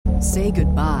Say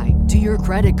goodbye to your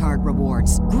credit card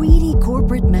rewards. Greedy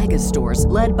corporate mega stores,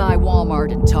 led by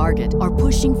Walmart and Target, are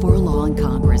pushing for a law in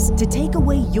Congress to take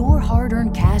away your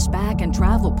hard-earned cash back and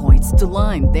travel points to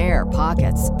line their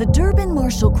pockets. The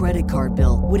Durbin-Marshall credit card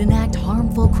bill would enact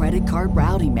harmful credit card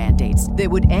routing mandates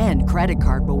that would end credit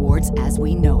card rewards as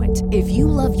we know it. If you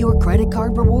love your credit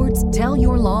card rewards, tell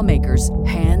your lawmakers,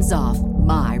 hands off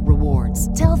my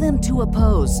rewards. Tell them to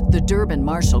oppose the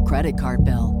Durbin-Marshall credit card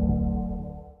bill.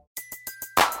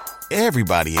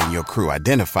 Everybody in your crew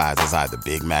identifies as either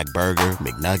Big Mac Burger,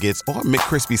 McNuggets, or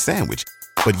McCrispy Sandwich.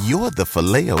 But you're the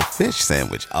Filet-O-Fish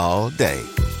Sandwich all day.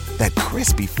 That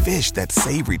crispy fish, that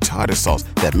savory tartar sauce,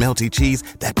 that melty cheese,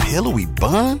 that pillowy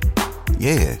bun.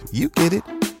 Yeah, you get it.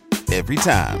 Every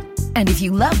time. And if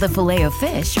you love the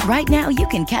Filet-O-Fish, right now you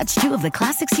can catch two of the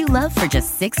classics you love for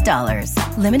just $6.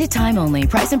 Limited time only.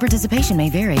 Price and participation may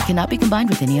vary. Cannot be combined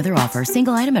with any other offer.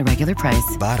 Single item at regular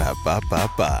price.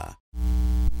 Ba-da-ba-ba-ba.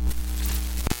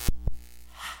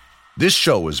 This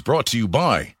show is brought to you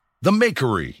by The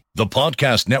Makery, the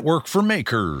podcast network for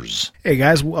makers. Hey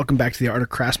guys, welcome back to the Art of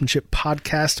Craftsmanship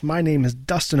podcast. My name is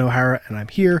Dustin O'Hara, and I'm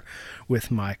here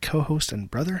with my co-host and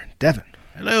brother, Devin.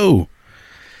 Hello.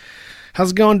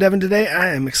 How's it going, Devin, today?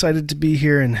 I am excited to be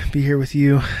here and be here with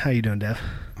you. How you doing, Dev?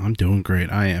 I'm doing great.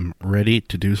 I am ready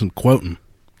to do some quoting.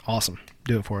 Awesome.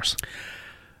 Do it for us.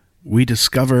 We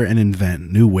discover and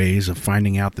invent new ways of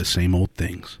finding out the same old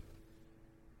things.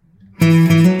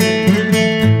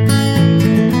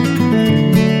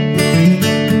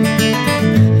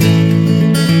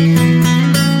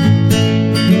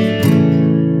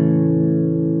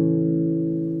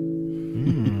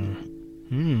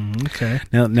 Okay.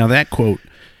 Now that quote,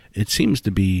 it seems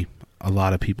to be a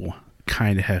lot of people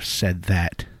kind of have said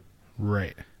that,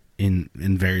 right, in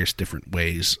various different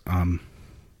ways.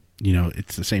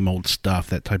 It's the same old stuff,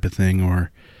 that type of thing.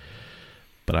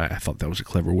 But I thought that was a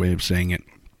clever way of saying it.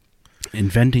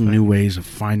 Inventing new ways of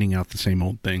finding out the same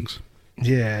old things.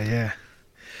 Yeah.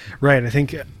 Right. I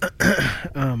think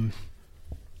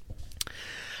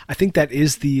that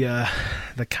is the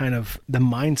kind of the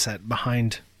mindset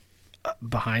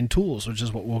behind tools, which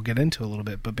is what we'll get into a little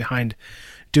bit, but behind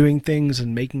doing things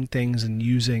and making things and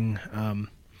using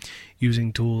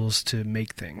tools to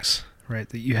make things, right?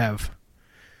 That you have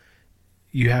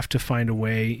to find a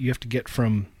way, you have to get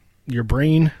from your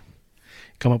brain,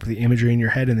 come up with the imagery in your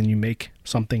head, and then you make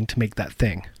something to make that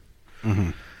thing.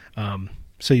 Mm-hmm.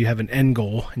 So you have an end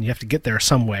goal, and you have to get there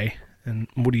some way. And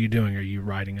what are you doing? Are you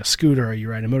riding a scooter? Are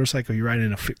you riding a motorcycle? Are you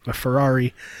riding a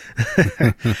Ferrari?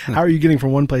 How are you getting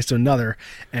from one place to another?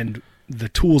 And the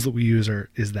tools that we use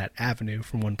is that avenue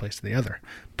from one place to the other.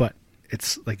 But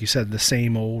it's, like you said, the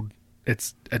same old,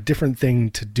 it's a different thing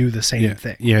to do the same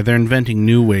thing. Yeah, they're inventing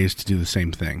new ways to do the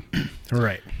same thing.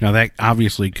 Right. Now that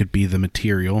obviously could be the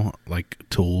material, like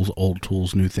tools, old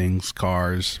tools, new things,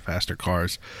 cars, faster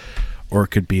cars, or it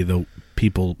could be the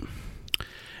people.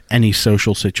 Any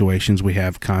social situations we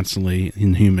have constantly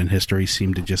in human history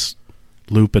seem to just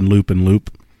loop and loop and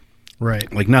loop.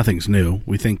 Right. Like nothing's new.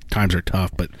 We think times are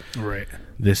tough, but right.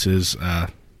 This is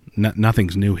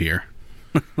nothing's new here.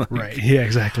 Right. Yeah,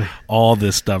 exactly. All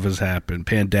this stuff has happened.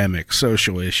 Pandemic,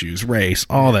 social issues, race,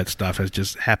 all that stuff has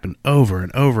just happened over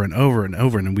and over and over and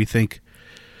over. And we think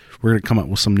we're going to come up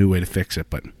with some new way to fix it,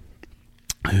 but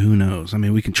who knows? I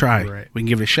mean, we can try. Right. We can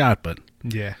give it a shot, but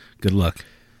yeah, good luck.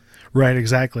 Right,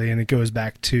 exactly. And it goes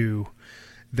back to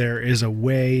there is a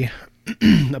way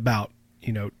about,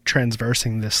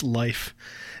 transversing this life,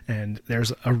 and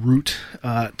there's a route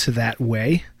to that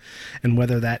way. And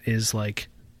whether that is like,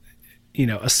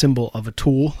 a symbol of a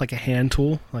tool, like a hand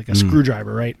tool, like a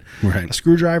screwdriver, right? Right. A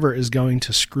screwdriver is going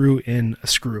to screw in a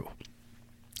screw.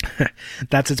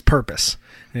 That's its purpose.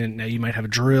 And now you might have a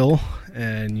drill,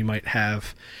 and you might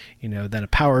have, then a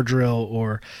power drill,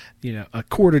 or, a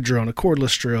corded drill and a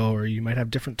cordless drill, or you might have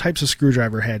different types of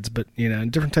screwdriver heads, but,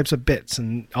 and different types of bits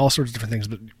and all sorts of different things.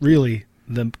 But really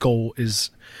the goal is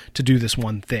to do this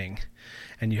one thing.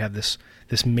 And you have this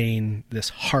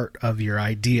heart of your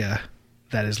idea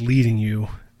that is leading you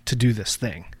to do this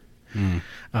thing.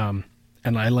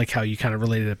 And I like how you kind of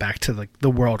related it back to like the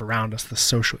world around us, the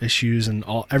social issues and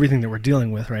everything that we're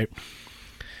dealing with, right?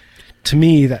 To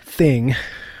me, that thing,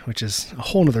 which is a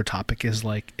whole nother topic,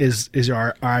 is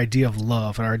our idea of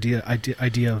love, and our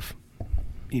idea of,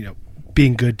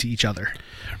 being good to each other.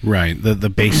 Right. The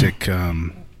basic,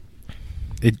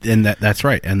 that's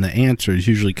right. And the answers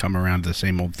usually come around to the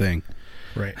same old thing.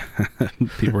 Right.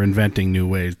 People are inventing new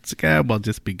ways. It's like, well,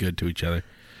 just be good to each other.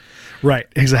 Right,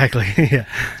 exactly. Yeah,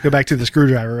 go back to the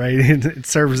screwdriver. Right, it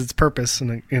serves its purpose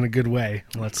in a good way.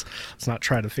 Let's not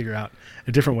try to figure out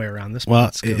a different way around this. Well,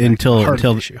 Let's go back to the heart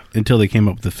of the issue. until they came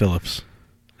up with the Phillips.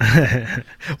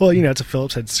 Well, it's a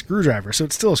Phillips head screwdriver, so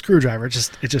it's still a scrwdriver.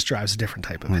 It just drives a different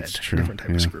type of That's head, true. different type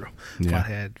of screw. Yeah.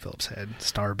 Flathead, Phillips head,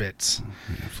 star bits.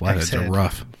 Flatheads are X-head.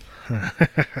 rough.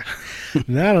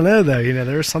 No, I don't know though.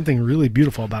 There's something really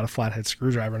beautiful about a flathead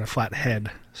screwdriver and a flathead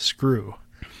screw.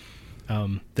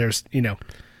 There's,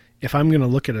 if I'm going to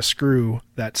look at a screw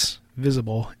that's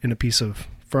visible in a piece of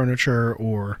furniture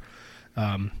or,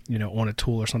 on a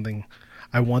tool or something,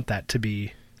 I want that to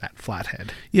be that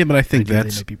flathead. Yeah, but I think Ideally,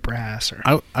 that's maybe brass or.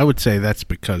 I would say that's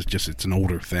because just it's an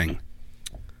older thing.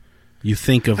 You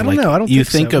think of I don't know. I don't you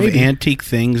think think so. of Maybe. antique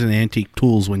things and antique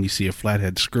tools when you see a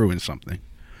flathead screw in something.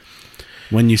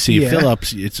 When you see a Yeah.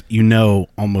 Phillips, it's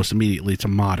almost immediately it's a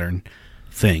modern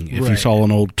thing. If you Right. saw an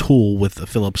old tool with a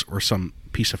Phillips or some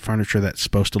piece of furniture that's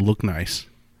supposed to look nice,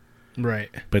 Right.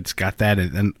 but it's got that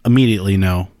in, and immediately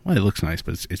know, well, it looks nice,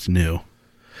 but it's new.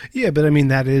 Yeah, but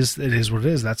it is what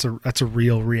it is. That's a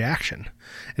real reaction.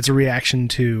 It's a reaction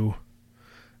to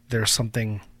there's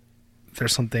something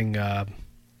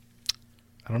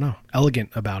I don't know, elegant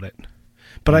about it.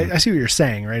 But I see what you're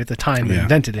saying, right? At the time they Yeah.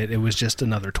 invented it, it was just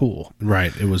another tool.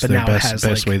 Right. It was But their now it has,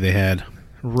 best way they had.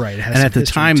 Right. It has And some at the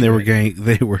history time to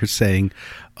they it. were saying,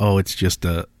 "Oh, it's just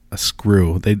a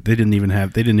screw." They didn't even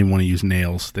want to use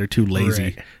nails. They're too lazy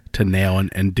Right. to nail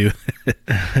and do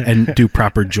and do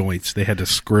proper joints. They had to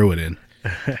screw it in.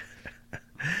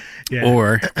 Yeah.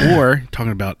 Or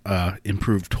talking about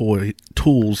improved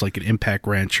tools like an impact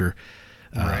wrench or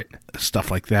Right. stuff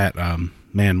like that. I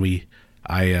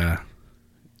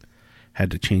had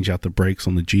to change out the brakes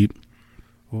on the Jeep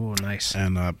Oh, nice.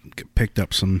 and picked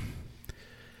up some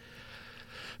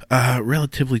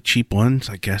relatively cheap ones.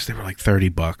 I guess they were like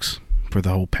 $30 for the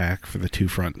whole pack for the two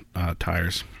front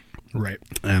tires. Right.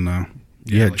 And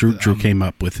Yeah, like Drew the, came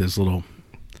up with his little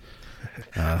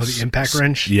The impact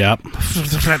wrench. Yep.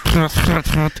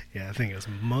 Yeah, I think it was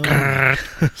money.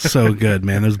 So good,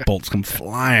 man. Those bolts come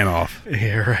flying off.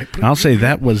 Yeah, right. And I'll say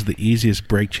that was the easiest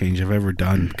brake change I've ever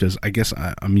done because I guess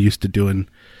I'm used to doing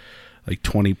like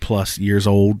 20 plus years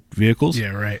old vehicles.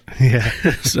 Yeah, right. Yeah.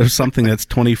 So something that's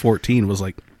 2014 was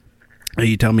like, hey,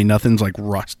 you tell me nothing's like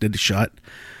rusted shut.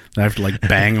 I have to like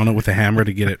bang on it with a hammer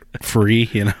to get it free,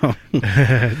 Yeah,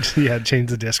 change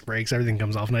the disc brakes. Everything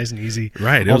comes off nice and easy.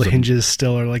 Right, it All was the hinges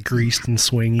still are like greased and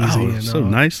swing easy. Oh, and so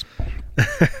nice.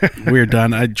 We were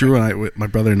done. My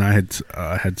brother and I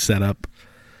had set up.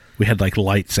 We had like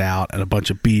lights out and a bunch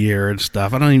of beer and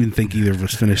stuff. I don't even think either of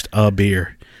us finished a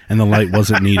beer, and the light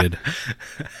wasn't needed.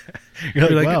 You're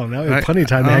like, You're like, wow, now we have plenty of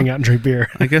time to hang out and drink beer.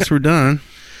 I guess we're done.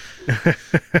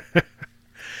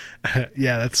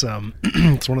 Yeah, that's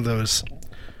it's one of those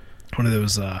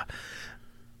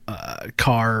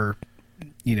car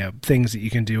things that you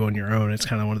can do on your own. It's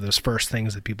kind of one of those first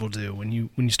things that people do when you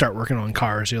start working on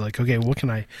cars. You're like, okay, what can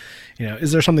I,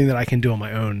 is there something that I can do on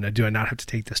my own? Do I not have to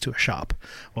take this to a shop?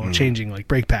 Well, changing like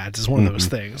brake pads is one of those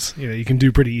things. You can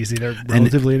do pretty easy. They're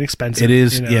relatively inexpensive. It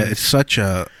is. Yeah, It's such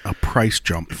a price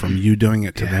jump from you doing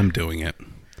it to them doing it.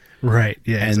 right.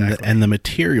 Yeah, And exactly. and the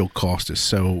material cost is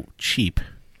so cheap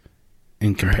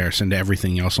in comparison to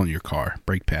everything else on your car.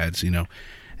 Brake pads,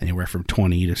 anywhere from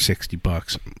 $20 to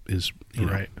 $60 is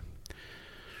right.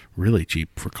 really cheap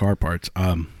for car parts.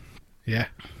 Yeah.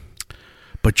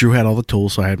 But Drew had all the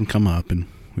tools, so I had him come up and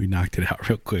we knocked it out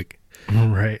real quick.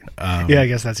 Right. Yeah, I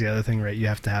guess that's the other thing, right? You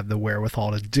have to have the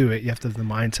wherewithal to do it. You have to have the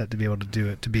mindset to be able to do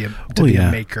it, to be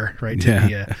a maker, right?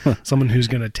 To be someone who's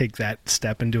going to take that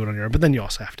step and do it on your own. But then you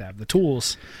also have to have the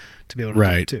tools to be able to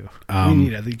Right. do it too. I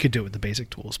mean, you could do it with the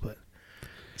basic tools, but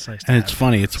it's nice. And it's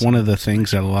funny. It's one of the things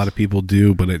that a lot of people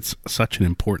do, but it's such an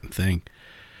important thing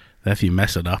that if you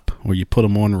mess it up or you put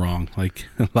them on wrong, like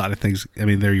a lot of things,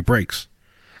 they're your brakes.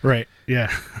 Right.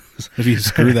 Yeah. If you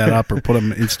screw that up or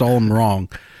install them wrong,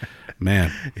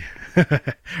 man.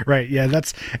 Right. Yeah.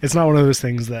 It's not one of those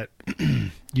things that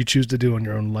you choose to do on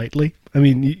your own lightly. I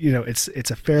mean, it's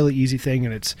a fairly easy thing,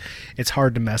 and it's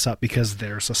hard to mess up because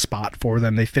there's a spot for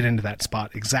them. They fit into that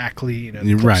spot exactly. The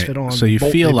clips Right. fit on, So you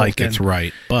bolt, feel they like bolt it's in.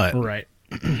 right, but Right.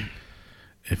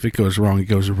 if it goes wrong, it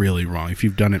goes really wrong. If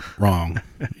you've done it wrong,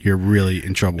 you're really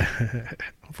in trouble.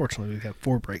 Unfortunately, we've got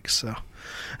 4 brakes, so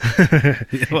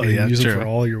Well, you yeah, can use true. them for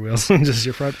all your wheels, just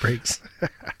your front brakes.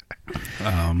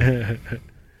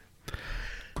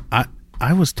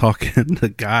 I was talking to a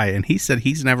guy, and he said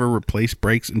he's never replaced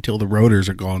brakes until the rotors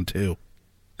are gone too.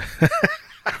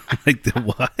 Like the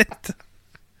what?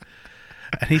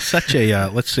 And he's such a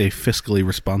let's say fiscally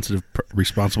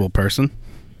responsible person.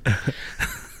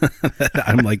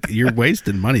 I'm like, you're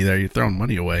wasting money there. You're throwing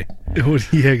money away.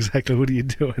 Yeah, exactly. What are you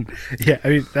doing? Yeah, I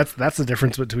mean that's the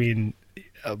difference between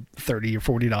a $30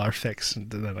 or $40 fix and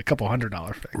then a couple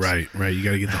 $100 fix. Right. You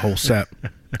got to get the whole set.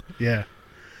 Yeah.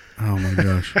 Oh my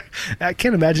gosh. I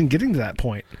can't imagine getting to that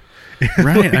point.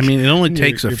 Right. Like, I mean, it only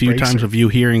takes a few brakes times of you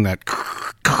hearing that.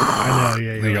 I know.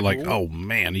 Yeah. And you're like, oh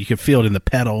man, you can feel it in the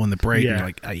pedal and the brake. Yeah. And you're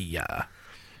like, yeah.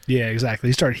 Yeah, exactly.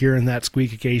 You start hearing that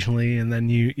squeak occasionally, and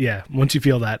then once you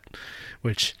feel that,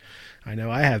 which I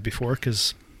know I have before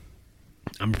because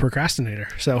I'm a procrastinator.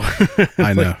 So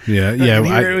I know.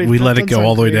 Yeah. We let it go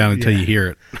all the way down until you hear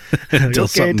it. Until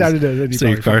okay, time to do it. So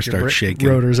your car starts shaking.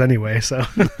 Rotors anyway, so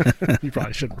you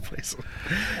probably shouldn't replace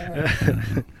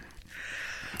them.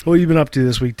 What have you been up to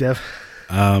this week, Dev?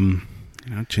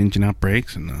 Changing out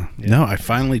brakes and no, I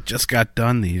finally just got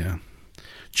done the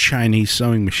Chinese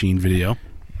sewing machine video.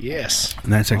 Yes,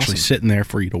 and that's actually sitting there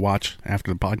for you to watch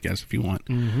after the podcast if you want.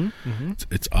 Mm-hmm.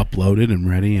 It's uploaded and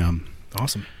ready.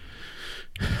 Awesome.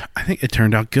 I think it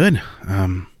turned out good.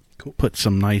 Cool. Put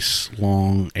some nice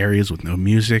long areas with no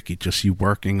music. You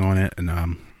working on it, and I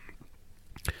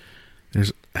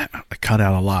cut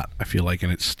out a lot. I feel like,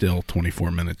 and it's still 24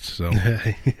 minutes. So,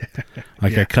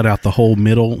 I cut out the whole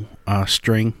middle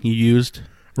string you used,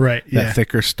 right? That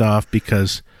thicker stuff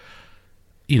because,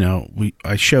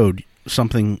 I showed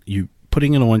something you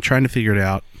putting it on, trying to figure it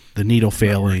out, the needle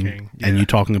failing, and you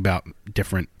talking about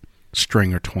different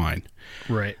string or twine.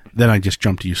 Right. Then I just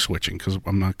jumped to you switching because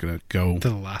I'm not going to go to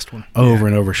the last one over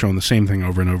and over, showing the same thing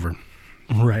over and over.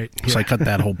 Right. So I cut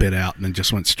that whole bit out and then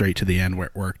just went straight to the end where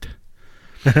it worked.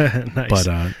 Nice.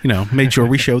 But made sure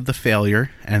we showed the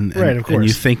failure and right, of course. And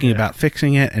you thinking about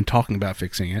fixing it and talking about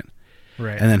fixing it,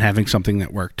 right? And then having something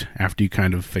that worked after you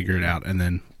kind of figure it out, and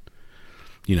then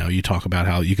you talk about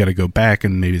how you got to go back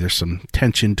and maybe there's some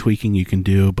tension tweaking you can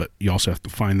do, but you also have to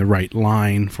find the right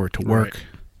line for it to work.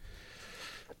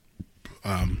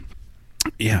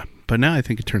 Right. But now I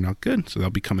think it turned out good, so they'll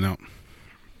be coming out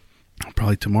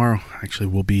probably tomorrow. Actually,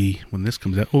 will be when this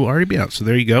comes out. Will already be out. So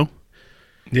there you go.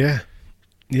 Yeah.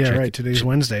 Yeah, right. Today's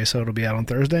Wednesday, so it'll be out on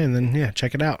Thursday, and then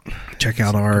check it out. Check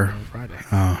out our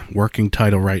working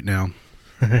title right now.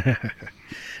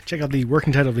 Check out the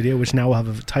working title video, which now will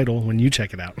have a title when you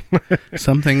check it out.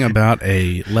 Something about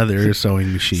a leather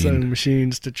sewing machine. Sewing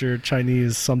machine, Stitcher,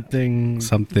 Chinese, something.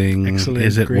 Excellent,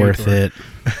 is it worth it?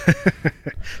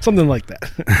 Something like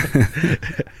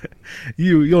that.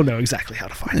 You'll know exactly how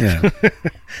to find it.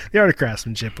 The Art of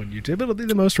Craftsmanship on YouTube. It'll be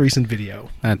the most recent video.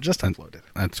 Just uploaded.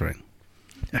 That's right.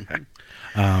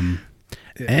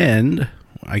 And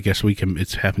I guess we can.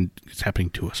 It's happening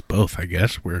to us both. I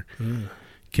guess we're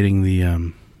getting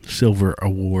the silver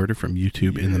award from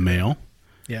YouTube in the mail.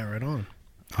 Yeah, right on.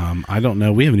 I don't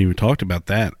know. We haven't even talked about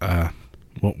that.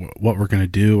 What we're gonna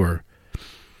do, or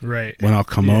right when I'll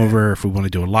come over, if we want to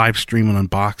do a live stream and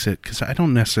unbox it, because I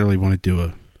don't necessarily want to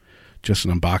do just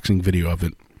an unboxing video of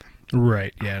it.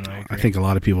 Right. Yeah. No, I think a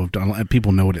lot of people have done.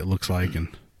 People know what it looks like, and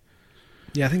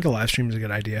I think a live stream is a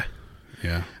good idea.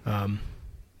 Yeah.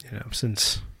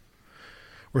 Since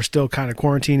we're still kind of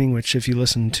quarantining, which if you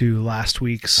listen to last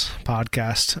week's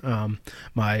podcast,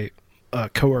 my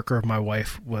coworker of my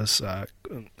wife was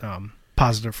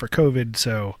positive for COVID,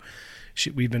 so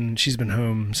she's been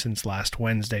home since last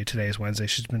Wednesday. Today is Wednesday.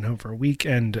 She's been home for a week,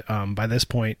 and by this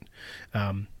point,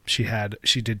 she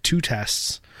did 2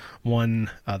 tests. One,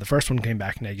 the first one came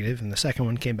back negative, and the second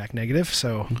one came back negative.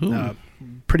 So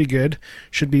pretty good.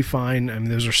 Should be fine. I mean,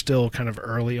 those are still kind of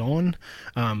early on.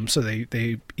 So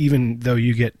they even though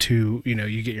you get you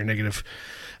get your negative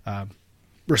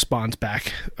response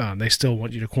back, they still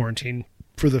want you to quarantine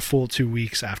for the full 2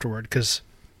 weeks afterward, because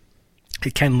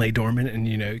it can lay dormant and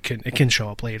it can show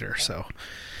up later. So,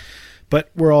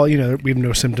 but we're all we have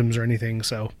no symptoms or anything,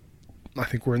 so I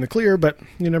think we're in the clear. But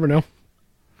you never know.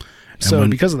 So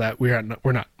because of that, we haven't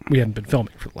been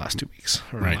filming for the last 2 weeks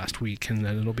or right. last week, and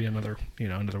then it'll be another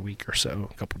week or so,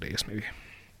 a couple of days maybe.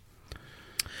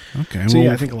 Okay. So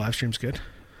I think a live stream's good.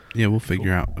 Yeah, we'll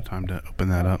figure out the time to open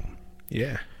that up.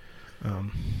 Yeah.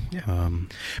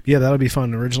 That'll be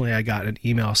fun. Originally, I got an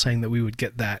email saying that we would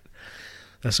get the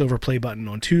silver play button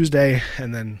on Tuesday,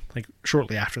 and then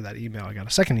shortly after that email, I got a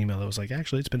second email that was like,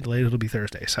 actually, it's been delayed. It'll be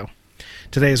Thursday. So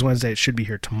today is Wednesday. It should be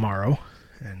here tomorrow,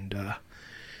 and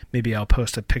maybe I'll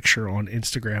post a picture on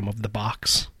Instagram of the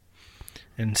box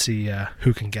and see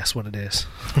who can guess what it is.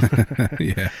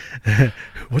 Yeah.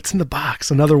 What's in the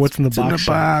box? Another what's in the box? In the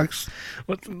box.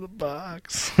 What's in the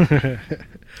box?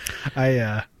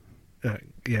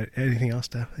 Anything else,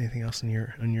 Steph? Anything else in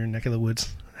your neck of the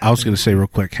woods? I was going to say real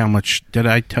quick, how much did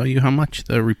I tell you? How much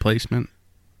the replacement,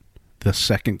 the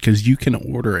second? Because you can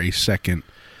order a second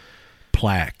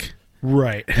plaque.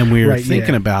 Right. And we were Right,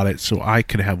 thinking yeah. about it so I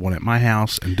could have one at my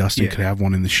house and Dustin Yeah. could have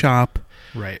one in the shop.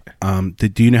 Right.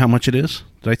 Do you know how much it is?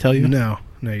 Did I tell you? No,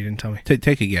 you didn't tell me.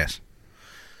 Take a guess.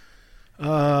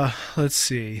 Let's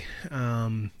see.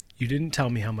 You didn't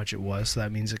tell me how much it was, so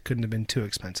that means it couldn't have been too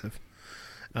expensive.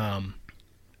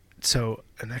 So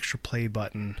an extra play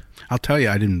button. I'll tell you,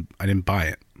 I didn't buy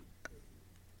it.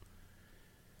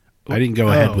 I didn't go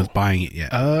ahead with buying it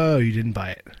yet. Oh, you didn't buy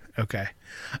it. Okay.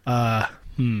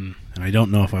 And I don't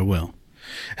know if I will.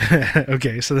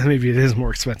 Okay, so then maybe it is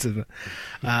more expensive.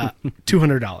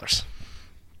 $200.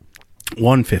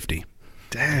 $150.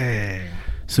 Dang.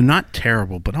 So not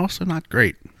terrible, but also not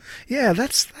great. Yeah,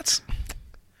 that's.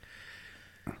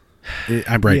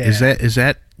 I'm right. Yeah. Is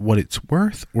that what it's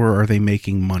worth, or are they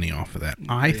making money off of that?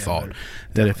 I thought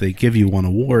that if they give you one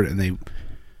award and they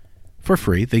for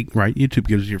free, YouTube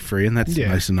gives you free, and that's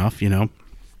nice enough,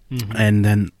 Mm-hmm. And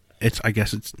then I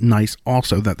guess it's nice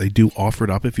also that they do offer it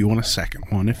up if you want a second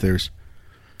one, if there's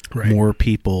more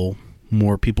people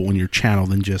in your channel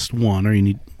than just one, or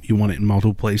you want it in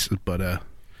multiple places. But I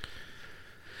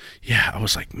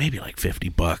was like, maybe like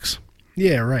 $50.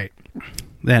 Yeah, right.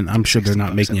 Then I'm sure they're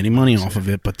not making any money $70, off of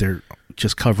it, but they're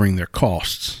just covering their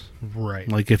costs. Right.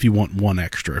 Like if you want one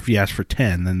extra, if you ask for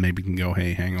 10, then maybe you can go,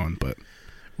 hey, hang on. But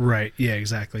right, yeah,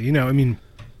 exactly. I mean,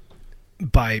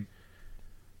 by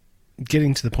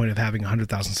getting to the point of having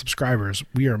 100,000 subscribers,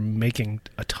 we are making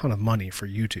a ton of money for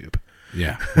YouTube.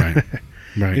 yeah, right,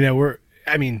 right.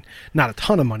 Not a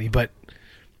ton of money, but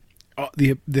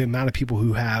the amount of people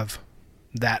who have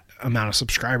that amount of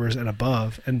subscribers and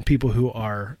above, and people who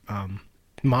are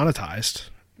monetized,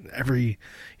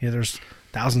 there's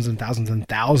thousands and thousands and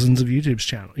thousands of YouTube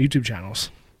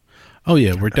channels. Oh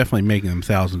yeah, we're definitely making them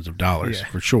thousands of dollars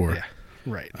for sure. Yeah,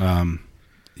 right.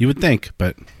 You would think,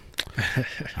 but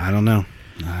I don't know.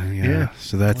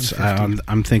 So that's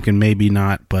I'm thinking maybe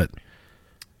not, but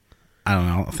I don't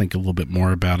know. I'll think a little bit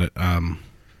more about it.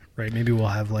 Right. Maybe we'll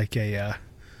have like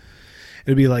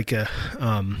it'll be like a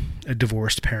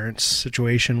divorced parents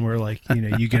situation where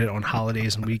you get it on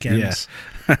holidays and weekends.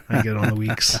 I get it on the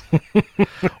weeks.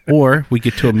 Or we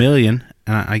get to 1 million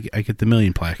and I get the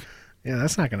million plaque. Yeah,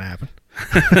 that's not going to happen.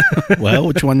 Well,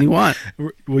 which one do you want?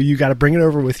 Well, you got to bring it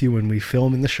over with you when we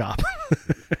film in the shop.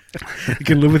 You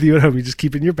can live with you at home. You just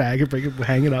keep it in your bag and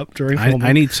hang it up during filming.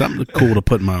 I need something cool to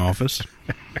put in my office.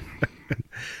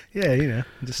 Yeah,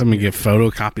 just let me get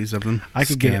photocopies of them. I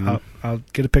could I'll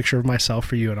get a picture of myself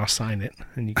for you, and I'll sign it,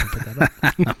 and you can put that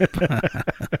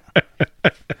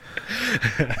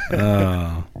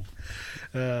up.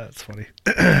 That's funny.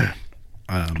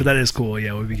 But that is cool.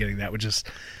 Yeah, we'll be getting that. Which is,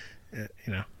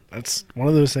 that's one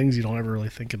of those things you don't ever really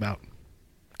think about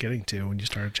getting to when you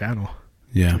start a channel.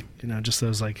 Yeah. Just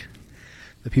those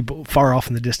the people far off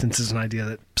in the distance is an idea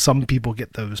that some people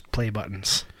get those play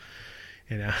buttons.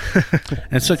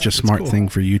 It's such a smart thing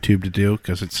for YouTube to do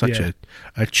because it's such a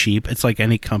cheap. It's like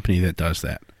any company that does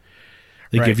that.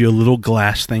 They give you a little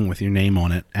glass thing with your name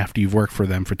on it after you've worked for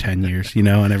them for 10 years, and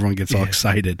everyone gets all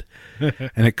excited,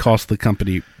 and it costs the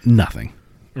company nothing.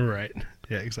 Right.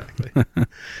 Yeah. Exactly.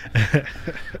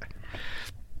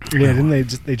 Then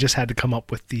they just had to come up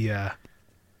with the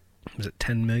was it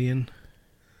 10 million?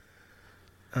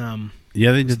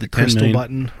 Yeah, they did the 10 crystal million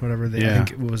button, whatever I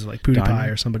think it was like PewDiePie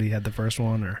Diamond. or somebody had the first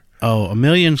one, or 1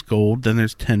 million's gold. Then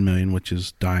there's 10 million, which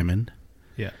is diamond.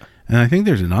 Yeah, and I think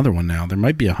there's another one now. There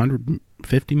might be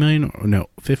 150 million, or no,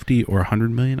 50 or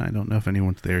 100 million. I don't know if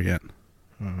anyone's there yet.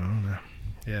 I don't know.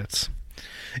 Yeah,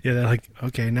 they're like,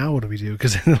 okay, now what do we do?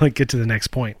 Because then get to the next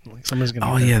point. Someone's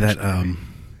gonna. Oh yeah, that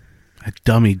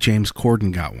dummy James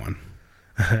Corden got one.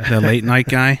 The late night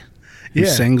guy who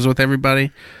sings with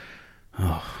everybody.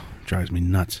 Oh, drives me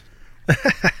nuts.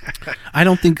 I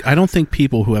don't think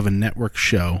people who have a network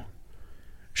show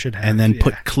should have and then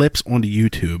put clips onto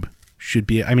YouTube should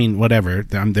be. I mean, whatever.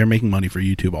 They're making money for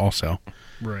YouTube also,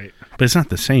 right? But it's not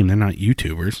the same. They're not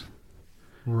YouTubers,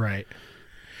 right?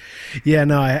 Yeah,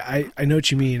 no, I know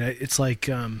what you mean. It's like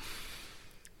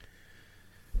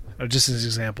just as an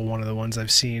example, one of the ones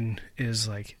I've seen is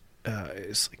like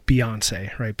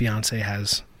Beyonce, right? Beyonce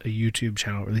has a YouTube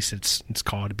channel, or at least it's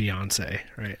called Beyonce,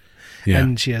 right? Yeah.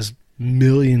 And she has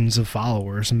millions of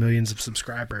followers and millions of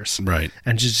subscribers, right?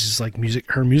 And just like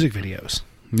her music videos.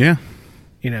 Yeah.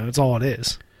 It's all it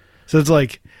is. So it's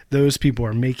like those people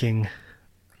are making,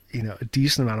 a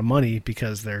decent amount of money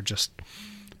because they're just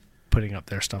putting up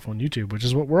their stuff on YouTube, which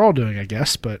is what we're all doing, I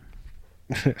guess, but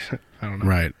I don't know.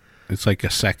 Right. It's like a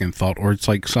second thought, or it's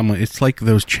like it's like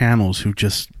those channels who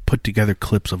just put together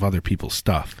clips of other people's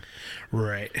stuff.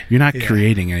 Right. You're not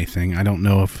creating anything. I don't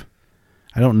know if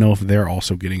they're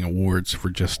also getting awards for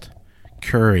just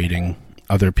curating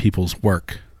other people's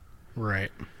work.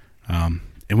 Right. And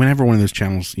whenever one of those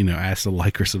channels, asks to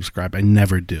like or subscribe, I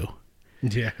never do.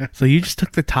 Yeah. So you just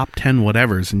took the top 10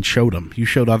 whatevers and showed them. You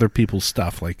showed other people's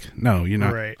stuff. Like, no, you're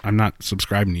not. Right. I'm not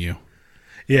subscribing to you.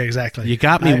 Yeah, exactly. You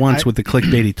got me once with the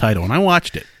clickbaity title, and I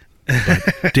watched it.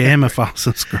 But damn if I'll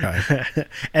subscribe.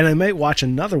 And I might watch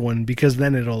another one because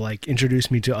then it'll like introduce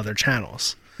me to other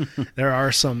channels. There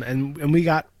are some, and we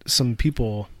got some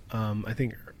people, I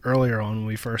think earlier on when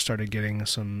we first started getting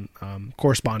some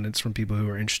correspondence from people who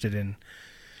were interested in,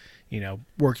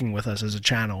 working with us as a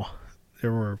channel.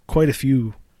 There were quite a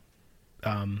few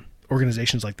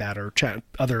organizations like that, or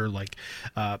other like,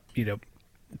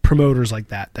 promoters like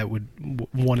that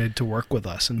wanted to work with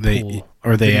us, and they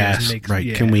asked,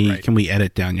 can we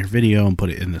edit down your video and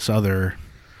put it in this other?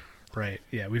 Right.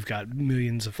 Yeah, we've got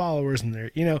millions of followers, and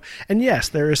there, and yes,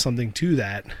 there is something to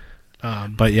that.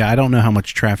 But yeah, I don't know how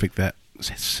much traffic that.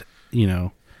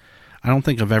 I don't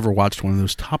think I've ever watched one of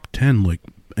those top 10 like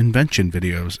invention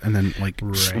videos and then like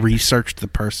researched the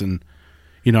person.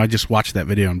 I just watched that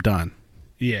video. I'm done.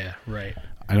 Yeah. Right.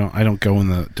 I don't go in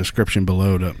the description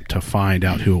below to find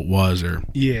out who it was or.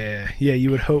 Yeah.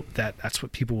 You would hope that that's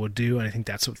what people would do, and I think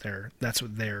that's what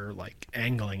they're like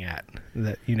angling at.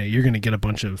 That you're going to get a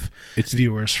bunch of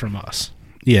viewers from us.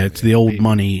 Yeah, it's the old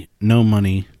money, no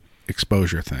money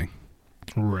exposure thing.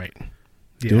 Right.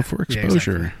 Yeah. Do it for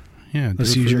exposure. Yeah.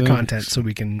 Let's use your content so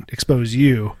we can expose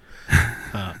you,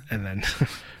 and then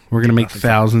we're going to make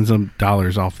thousands of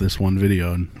dollars off this one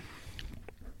video, and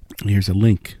here's a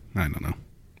link. I don't know.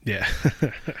 Yeah.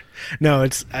 No,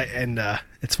 it's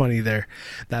funny there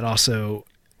that also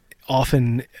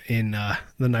often in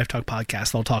the Knife Talk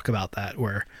podcast, they'll talk about that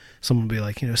where someone will be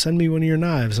like, send me one of your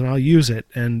knives and I'll use it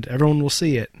and everyone will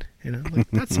see it. Like,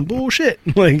 that's some bullshit.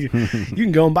 Like, you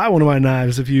can go and buy one of my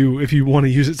knives if you want to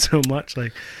use it so much.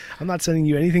 Like, I'm not sending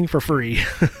you anything for free.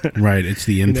 Right. It's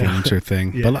the influencer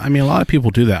thing. Yeah. But I mean, a lot of people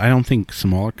do that. I don't think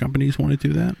smaller companies want to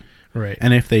do that. Right.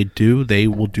 And if they do, they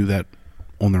will do that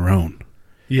on their own.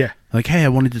 Yeah. Like, hey, I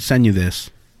wanted to send you this.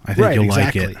 I think you'll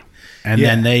like it. And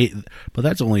then but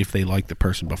that's only if they like the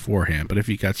person beforehand. But if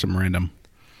you got some random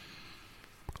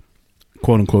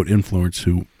quote unquote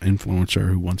influencer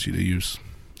who wants you to use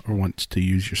or wants to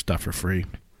use your stuff for free.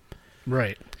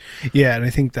 Right. Yeah, and I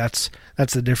think that's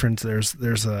the difference.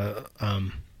 There's a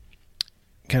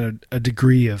kind of a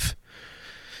degree of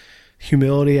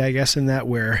humility, I guess, in that,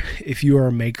 where if you are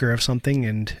a maker of something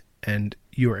and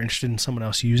you are interested in someone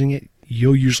else using it,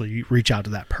 you'll usually reach out to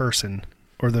that person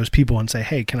or those people and say,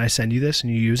 hey, can I send you this?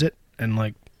 And you use it and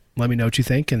like, let me know what you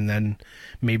think. And then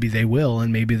maybe they will,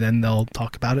 and maybe then they'll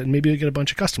talk about it and maybe you'll get a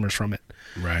bunch of customers from it.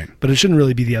 Right. But it shouldn't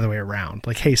really be the other way around.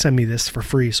 Like, hey, send me this for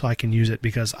free so I can use it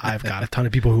because I've got a ton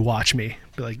of people who watch me.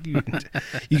 Be like, you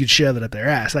could shove it up their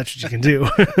ass. That's what you can do.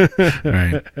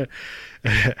 Right.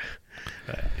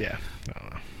 Yeah. I don't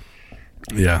know.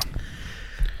 Yeah.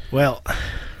 Well,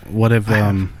 what have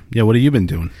you been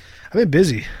doing? I've been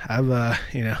busy.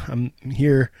 I'm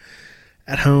here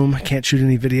at home. I can't shoot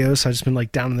any videos, so I've just been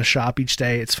like down in the shop each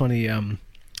day. It's funny. I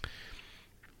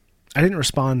didn't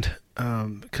respond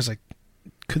because I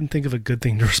couldn't think of a good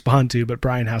thing to respond to, but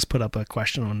Brian House put up a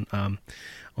question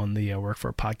on the Work for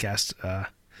a Podcast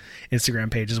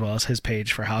Instagram page, as well as his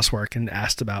page for Housework, and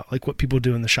asked about like what people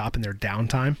do in the shop in their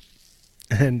downtime.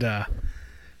 And I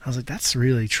was like, that's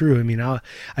really true. I mean, I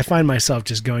find myself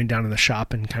just going down to the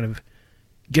shop and kind of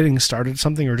getting started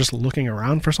something or just looking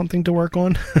around for something to work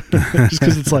on just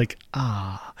because it's like,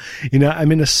 I'm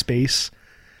in a space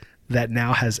that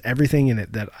now has everything in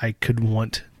it that I could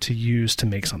want to use to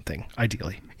make something,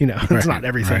 ideally. It's not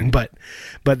everything, right.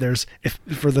 but there's,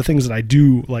 for the things that I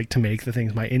do like to make, the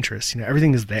things, my interests,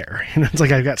 everything is there. It's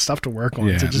like I've got stuff to work on.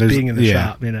 Yeah, so just being in the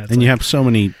shop, and like, you have so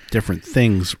many different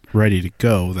things ready to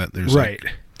go that there's right.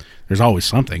 There's always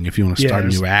something if you want to start a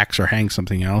new axe or hang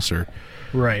something else or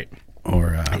right.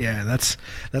 Or that's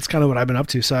kind of what I've been up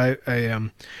to. So I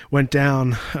went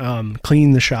down,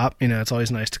 cleaned the shop. It's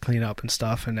always nice to clean up and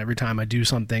stuff. And every time I do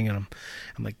something, and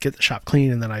I'm like, get the shop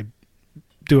clean, and then I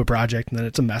do a project, and then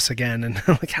it's a mess again. And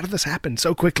I'm like, how did this happen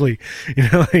so quickly?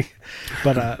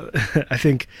 But I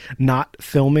think not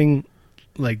filming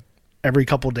like every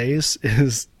couple days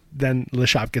is. Then the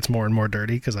shop gets more and more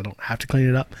dirty because I don't have to clean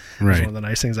it up. Right. One of the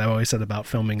nice things I've always said about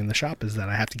filming in the shop is that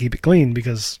I have to keep it clean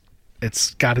because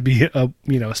it's got to be a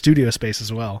studio space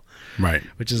as well. Right.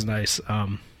 Which is nice.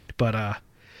 But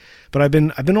I've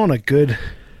been on a good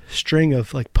string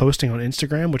of like posting on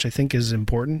Instagram, which I think is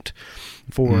important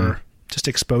for just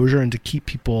exposure and to keep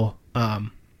people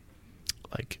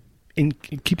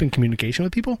keep in communication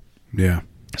with people. Yeah.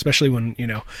 Especially when,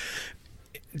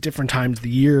 different times of the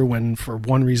year when for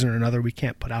one reason or another we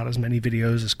can't put out as many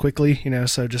videos as quickly,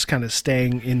 so just kind of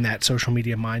staying in that social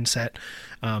media mindset.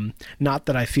 Not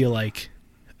that I feel like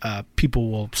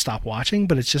people will stop watching,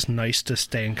 but it's just nice to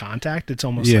stay in contact. It's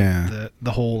almost like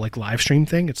the whole like live stream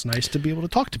thing. It's nice to be able to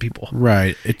talk to people.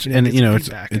 Right.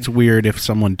 It's weird if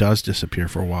someone does disappear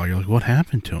for a while. You're like, what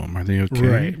happened to them? Are they okay?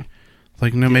 Right.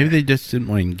 Like, no, maybe they just didn't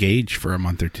want to engage for a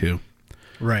month or two.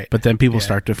 Right. But then people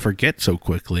start to forget so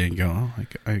quickly and go, oh,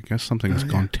 I guess something's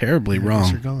gone terribly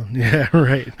wrong. Gone. Yeah,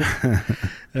 right.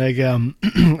 Like,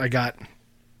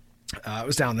 I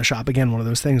was down in the shop again, one of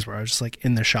those things where I was just like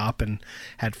in the shop and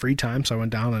had free time. So I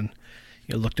went down and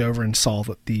looked over and saw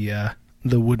that the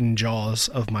wooden jaws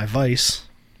of my vise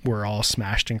were all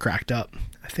smashed and cracked up.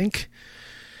 I think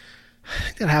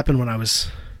that happened when I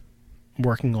was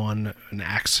working on an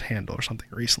axe handle or something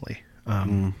recently.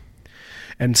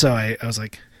 And so I was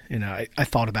like, I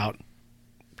thought about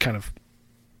kind of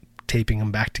taping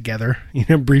them back together,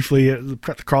 briefly.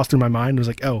 It crossed through my mind. I was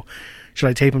like, oh, should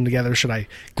I tape them together? Should I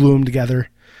glue them together?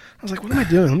 I was like, what am I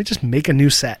doing? Let me just make a new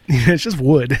set. It's just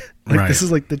wood. This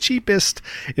is like the cheapest.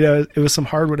 It was some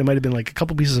hardwood. It might have been like a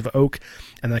couple pieces of oak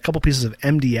and then a couple pieces of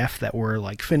MDF that were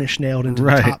like finish nailed into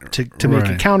the top to make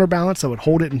a counterbalance that would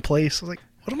hold it in place. I was like,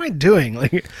 what am I doing?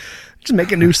 Like, just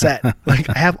make a new set. Like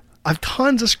I have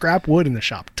tons of scrap wood in the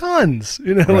shop. Tons.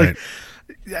 Like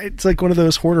it's like one of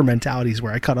those hoarder mentalities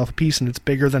where I cut off a piece and it's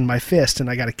bigger than my fist and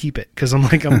I got to keep it because I'm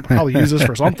like, I'll probably use this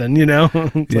for something,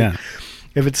 It's like,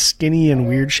 if it's skinny and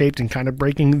weird shaped and kind of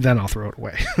breaking, then I'll throw it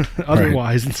away.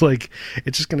 Otherwise, it's like,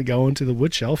 it's just going to go into the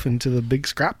wood shelf, into the big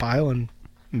scrap pile and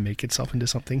make itself into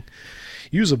something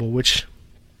usable, which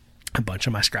a bunch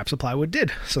of my scrap supply wood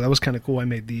did. So that was kind of cool. I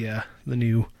made the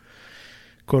new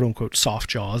quote unquote soft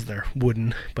jaws. They're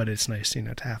wooden, but it's nice,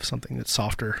 to have something that's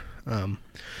softer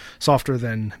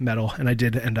than metal. And I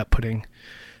did end up putting,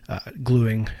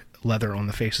 gluing leather on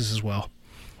the faces as well,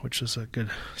 which is a good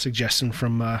suggestion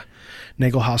from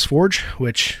Nagelhaus Forge,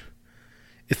 which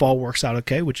if all works out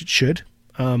okay, which it should,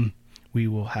 we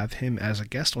will have him as a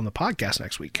guest on the podcast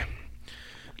next week.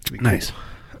 Nice.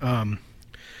 Cool.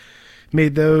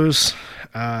 Made those.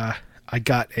 I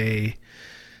got a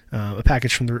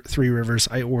package from the Three Rivers.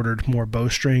 I ordered more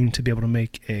bowstring to be able to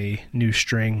make a new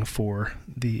string for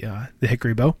the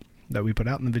hickory bow that we put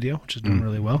out in the video, which is doing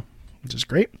really well, which is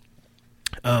great.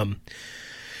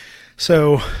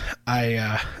 So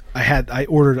I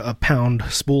ordered a pound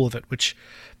spool of it, which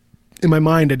in my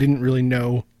mind I didn't really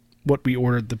know what we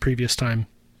ordered the previous time.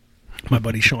 My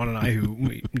buddy Sean and I, who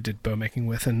we did bow making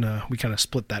with, and we kind of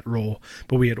split that roll,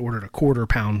 but we had ordered a 1/4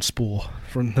 pound spool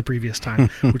from the previous time,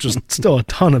 which was still a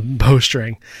ton of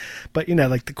bowstring. But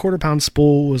like the 1/4 pound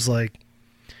spool was like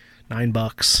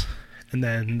 $9, and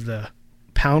then the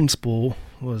pound spool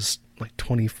was like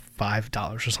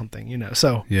 $25 or something,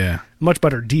 so much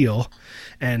better deal.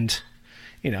 And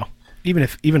even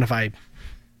if I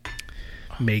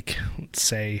make, let's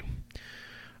say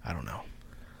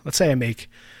I make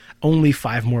only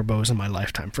 5 more bows in my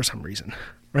lifetime for some reason,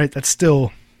 right? That's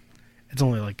still, it's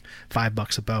only like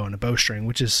 $5 a bow and a bowstring,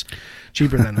 which is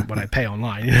cheaper than what I pay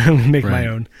online, make my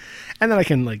own. And then I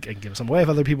can give some away if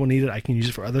other people need it. I can use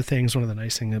it for other things. One of the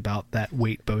nice things about that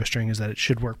weight bowstring is that it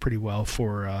should work pretty well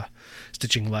for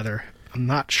stitching leather. I'm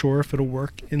not sure if it'll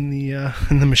work in the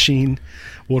machine.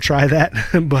 We'll try that,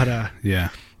 but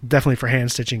definitely for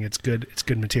hand stitching, it's good. It's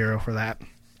good material for that.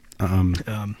 I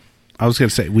was going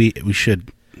to say we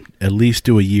should at least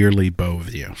do a yearly bow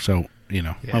video. So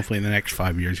hopefully in the next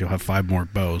 5 years you'll have 5 more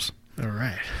bows. All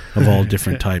right, of all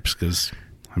different types, because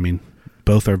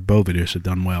both our bow videos have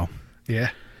done well.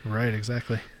 Yeah, right,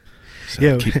 exactly.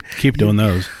 So keep doing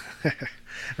those. It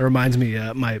reminds me,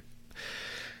 a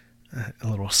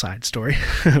little side story.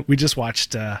 We just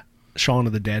watched Shaun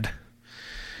of the Dead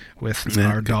with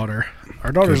our daughter.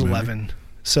 Our daughter's 11,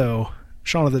 so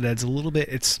Shaun of the Dead's a little bit.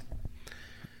 It's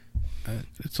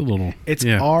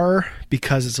R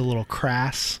because it's a little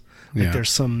crass. Like there's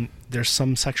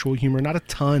some sexual humor, not a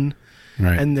ton,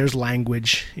 right? And there's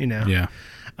language, Yeah.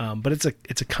 But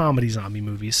it's a comedy zombie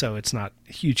movie, so it's not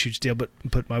a huge deal. But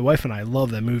my wife and I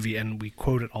love that movie, and we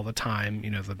quote it all the time.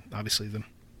 Obviously the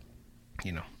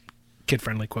kid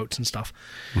friendly quotes and stuff.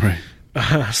 Right.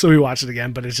 So we watched it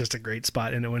again, but it's just a great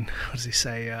spot. And what does he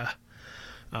say?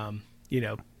 I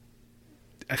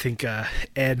think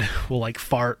Ed will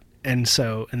fart, and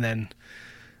then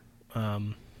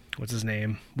what's his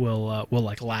name will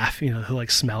laugh. He'll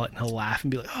smell it and he'll laugh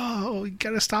and be like, "Oh, you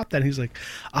gotta stop that." And he's like,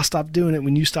 "I'll stop doing it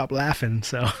when you stop laughing."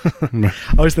 So I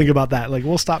always think about that.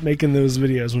 We'll stop making those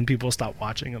videos when people stop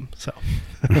watching them. So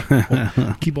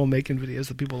we'll keep on making videos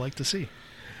that people like to see.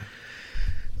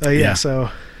 Yeah. So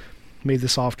made the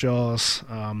soft jaws.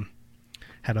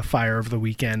 Had a fire over the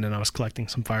weekend, and I was collecting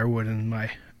some firewood, and my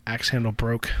axe handle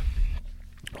broke.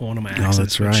 One of my axes. Oh,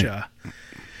 that's right.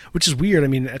 Which is weird. I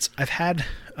mean, I've had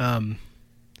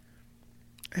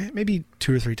maybe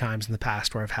 2 or 3 times in the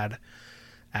past where I've had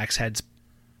axe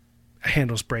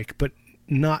handles break, but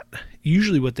not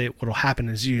usually. What'll happen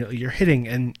is you're hitting,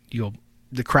 and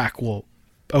the crack will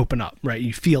open up, right?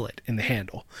 You feel it in the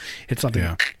handle. It's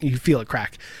something you feel it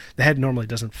crack. The head normally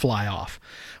doesn't fly off.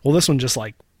 Well, this one just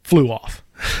like flew off.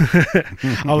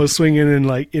 I was swinging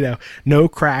and no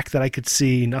crack that I could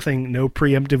see, nothing, no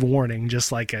preemptive warning,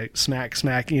 just like a smack,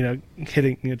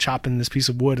 hitting, chopping this piece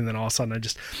of wood, and then all of a sudden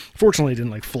fortunately it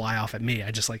didn't fly off at me.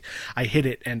 I hit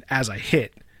it, and as I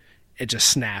hit, it just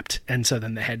snapped, and so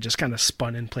then the head just kind of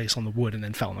spun in place on the wood and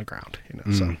then fell on the ground.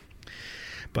 So.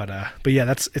 But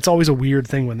yeah, it's always a weird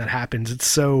thing when that happens. It's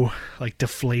so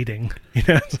deflating,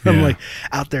 So I'm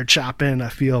out there chopping.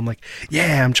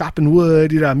 I'm chopping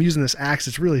wood. I'm using this axe.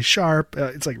 It's really sharp.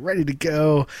 It's ready to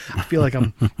go. I feel like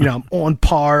I'm, I'm on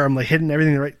par. I'm hitting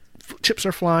everything. The right chips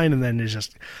are flying, and then it's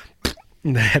just,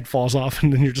 and the head falls off,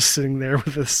 and then you're just sitting there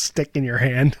with a stick in your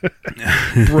hand,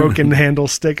 broken handle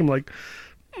stick. I'm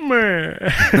meh.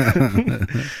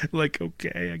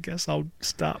 Okay, I guess I'll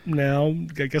stop now.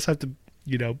 I guess I have to,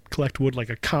 collect wood like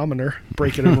a commoner,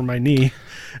 break it over my knee.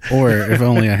 Or if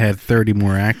only I had 30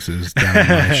 more axes down in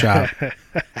my shop.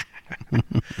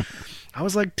 I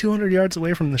was 200 yards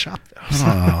away from the shop, though. So.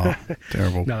 Oh,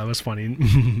 terrible. No, that was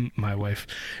funny. My wife,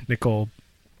 Nicole,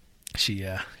 she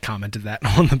commented that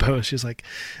on the post. She's like,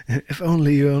 if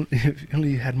only you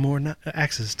had more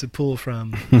axes to pull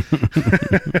from.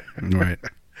 Right.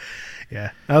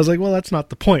 Yeah. I was like, well, that's not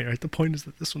the point, right? The point is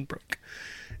that this one broke.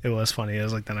 It was funny. It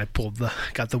was then I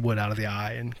got the wood out of the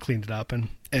eye and cleaned it up. And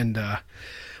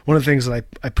one of the things that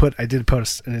I did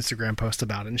post an Instagram post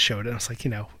about it and showed it. I was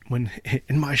when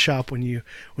in my shop, when your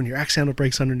axe handle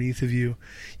breaks underneath of you,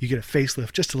 you get a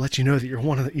facelift just to let you know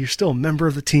that you're still a member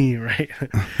of the team, right?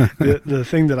 the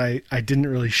thing that I didn't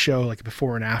really show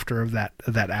before and after of that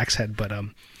axe head, but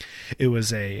it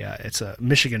was it's a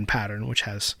Michigan pattern, which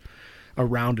has a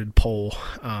rounded pole.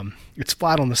 It's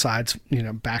flat on the sides,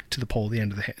 back to the pole, the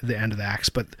end of the axe,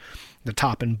 but the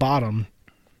top and bottom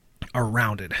are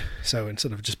rounded. So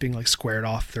instead of just being squared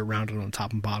off, they're rounded on the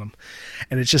top and bottom.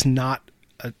 And it's just not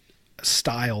a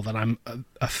style that I'm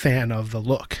a fan of the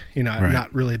look. I'm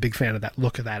not really a big fan of that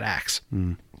look of that axe.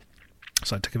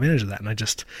 So I took advantage of that, and I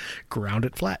just ground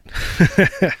it flat.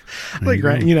 I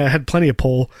had plenty of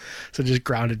pole, so just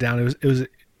ground it down. It was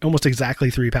almost exactly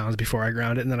 3 pounds before I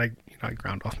ground it, and then I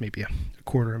ground off maybe a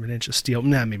 1/4 of an inch of steel.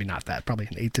 Nah, maybe not that. Probably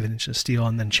 1/8 of an inch of steel,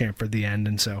 and then chamfered the end.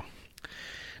 And so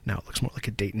now it looks more like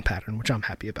a Dayton pattern, which I'm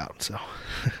happy about. So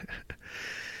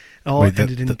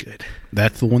ended in good.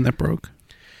 That's the one that broke?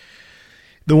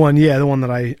 The one that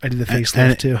I did the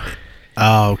facelift to.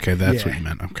 Oh, okay. That's what you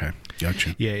meant. Okay.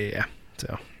 Gotcha. Yeah.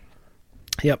 So,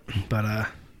 yep. But,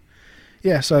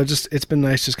 so it's been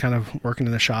nice just kind of working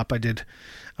in the shop. I did,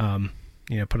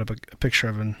 put up a picture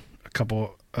of a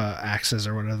couple axes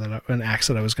or whatever, an axe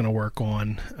that I was going to work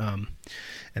on,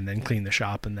 and then clean the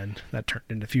shop, and then that turned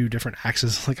into a few different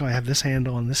axes. I have this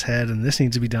handle and this head, and this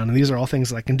needs to be done, and these are all things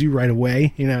that I can do right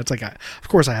away. It's of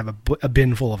course I have a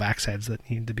bin full of axe heads that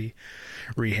need to be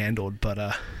rehandled, but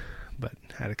I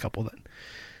had a couple that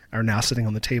are now sitting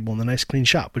on the table in the nice clean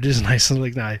shop, which is nice.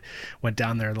 I went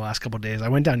down there the last couple of days. I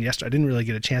went down yesterday. I didn't really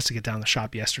get a chance to get down the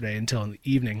shop yesterday until in the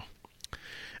evening.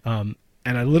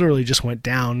 And I literally just went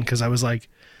down because I was I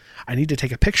need to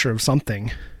take a picture of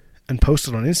something and post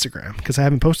it on Instagram because I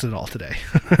haven't posted it all today.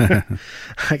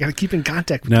 I got to keep in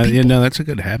contact with people. No, that's a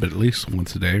good habit, at least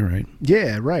once a day, right?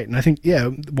 Yeah, right. And I think,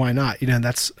 why not?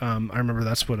 That's, I remember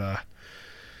that's what,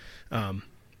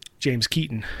 James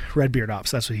Keaton, Redbeard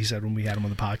Ops, that's what he said when we had him on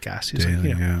the podcast. He's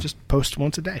daily, just post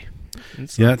once a day.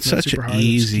 It's such an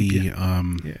easy,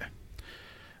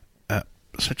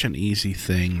 such an easy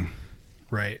thing.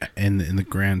 Right. In the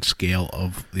grand scale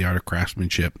of the art of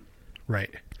craftsmanship.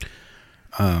 Right.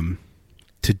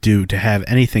 To have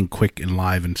anything quick and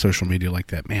live in social media like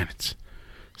that, man, it's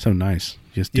so nice.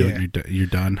 Just do it, you're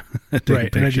done.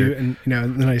 Right. And I do, and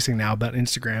the nice thing now about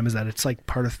Instagram is that it's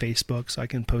part of Facebook, so I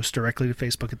can post directly to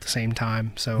Facebook at the same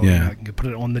time. So I can put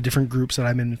it on the different groups that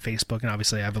I'm in Facebook, and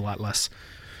obviously I have a lot less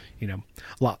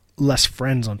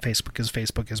friends on Facebook because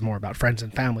Facebook is more about friends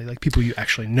and family, people you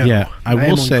actually know. Yeah, I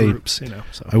will say groups,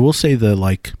 so. I will say the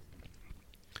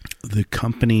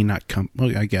company,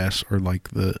 I guess, or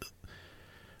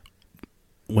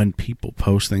when people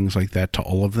post things like that to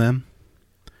all of them,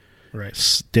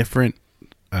 right? Different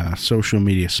social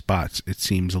media spots. It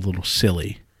seems a little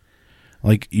silly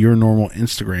like your normal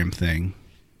Instagram thing,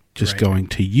 just Right. going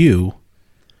to you,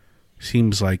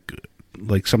 seems like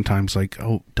sometimes like,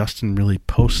 oh, Dustin really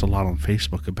posts a lot on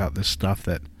Facebook about this stuff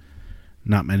that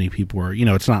not many people are.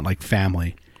 It's not like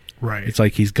family. Right. It's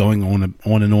like he's going on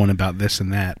and on about this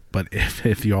and that. But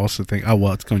if you also think, oh,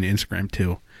 well, it's going to Instagram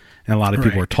too, and a lot of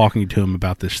people Right. are talking to him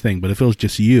about this thing. But if it was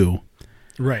just you,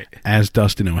 Right. as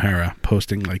Dustin O'Hara,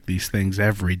 posting like these things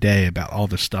every day about all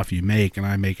the stuff you make, and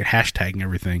I make it, hashtagging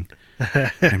everything,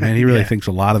 and man, he really Yeah. thinks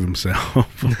a lot of himself.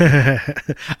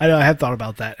 I know I had thought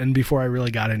about that, and before I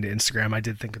really got into Instagram, I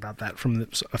did think about that from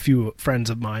a few friends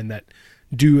of mine that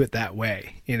do it that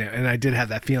way, and I did have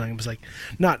that feeling. It was like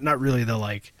not really the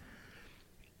like,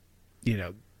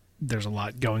 there's a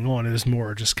lot going on. It was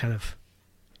more just kind of,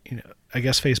 I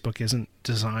guess Facebook isn't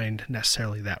designed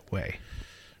necessarily that way.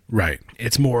 Right.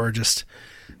 It's more just,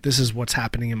 this is what's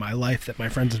happening in my life that my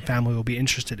friends and family will be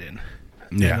interested in.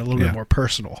 Yeah, And a little yeah. bit more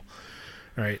personal.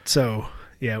 Right. So,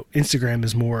 Instagram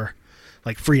is more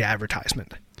like free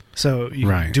advertisement. So you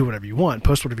Right. can do whatever you want,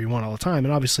 post whatever you want all the time.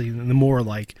 And obviously the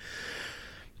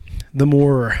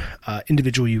more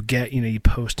individual you get, you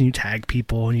post and you tag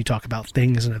people and you talk about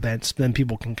things and events, then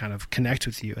people can kind of connect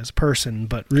with you as a person.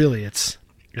 But really it's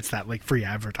that like free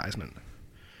advertisement.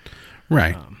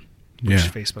 Right. Which Yeah.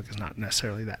 Facebook is not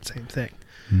necessarily that same thing.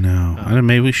 No. I don't,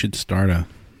 maybe we should start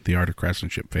the Art of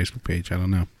Craftsmanship Facebook page. I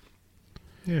don't know.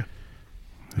 Yeah.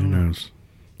 Who knows?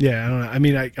 Yeah, I don't know. I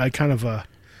mean, I kind of,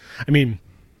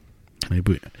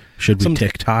 Maybe should we Some-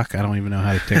 TikTok? I don't even know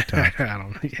how to TikTok. I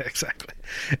don't know. Yeah, exactly.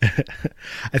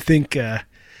 I think, or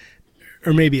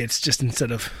maybe it's just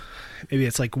maybe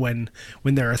it's like when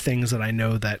there are things that I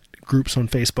know that groups on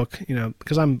Facebook,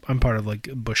 because I'm part of like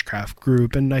a bushcraft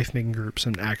group and knife making groups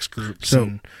and axe groups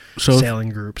and so sailing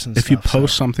groups and if stuff. you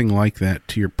post so something like that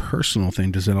to your personal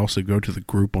thing, does it also go to the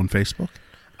group on Facebook?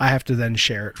 I have to then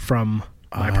share it from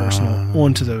my personal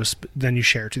onto those. Then you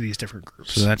share it to these different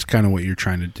groups. So that's kind of what you're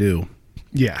trying to do.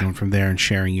 yeah. Going from there and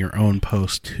sharing your own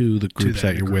post to the groups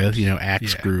that the you're with, groups.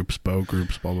 axe Yeah. groups, bow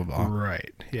groups, blah, blah, blah.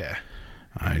 Right. Yeah.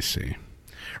 I see.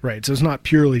 Right. So it's not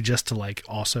purely just to like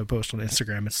also post on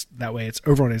Instagram. It's that way it's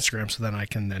over on Instagram. So then I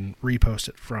can then repost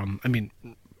it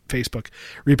Facebook,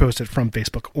 repost it from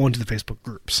Facebook onto the Facebook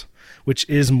groups, which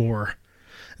is more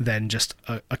than just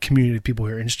a community of people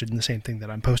who are interested in the same thing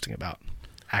that I'm posting about.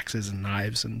 Axes and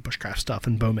knives and bushcraft stuff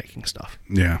and bow making stuff.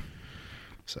 Yeah.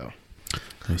 So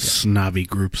Those snobby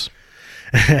groups.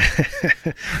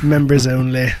 members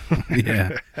only.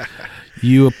 Yeah.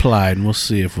 You applied, and we'll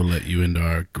see if we'll let you into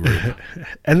our group.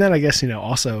 And then I guess,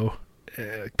 also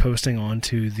posting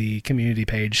onto the community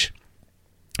page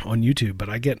on YouTube, but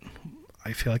I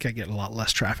feel like I get a lot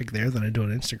less traffic there than I do on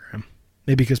Instagram.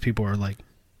 Maybe because people are like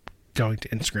going to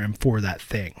Instagram for that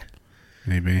thing.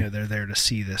 Maybe. They're there to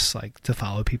see this, like to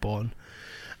follow people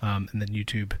and then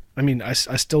YouTube. I mean, I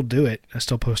still do it. I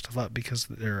still post stuff up because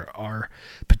there are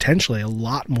potentially a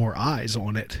lot more eyes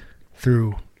on it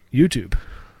through YouTube,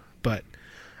 but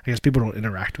I guess people don't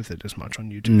interact with it as much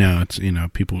on YouTube. No, it's,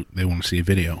 people, they want to see a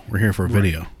video. We're here for a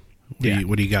video.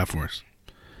 What do you got for us?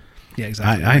 Yeah,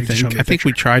 exactly. I You can show me a think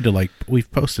we picture. tried to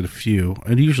we've posted a few,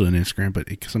 and usually on Instagram, but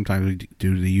sometimes we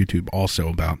do the YouTube also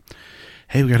about,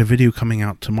 hey, we got a video coming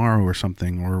out tomorrow or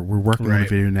something, or we're working on a Right.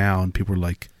 video now, and people are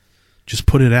like, just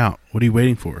put it out. What are you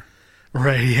waiting for?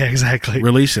 Right, yeah, exactly.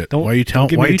 Release it. Don't- Why are you, don't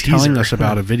give why me are a you telling teaser. us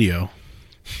about a video?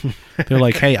 They're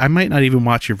like, hey, I might not even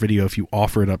watch your video if you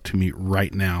offer it up to me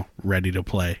right now, ready to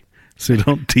play. So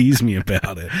don't tease me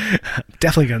about it.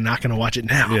 Definitely not going to watch it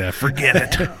now. Yeah, forget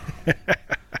it.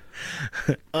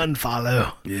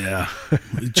 Unfollow. Yeah.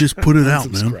 Just put it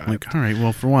out, man. Unsubscribe. Like, all right,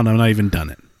 well, for one, I've not even done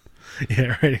it.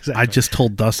 Yeah, right, exactly. I just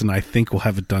told Dustin I think we'll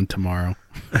have it done tomorrow.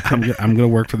 I'm gonna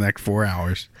work for the next 4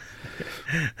 hours.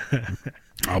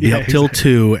 I'll be Yeah, up till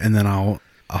exactly. 2, and then I'll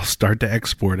start to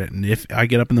export it. And if I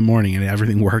get up in the morning and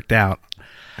everything worked out,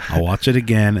 I'll watch it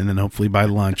again, and then hopefully by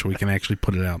lunch we can actually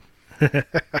put it out.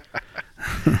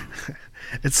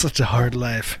 It's such a hard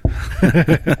life.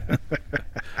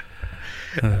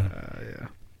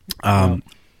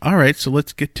 All right, so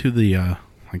let's get to the I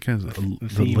guess the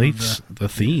theme late of the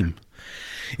theme.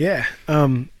 Yeah.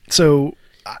 So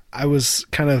I was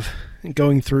kind of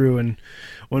going through, and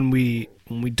when we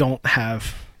don't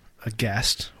have a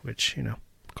guest, which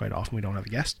quite often we don't have a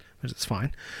guest, but it's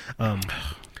fine.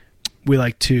 We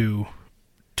like to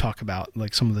talk about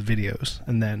like some of the videos,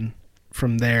 and then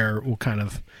from there we'll kind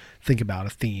of think about a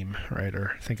theme, right,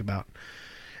 or think about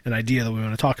an idea that we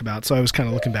want to talk about. So I was kind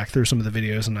of looking back through some of the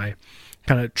videos, and I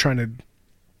kind of trying to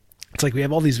it's like we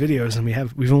have all these videos, and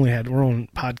we're on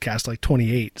podcast like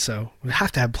 28, so we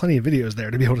have to have plenty of videos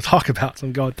there to be able to talk about. So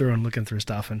I'm going through and looking through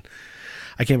stuff, and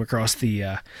I came across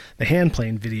the hand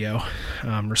plane video,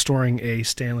 restoring a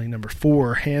Stanley No.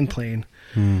 4 hand plane.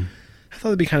 I thought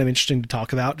it'd be kind of interesting to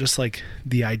talk about, just like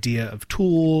the idea of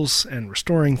tools and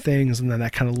restoring things, and then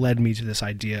that kind of led me to this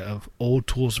idea of old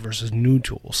tools versus new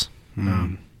tools.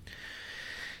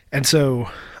 And so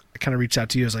I kind of reached out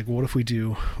to you. I was like, what if we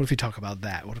talk about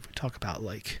that? What if we talk about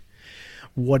like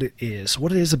what it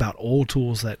is about old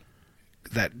tools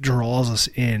that draws us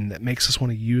in, that makes us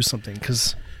want to use something?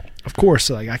 Because of course,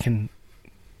 like, I can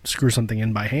screw something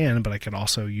in by hand, but I could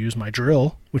also use my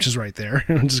drill, which is right there.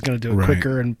 I'm just going to do it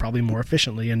quicker and probably more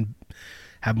efficiently and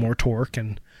have more torque.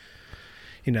 And,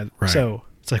 so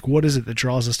it's like, what is it that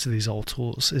draws us to these old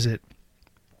tools? Is it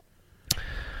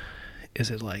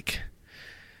like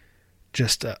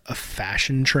just a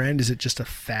fashion trend? Is it just a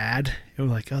fad? You're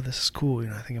like, oh, this is cool.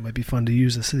 I think it might be fun to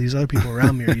use this. These other people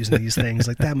around me are using these things.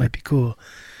 Like, that might be cool.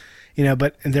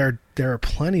 But there are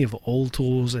plenty of old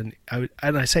tools, and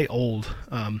I say old,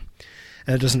 and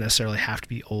it doesn't necessarily have to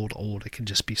be old. It can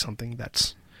just be something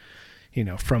that's,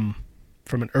 from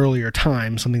an earlier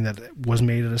time, something that was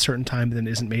made at a certain time but then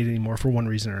isn't made anymore for one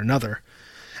reason or another.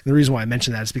 And the reason why I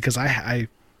mention that is because I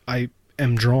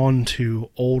am drawn to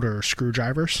older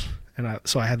screwdrivers, and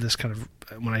so I have this kind of,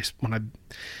 when I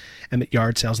am at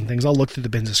yard sales and things, I'll look through the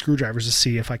bins of screwdrivers to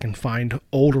see if I can find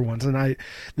older ones. And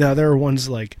now there are ones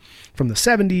like from the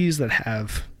 70s that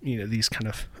have, these kind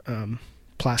of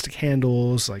plastic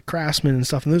handles, like Craftsman and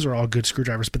stuff, and those are all good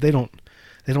screwdrivers, but they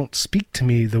don't speak to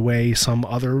me the way some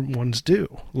other ones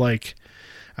do. Like,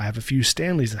 I have a few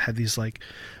Stanleys that have these like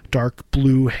dark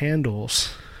blue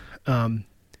handles, and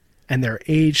they're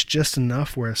aged just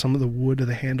enough where some of the wood of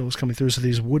the handle is coming through. So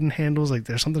these wooden handles, like,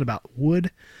 there's something about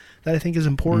wood that I think is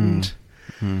important.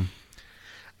 And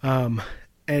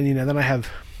then I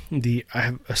have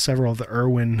several of the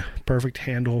Irwin perfect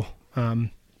handle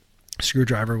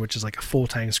screwdriver, which is like a full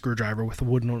tang screwdriver with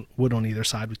wood on either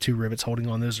side with two rivets holding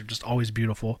on. Those are just always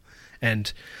beautiful,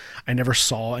 and I never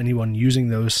saw anyone using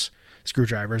those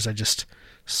screwdrivers. I just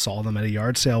saw them at a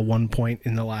yard sale one point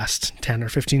in the last 10 or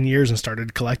 15 years and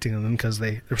started collecting them because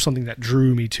there was something that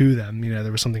drew me to them.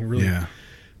 There was something really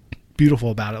beautiful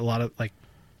about it. A lot of, like,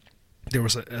 there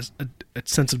was a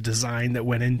sense of design that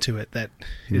went into it that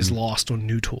is lost on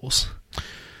new tools.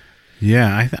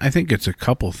 Yeah, I think it's a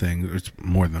couple things. It's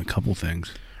more than a couple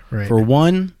things. Right. For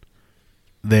one,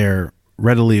 they're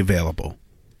readily available.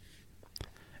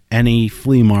 Any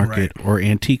flea market or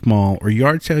antique mall or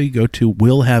yard sale you go to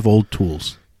will have old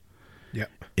tools.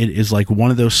 Yep. It is like one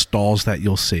of those stalls that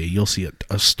you'll see. You'll see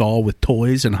a stall with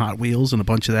toys and Hot Wheels and a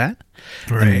bunch of that.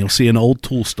 Right. And you'll see an old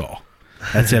tool stall.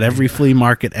 That's at every flea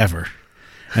market ever.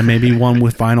 And maybe one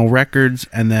with vinyl records,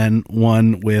 and then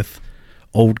one with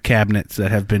old cabinets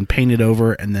that have been painted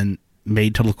over and then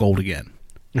made to look old again.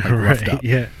 Like roughed up.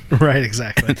 Yeah, right,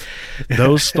 exactly.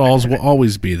 Those stalls will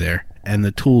always be there, and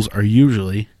the tools are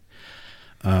usually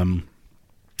a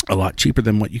lot cheaper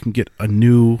than what you can get a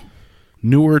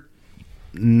newer,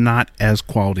 not as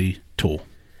quality tool.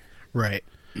 Right.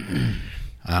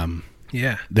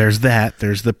 Yeah. There's that.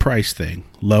 There's the price thing.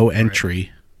 Low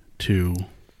entry to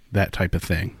that type of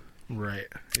thing. Right.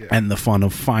 Yeah. And the fun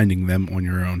of finding them on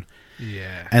your own.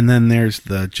 Yeah. And then there's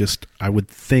I would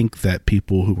think that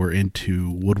people who are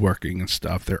into woodworking and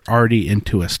stuff, they're already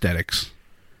into aesthetics.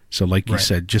 So like you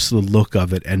said, just the look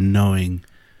of it and knowing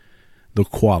the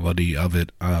quality of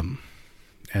it, and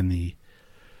the,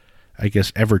 I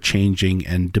guess, ever-changing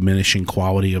and diminishing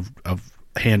quality of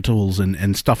hand tools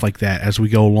and stuff like that as we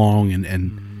go along,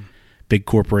 and big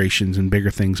corporations and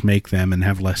bigger things make them and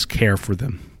have less care for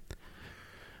them.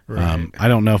 Right. I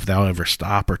don't know if that'll ever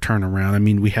stop or turn around. I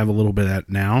mean, we have a little bit of that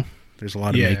now. There's a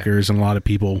lot of makers and a lot of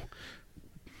people,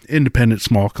 independent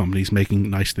small companies, making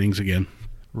nice things again.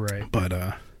 Right.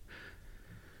 But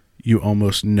you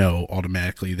almost know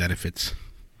automatically that if it's,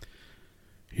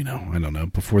 I don't know,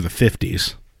 before the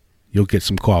 50s, you'll get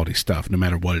some quality stuff no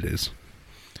matter what it is.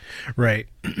 Right.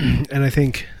 And I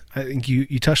think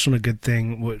you touched on a good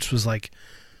thing, which was like,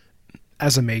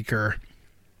 as a maker,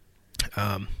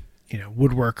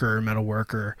 woodworker, metal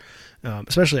worker,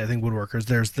 especially I think woodworkers,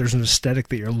 there's an aesthetic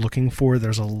that you're looking for.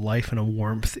 There's a life and a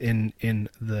warmth in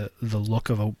the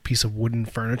look of a piece of wooden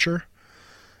furniture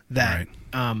that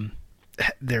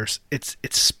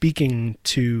it's speaking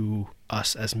to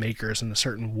us as makers in a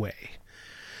certain way.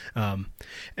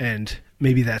 And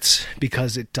maybe that's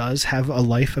because it does have a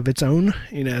life of its own.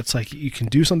 It's like you can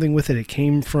do something with it. It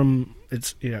came from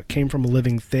a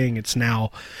living thing. It's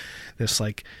now this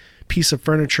like piece of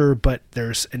furniture, but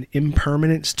there's an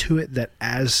impermanence to it that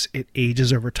as it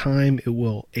ages over time, it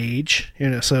will age.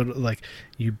 So like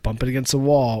you bump it against a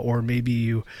wall, or maybe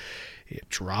you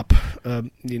drop a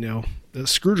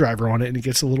screwdriver on it and it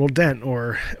gets a little dent,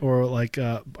 or like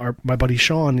my buddy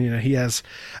Sean, he has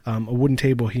a wooden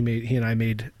table. He and I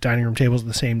made dining room tables at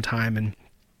the same time, and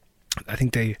I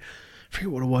think I forget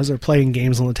what it was. They're playing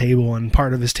games on the table, and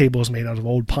part of his table is made out of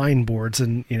old pine boards,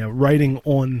 and writing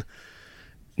on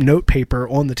note paper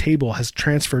on the table has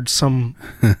transferred some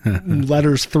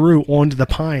letters through onto the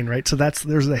pine, right? So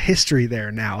there's a history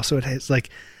there now. So it has like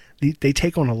they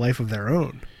take on a life of their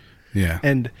own. Yeah.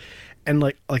 And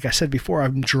like I said before,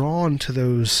 I'm drawn to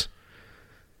those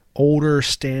older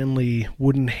Stanley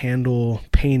wooden handle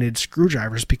painted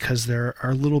screwdrivers because there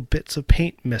are little bits of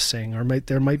paint missing, or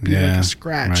there might be like a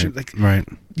scratch. Right.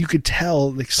 You could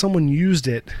tell like someone used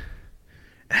it.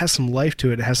 It has some life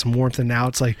to it. It has some warmth, and now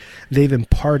it's like they've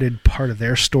imparted part of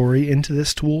their story into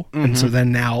this tool. Mm-hmm. And so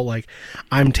then now like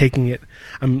I'm taking it,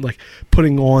 I'm like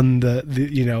putting on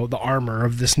the armor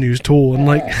of this new tool, and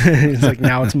like it's like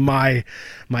now it's my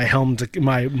helm to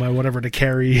my whatever to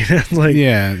carry. Like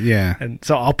yeah. And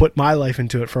so I'll put my life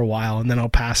into it for a while, and then I'll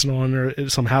pass it on, or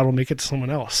somehow it'll make it to someone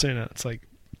else. It's like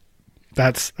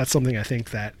that's something I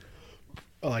think that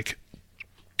like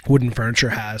wooden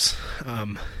furniture has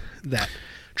that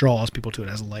draws people to it,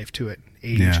 has a life to it,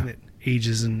 and it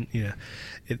ages, and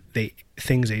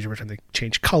things age over time. They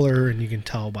change color, and you can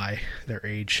tell by their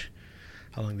age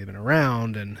how long they've been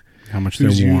around and how much they're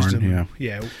worn.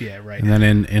 Yeah, right. And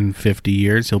then in 50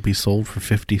 years, he'll be sold for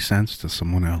 50 cents to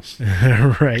someone else.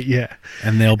 Right, yeah.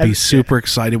 And they'll be super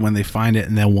excited when they find it,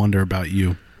 and they'll wonder about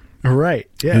you. Right,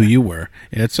 yeah. Who you were.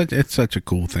 Yeah, it's such a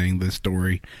cool thing, the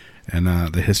story and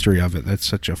the history of it. That's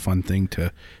such a fun thing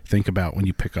to think about when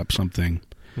you pick up something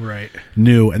right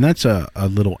new, and that's a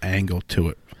little angle to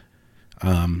it.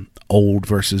 Old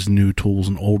versus new tools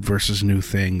and old versus new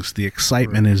things. The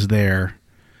excitement is there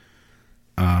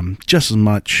just as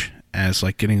much as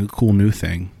like getting a cool new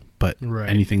thing, but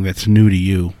anything that's new to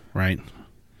you, right?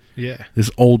 Yeah.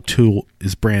 This old tool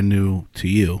is brand new to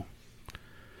you.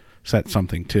 So that's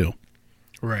something too.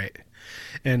 Right.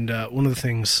 And one of the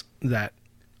things that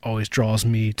always draws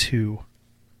me to,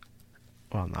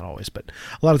 well, not always, but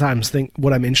a lot of times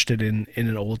what I'm interested in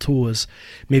an old tool is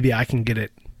maybe I can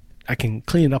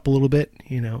clean it up a little bit,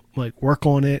 like work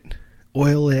on it,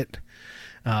 oil it,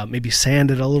 maybe sand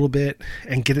it a little bit,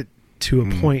 and get it to a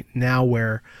point now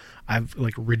where I've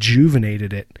like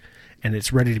rejuvenated it and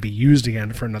it's ready to be used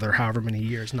again for another however many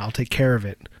years, and I'll take care of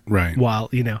it. Right. While,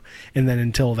 and then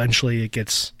until eventually it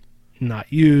gets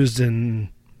not used and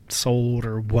sold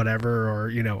or whatever,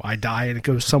 or I die and it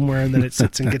goes somewhere, and then it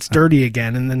sits and gets dirty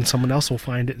again, and then someone else will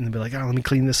find it and be like, oh, let me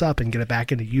clean this up and get it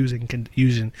back into using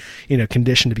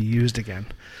condition to be used again.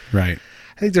 Right.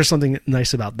 I think there's something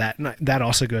nice about that, and that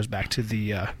also goes back to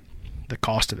the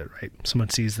cost of it, right? Someone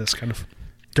sees this kind of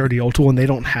dirty old tool and they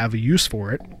don't have a use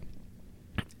for it,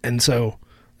 and so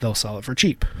they'll sell it for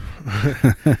cheap.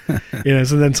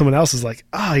 So then someone else is like,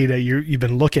 you've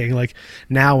been looking. Like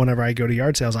now, whenever I go to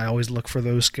yard sales, I always look for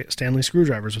those Stanley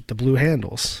screwdrivers with the blue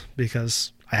handles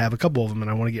because I have a couple of them and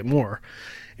I want to get more.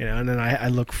 And then I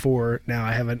look for, now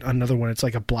I have another one. It's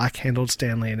like a black handled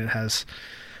Stanley, and it has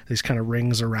these kind of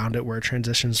rings around it where it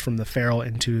transitions from the ferrule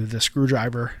into the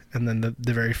screwdriver, and then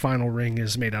the very final ring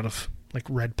is made out of like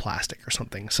red plastic or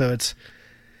something. So it's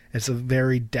a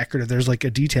very decorative, there's like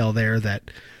a detail there that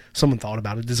someone thought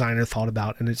about, a designer thought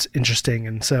about, and it's interesting.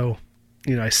 And so,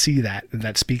 I see that, and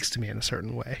that speaks to me in a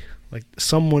certain way. Like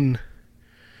someone,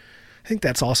 I think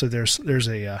that's also, there's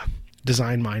a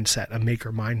design mindset, a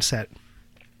maker mindset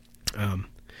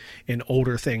in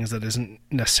older things that isn't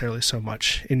necessarily so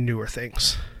much in newer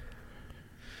things.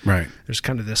 Right. There's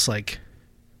kind of this like,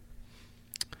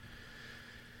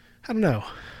 I don't know.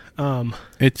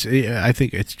 I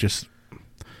think it's just,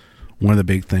 one of the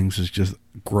big things is just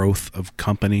growth of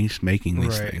companies making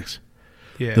these things.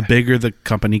 Yeah. The bigger the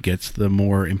company gets, the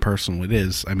more impersonal it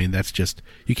is. I mean, that's just,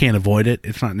 you can't avoid it.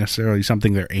 It's not necessarily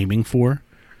something they're aiming for.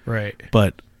 Right.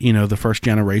 But, the first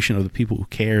generation of the people who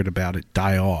cared about it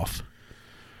die off.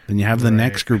 Then you have the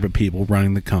next group of people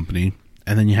running the company,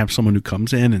 and then you have someone who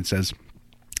comes in and says,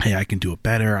 hey, I can do it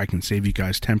better. I can save you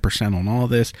guys 10% on all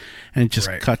this. And it just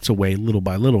cuts away little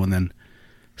by little. And then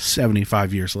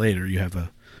 75 years later, you have a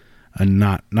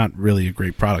not really a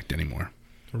great product anymore.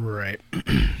 Right.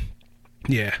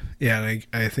 Yeah. And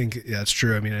I think that's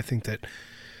true. I mean, I think that,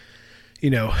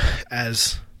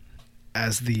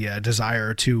 as the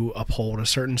desire to uphold a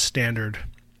certain standard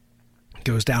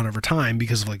goes down over time,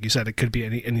 because of, like you said, it could be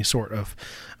any sort of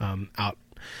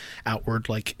outward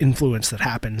like influence that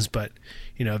happens, but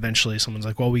you know, eventually someone's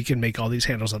like, well, we can make all these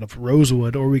handles out of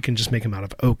rosewood, or we can just make them out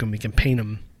of oak and we can paint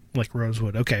them like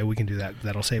rosewood. Okay, we can do that.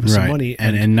 That'll save us some money.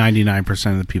 And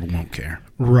 99% of the people won't care.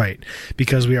 Right.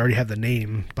 Because we already have the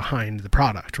name behind the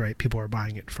product, right? People are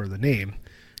buying it for the name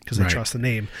because they trust the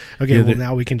name. Okay, well,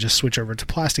 now we can just switch over to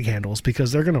plastic handles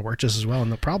because they're going to work just as well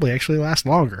and they'll probably actually last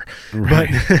longer.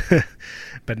 Right.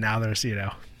 But now there's, you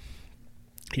know,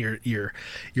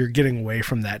 you're getting away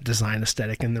from that design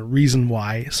aesthetic, and the reason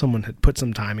why someone had put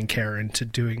some time and care into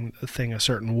doing the thing a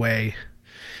certain way,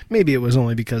 maybe it was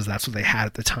only because that's what they had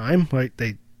at the time. Like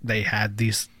they had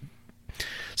these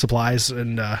supplies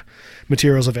and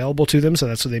materials available to them, so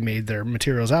that's what they made their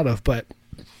materials out of. But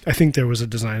I think there was a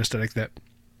design aesthetic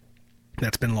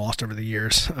that's been lost over the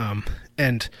years,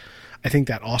 and I think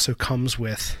that also comes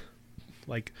with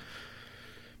like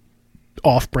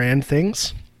off-brand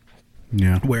things.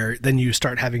 Yeah. Where then you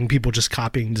start having people just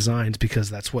copying designs because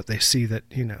that's what they see that,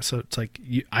 you know, so it's like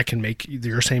I can make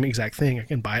your same exact thing. I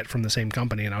can buy it from the same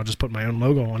company and I'll just put my own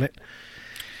logo on it.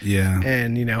 Yeah.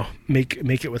 And, you know, make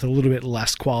it with a little bit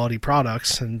less quality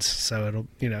products. And so it'll,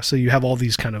 you know, so you have all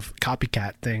these kind of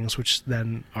copycat things, which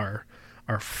then are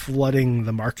flooding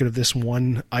the market of this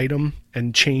one item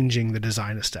and changing the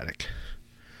design aesthetic.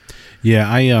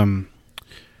 Yeah.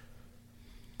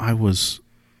 I was,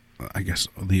 I guess,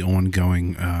 the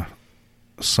ongoing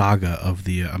saga of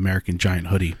the American Giant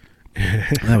hoodie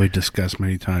that we've discussed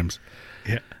many times.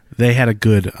 Yeah, they had a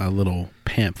good little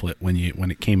pamphlet when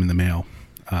it came in the mail.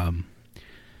 I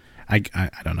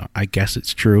don't know. I guess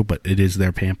it's true, but it is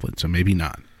their pamphlet, so maybe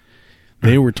not.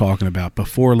 They were talking about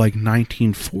before like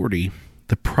 1940,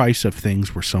 the price of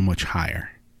things were so much higher.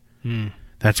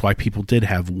 That's why people did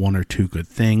have one or two good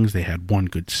things. They had one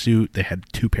good suit. They had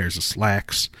 2 pairs of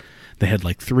slacks. They had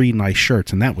like 3 nice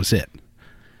shirts, and that was it.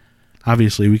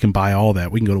 Obviously, we can buy all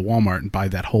that. We can go to Walmart and buy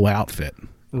that whole outfit.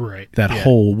 Right. That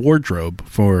whole wardrobe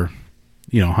for,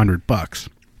 you know, $100.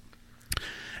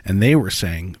 And they were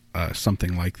saying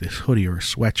something like this hoodie or a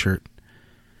sweatshirt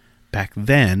back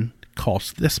then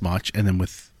cost this much, and then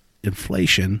with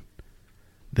inflation,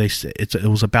 they say it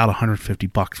was about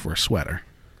 $150 for a sweater.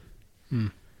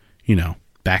 You know,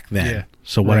 back then. Yeah,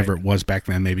 so whatever it was back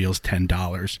then, maybe it was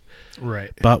 $10.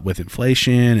 Right. But with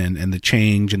inflation and the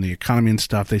change and the economy and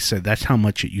stuff, they said that's how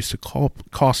much it used to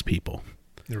cost people.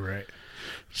 Right.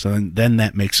 So then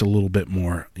that makes a little bit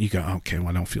more. You go, okay, well,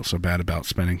 I don't feel so bad about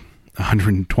spending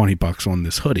 $120 on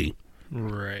this hoodie.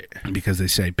 Right. Because they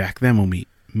say back then when we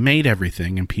made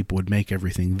everything and people would make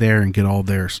everything there and get all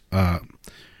their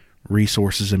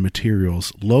resources and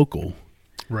materials local.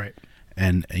 Right.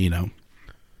 And, you know,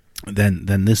 then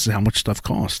this is how much stuff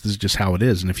costs. This is just how it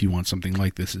is. And if you want something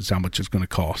like this, it's how much it's going to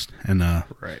cost. And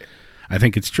right. I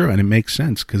think it's true. And it makes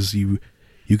sense because you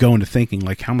go into thinking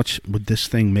like, how much would this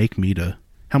thing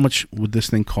how much would this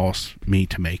thing cost me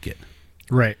to make it?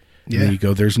 Right. Yeah. And then you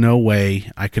go, there's no way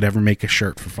I could ever make a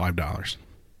shirt for $5.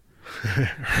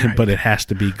 Right. But it has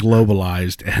to be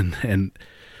globalized and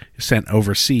sent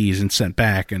overseas and sent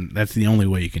back. And that's the only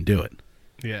way you can do it.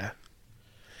 Yeah.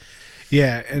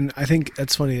 Yeah, and I think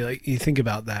that's funny. Like you think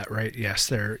about that, right?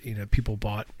 Yes, people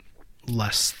bought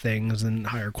less things and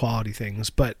higher quality things,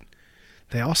 but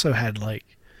they also had like,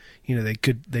 you know, they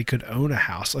could own a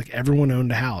house. Like everyone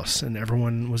owned a house, and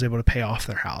everyone was able to pay off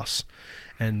their house,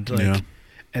 and like,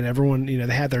 and everyone, you know,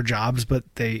 they had their jobs, but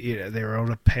they were able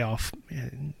to pay off.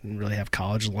 Didn't really have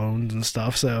college loans and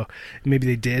stuff, so maybe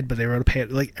they did, but they were able to pay it.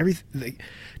 Like everything,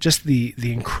 just the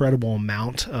incredible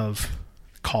amount of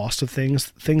cost of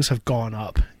things have gone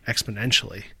up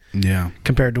exponentially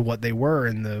compared to what they were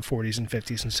in the 40s and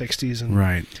 50s and 60s and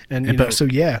right. And you know, so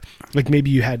yeah, like maybe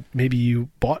you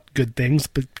bought good things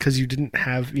because you didn't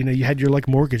have, you know, you had your like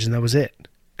mortgage and that was it,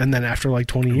 and then after like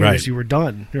 20 years you were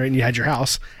done, right? And you had your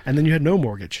house and then you had no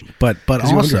mortgage, but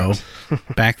also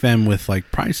back then with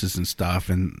like prices and stuff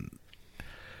and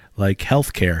like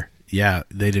healthcare,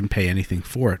 they didn't pay anything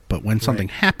for it, but when something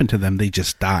happened to them, they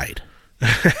just died.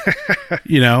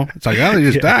 You know, it's like, oh, they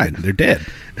just died. They're dead.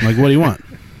 I'm like, what do you want?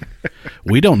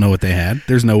 We don't know what they had.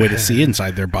 There's no way to see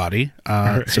inside their body.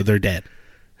 So they're dead.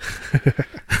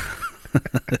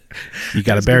 You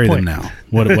got to bury them now.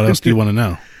 What else do you want to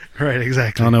know? Right,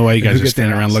 exactly. I don't know why you guys are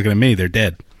standing around looking at me. They're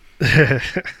dead.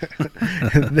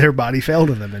 Their body failed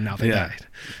in them and now they died.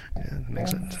 Yeah, that makes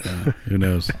sense. Who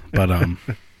knows? But,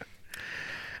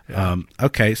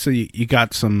 okay. So you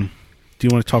got some. Do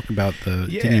you want to talk about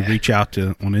did you reach out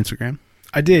on Instagram?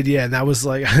 I did, yeah. And that was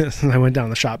like, I went down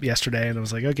to the shop yesterday and I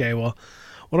was like, okay, well,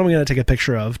 what am I going to take a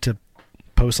picture of to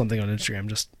post something on Instagram?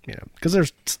 Just, you know,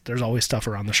 because there's always stuff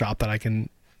around the shop that I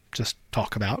can just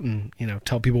talk about and,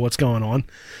 tell people what's going on.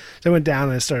 So I went down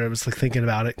and I was like thinking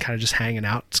about it, kind of just hanging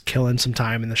out, just killing some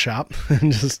time in the shop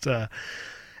and just,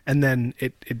 and then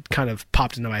it kind of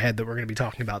popped into my head that we're going to be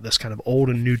talking about this kind of old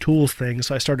and new tools thing.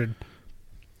 So I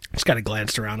just kind of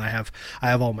glanced around. I have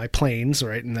all my planes,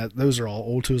 right? And those are all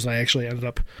old tools. And I actually ended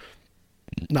up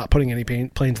not putting any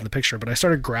planes in the picture, but I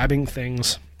started grabbing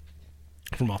things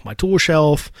from off my tool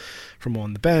shelf, from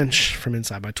on the bench, from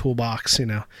inside my toolbox,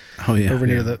 over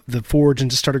near the forge,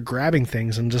 and just started grabbing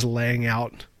things and just laying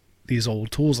out these old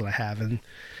tools that I have.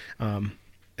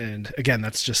 And again,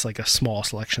 that's just like a small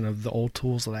selection of the old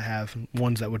tools that I have,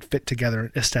 ones that would fit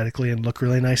together aesthetically and look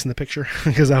really nice in the picture,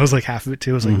 because that was like half of it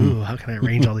too. I was like, ooh, how can I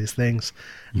arrange all these things?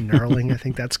 Knurling, I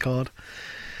think that's called.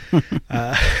 So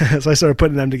I started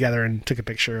putting them together and took a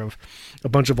picture of a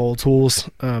bunch of old tools.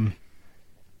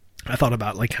 I thought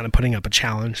about like kind of putting up a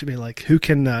challenge to be like, who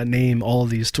can name all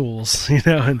of these tools,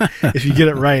 and if you get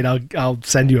it right, I'll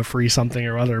send you a free something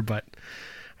or other, but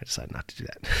I decided not to do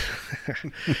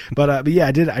that. But yeah,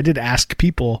 I did ask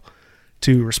people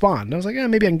to respond. I was like,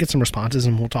 maybe I can get some responses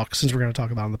and we'll talk, since we're going to talk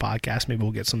about it on the podcast, maybe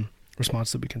we'll get some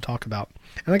responses that we can talk about.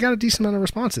 And I got a decent amount of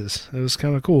responses. It was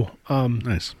kind of cool.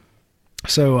 Nice.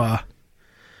 So,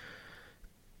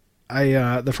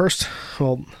 the first,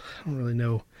 well, I don't really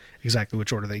know exactly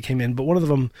which order they came in, but one of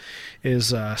them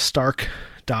is Stark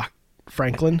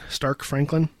Franklin.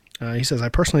 He says, I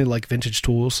personally like vintage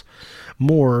tools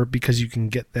more because you can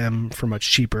get them for much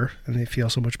cheaper and they feel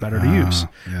so much better to use.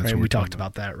 Yeah, right? We talked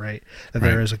about that, right? That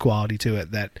there is a quality to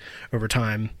it that over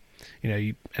time,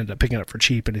 you end up picking it up for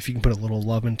cheap, and if you can put a little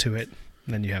love into it,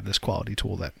 then you have this quality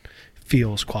tool that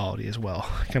feels quality as well.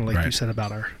 Kind of like you said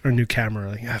about our new camera.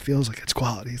 Like, it feels like it's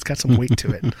quality. It's got some weight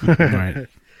to it. Right.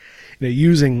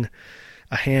 Using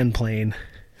a hand plane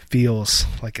feels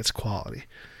like it's quality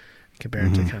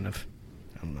compared to kind of,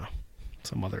 I don't know,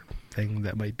 some other thing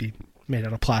that might be made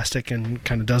out of plastic and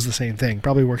kind of does the same thing.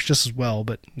 Probably works just as well,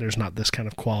 but there's not this kind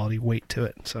of quality weight to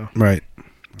it. So Right.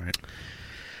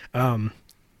 I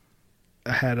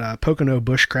had Pocono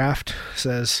Bushcraft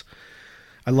says,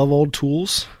 I love old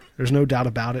tools. There's no doubt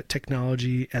about it.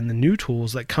 Technology and the new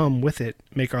tools that come with it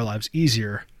make our lives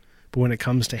easier. But when it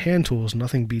comes to hand tools,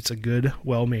 nothing beats a good,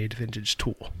 well-made vintage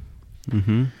tool.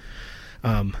 Mm-hmm.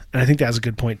 And I think that's a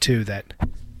good point too, that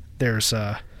there's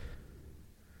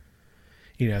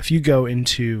if you go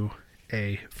into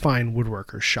a fine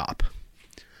woodworker's shop,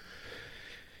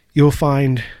 you'll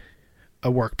find a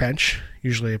workbench,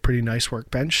 usually a pretty nice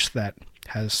workbench that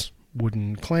has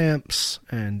wooden clamps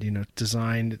and,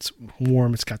 designed, it's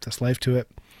warm, it's got this life to it.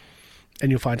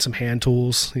 And you'll find some hand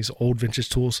tools, these old vintage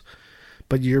tools,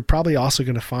 but you're probably also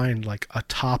going to find like a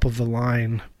top of the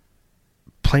line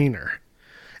planer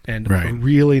and a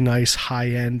really nice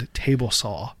high-end table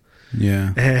saw.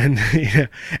 Yeah. And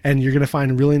and you're going to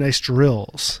find really nice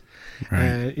drills.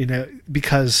 Right.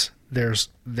 Because there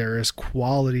is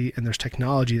quality and there's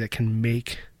technology that can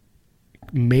make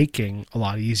making a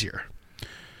lot easier.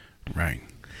 Right.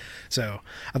 So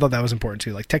I thought that was important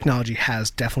too. Like, technology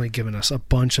has definitely given us a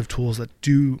bunch of tools that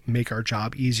do make our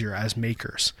job easier as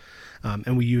makers.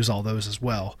 And we use all those as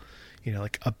well.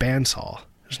 Like a bandsaw.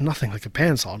 There's nothing like a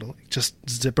bandsaw to just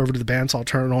zip over to the bandsaw,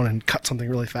 turn it on, and cut something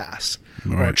really fast.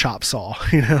 Right. Or a chop saw.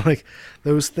 Like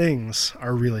those things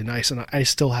are really nice. And I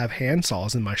still have hand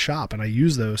saws in my shop, and I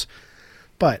use those,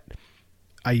 but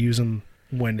I use them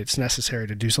when it's necessary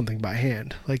to do something by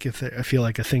hand. Like if I feel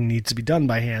like a thing needs to be done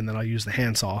by hand, then I'll use the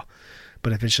handsaw.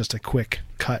 But if it's just a quick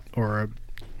cut or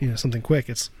something quick,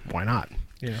 it's why not?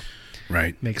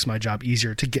 Right. Makes my job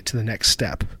easier to get to the next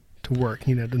step to work.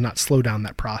 To not slow down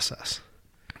that process.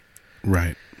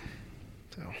 Right.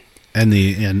 So. And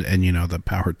the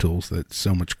power tools, that's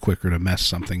so much quicker to mess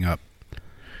something up.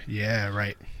 Yeah.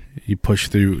 Right. You push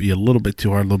through a little bit too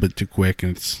hard, a little bit too quick,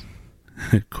 and it's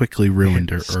quickly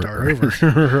ruined. Start over.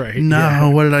 Right. No, yeah.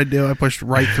 What did I do? I pushed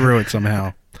right through it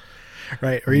somehow.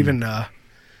 Right. Or even a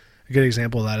good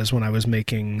example of that is when I was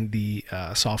making the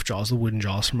soft jaws, the wooden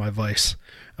jaws for my vise.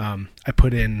 I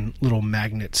put in little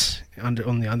magnets on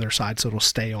the underside so it'll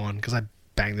stay on, because I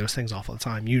bang those things off all the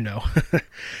time.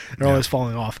 They're always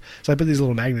falling off. So I put these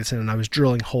little magnets in, and I was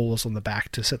drilling holes on the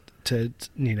back to set the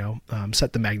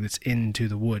magnets into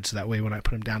the wood, so that way when I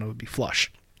put them down, it would be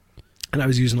flush. And I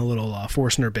was using a little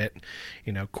Forstner bit,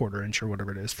 1/4 inch or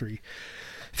whatever it is,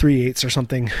 3/8 or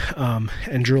something,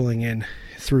 and drilling in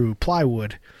through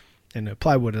plywood. And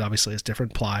plywood obviously has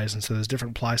different plies, and so there's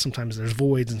different plies. Sometimes there's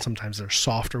voids, and sometimes there's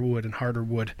softer wood and harder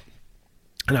wood.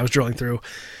 And I was drilling through,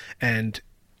 and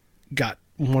got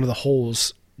one of the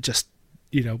holes just,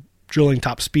 drilling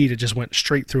top speed. It just went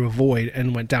straight through a void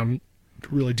and went down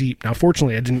really deep. Now,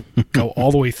 fortunately, I didn't go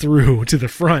all the way through to the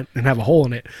front and have a hole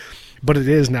in it, but it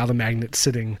is now the magnet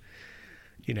sitting,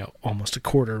 almost a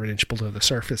quarter of an inch below the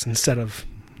surface instead of,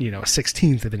 a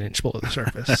 1/16 of an inch below the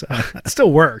surface. It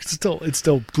still works. It's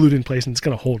still glued in place and it's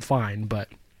going to hold fine, but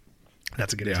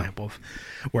that's a good example of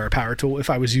where a power tool, if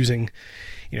I was using,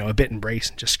 a bit and brace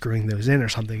and just screwing those in or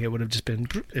something, it would have just been,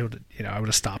 I would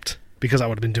have stopped because I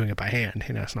would have been doing it by hand.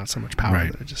 It's not so much power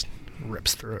that it just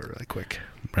rips through it really quick.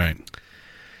 Right.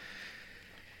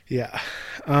 Yeah.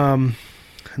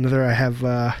 Another I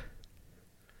have,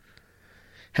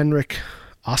 Henrik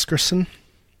Oscarsson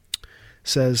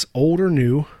says, old or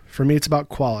new, for me it's about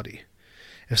quality.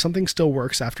 If something still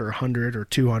works after 100 or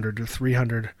 200 or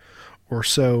 300 or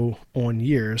so on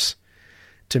years,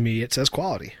 to me it says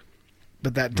quality.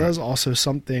 But that does also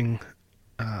something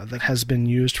that has been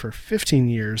used for 15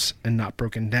 years and not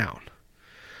broken down.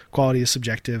 Quality is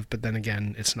subjective, but then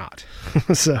again, it's not.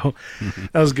 So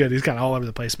that was good. He's kind of all over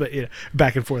the place, but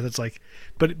back and forth. It's like,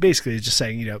 but basically it's just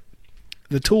saying,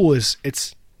 the tool is,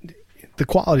 the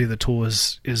quality of the tool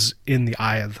is in the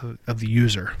eye of the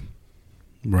user.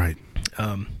 Right.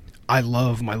 I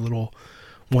love my little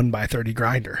 1x30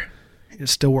 grinder. It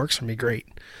still works for me great.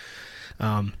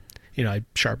 I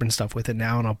sharpen stuff with it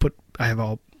now, and I have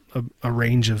a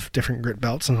range of different grit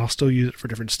belts, and I'll still use it for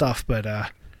different stuff, but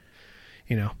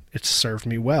it's served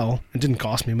me well. It didn't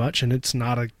cost me much, and it's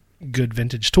not a good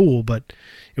vintage tool, but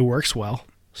it works well.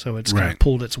 So it's kind of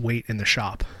pulled its weight in the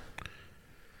shop.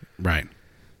 Right.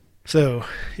 So,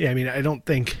 I don't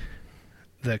think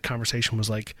the conversation was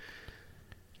like,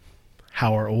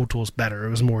 how are old tools better? It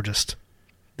was more just,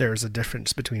 there's a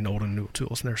difference between old and new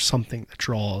tools, and there's something that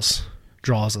draws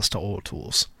us to old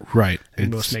tools. Right.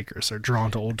 And most makers are drawn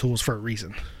to old tools for a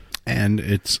reason. And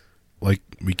it's like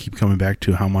we keep coming back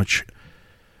to how much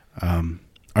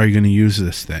are you going to use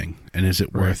this thing, and is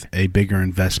it worth a bigger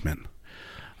investment?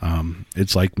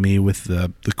 It's like me with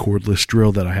the cordless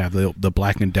drill that I have, the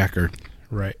Black & Decker.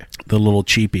 Right. The little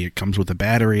cheapie. It comes with a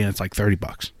battery and it's like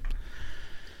 $30.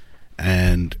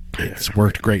 And it's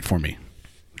worked great for me.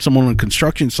 Someone on a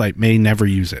construction site may never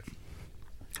use it.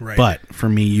 Right. But for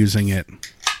me, using it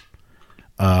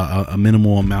a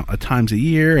minimal amount of times a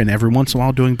year and every once in a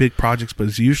while doing big projects, but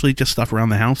it's usually just stuff around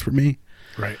the house for me.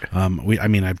 Right.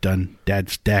 I've done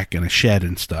Dad's deck and a shed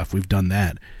and stuff. We've done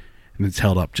that. And it's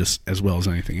held up just as well as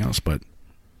anything else, but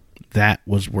that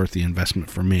was worth the investment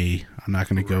for me. I'm not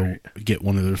going to go get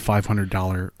one of those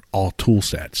 $500 all tool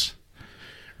sets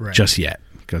just yet,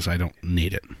 because I don't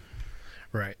need it.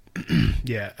 Right.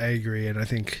 Yeah, I agree. And I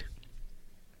think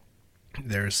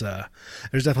there's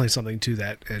definitely something to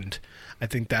that. And I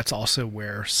think that's also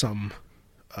where some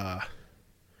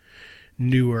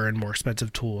newer and more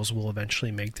expensive tools will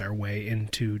eventually make their way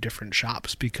into different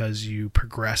shops, because you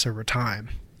progress over time.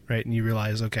 Right. And you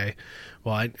realize, okay,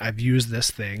 well, I've used this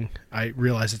thing. I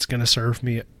realize it's going to serve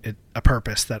me a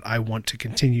purpose that I want to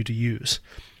continue to use.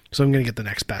 So I'm going to get the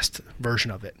next best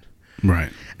version of it. Right.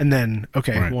 And then,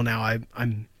 well, now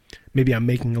I'm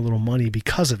making a little money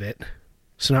because of it.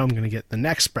 So now I'm going to get the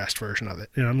next best version of it.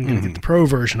 I'm going to get the pro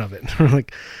version of it.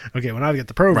 Like, okay, when I get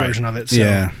the pro version of it. So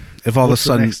yeah. If all of a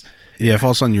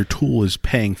sudden your tool is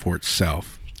paying for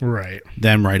itself. Right.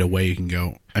 Then right away you can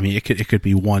go, it could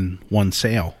be one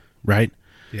sale, right?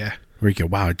 Yeah. Where you go,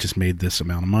 wow, I just made this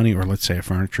amount of money. Or let's say a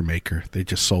furniture maker, they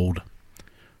just sold,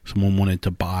 someone wanted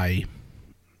to buy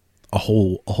a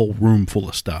whole room full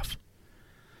of stuff.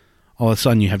 All of a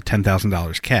sudden you have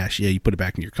 $10,000 cash. Yeah, you put it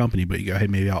back in your company, but you go, hey,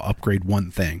 maybe I'll upgrade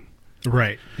one thing.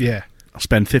 Right. Yeah. I'll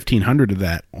spend $1,500 of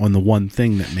that on the one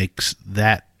thing that makes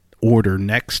that order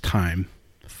next time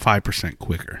 5%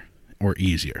 quicker or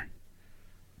easier.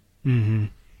 Mm-hmm.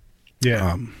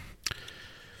 Yeah.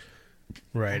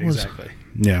 Right. Exactly.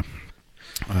 Yeah.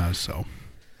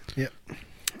 Yep.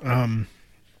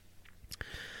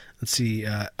 Let's see.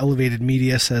 Elevated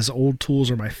Media says old tools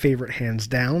are my favorite, hands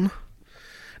down.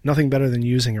 Nothing better than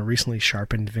using a recently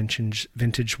sharpened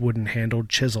vintage wooden handled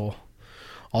chisel.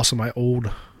 Also, my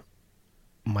old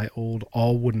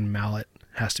all wooden mallet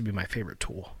has to be my favorite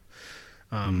tool.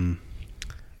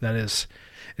 That is,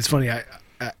 it's funny. I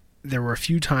there were a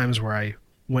few times where I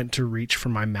went to reach for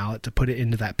my mallet to put it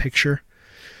into that picture.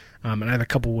 And I have a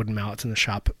couple wooden mallets in the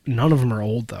shop. None of them are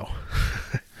old though.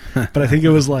 But I think it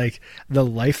was like the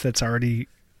life that's already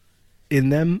in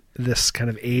them, this kind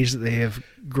of age that they have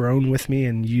grown with me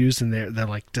and used, and they're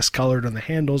like discolored on the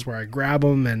handles where I grab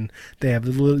them, and they have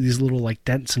these little like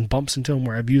dents and bumps into them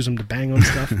where I've used them to bang on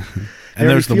stuff. And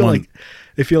there's the one,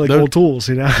 they feel like old tools,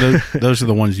 those are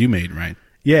the ones you made, right?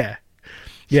 Yeah.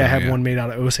 Yeah, So, I have one made out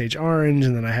of Osage orange,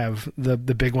 and then I have the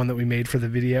big one that we made for the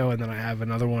video, and then I have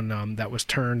another one that was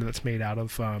turned that's made out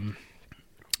of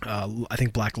I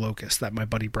think black locust that my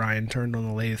buddy Brian turned on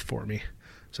the lathe for me.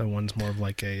 So one's more of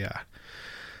like a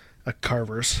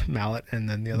carver's mallet, and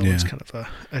then the other one's kind of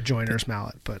a joiner's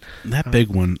mallet. But that big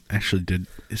one actually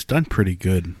it's done pretty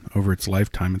good over its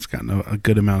lifetime. It's gotten a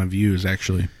good amount of views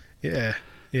actually. Yeah.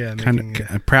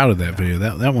 I'm proud of that video.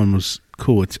 That one was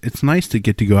cool. It's nice to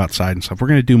get to go outside and stuff. We're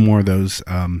going to do more of those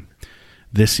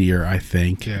this year, I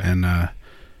think. Yeah. And I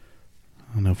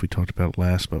don't know if we talked about it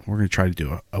last, but we're going to try to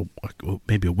do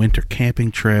maybe a winter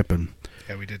camping trip. And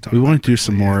yeah, we did. We want to do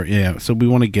some more. Yeah, so we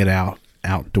want to get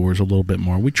outdoors a little bit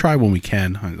more. We try when we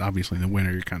can. Obviously, in the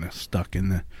winter, you're kind of stuck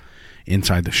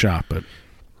inside the shop, but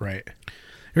right.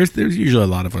 There's usually a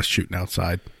lot of us shooting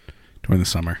outside during the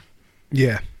summer.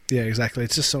 Yeah. Yeah, exactly.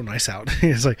 It's just so nice out.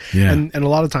 It's like, and a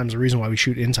lot of times the reason why we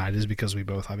shoot inside is because we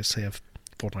both obviously have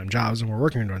full-time jobs and we're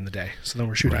working during the day. So then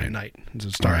we're shooting at night. So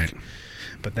it's dark. Right.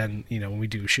 But then, when we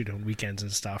do shoot on weekends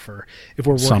and stuff, or if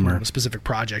we're working on a specific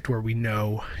project where we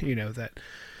know, that,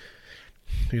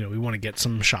 we want to get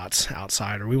some shots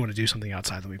outside or we want to do something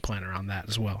outside, then we plan around that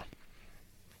as well.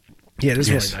 Yeah, it is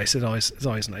really nice. It's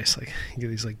always nice. Like you get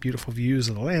these like beautiful views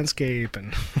of the landscape,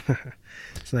 and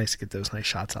it's nice to get those nice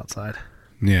shots outside.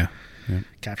 Yeah.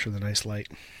 Capture the nice light.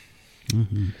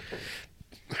 Mm-hmm.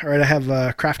 All right, I have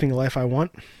Crafting the Life I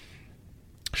Want.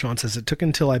 Sean says, it took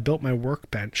until I built my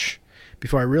workbench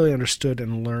before I really understood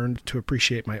and learned to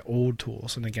appreciate my old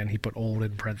tools. And again, he put old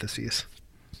in parentheses.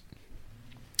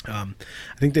 I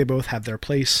think they both have their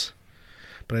place,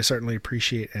 but I certainly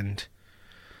appreciate, and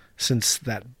since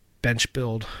that bench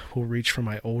build will reach for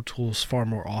my old tools far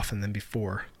more often than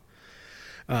before.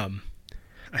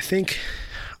 I think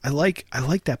I like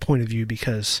that point of view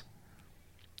because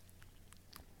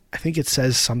I think it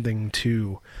says something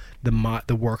to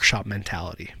the workshop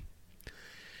mentality.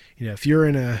 If you're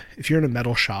in a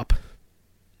metal shop,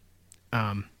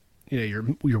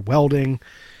 you're welding,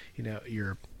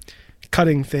 you're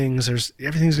cutting things.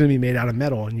 Everything's going to be made out of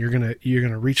metal, and you're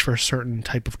gonna reach for a certain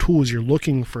type of tools. You're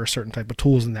looking for a certain type of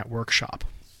tools in that workshop.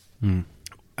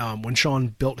 When Sean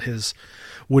built his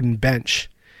wooden bench,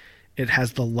 it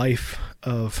has the life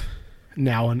of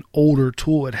now an older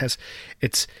tool.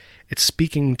 It's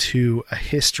speaking to a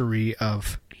history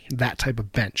of that type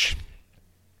of bench.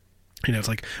 It's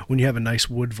like when you have a nice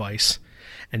wood vise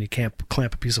and you can't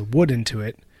clamp a piece of wood into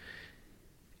it.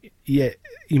 Yeah,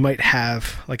 you might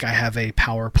have, like I have a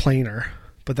power planer,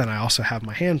 but then I also have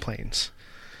my hand planes.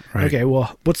 Right. Okay,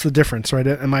 well, what's the difference, right?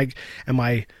 Am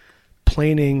I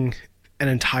planing an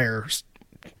entire,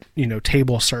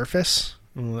 table surface?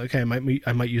 Okay,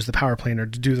 I might use the power planer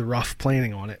to do the rough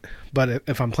planing on it. But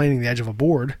if I'm planing the edge of a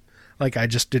board, like I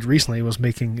just did recently, was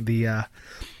making the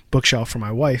bookshelf for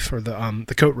my wife, or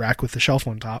the coat rack with the shelf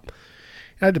on top.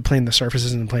 I had to plane the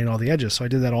surfaces and plane all the edges, so I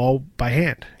did that all by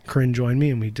hand. Corinne joined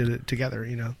me, and we did it together.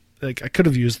 Like I could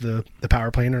have used the power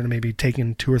planer and maybe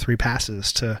taken 2 or 3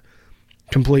 passes to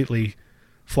completely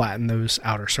flatten those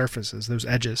outer surfaces, those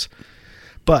edges.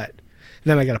 But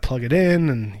then I got to plug it in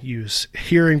and use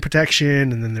hearing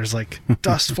protection, and then there's like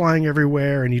dust flying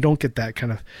everywhere, and you don't get that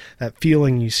kind of that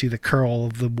feeling. You see the curl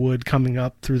of the wood coming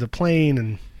up through the plane,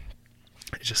 and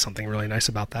it's just something really nice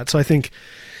about that. So I think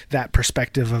that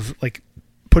perspective of like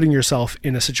putting yourself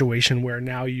in a situation where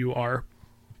now you are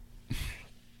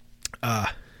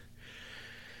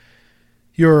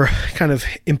you're kind of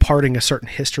imparting a certain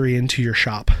history into your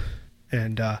shop,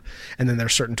 and then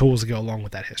there's certain tools that go along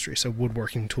with that history. So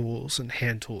woodworking tools and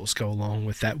hand tools go along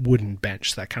with that wooden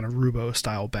bench, that kind of Roubo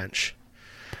style bench.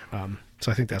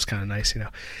 So I think that's kind of nice.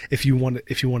 If you want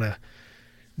to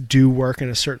do work in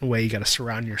a certain way, you got to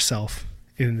surround yourself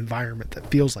in an environment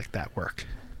that feels like that work.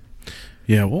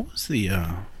 Yeah, what was the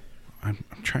I'm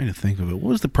trying to think of it.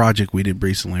 What was the project we did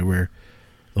recently where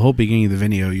the whole beginning of the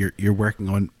video you're working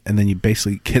on, and then you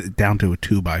basically get it down to a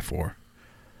 2x4?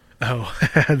 Oh,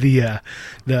 the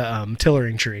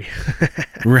tillering tree.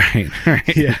 Right.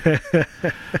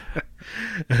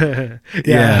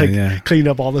 Yeah. Cleaned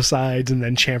up all the sides and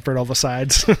then chamfered all the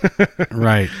sides.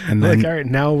 Right. And then, all right,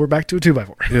 now we're back to a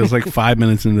 2x4. It was like 5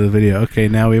 minutes into the video. Okay,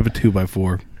 now we have a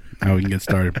 2x4. Now we can get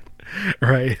started.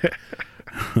 Right.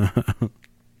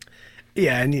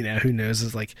 Yeah, and who knows,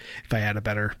 is like if I had a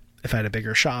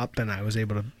bigger shop and I was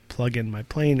able to plug in my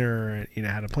planer,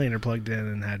 had a planer plugged in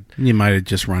and had... You might have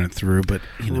just run it through, but,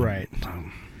 right.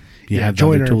 You had the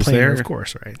other tools there. Of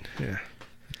course, right. Yeah.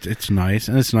 It's nice,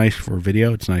 and it's nice for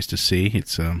video. It's nice to see.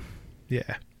 It's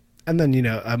Yeah. And then,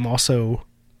 I'm also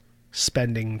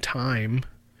spending time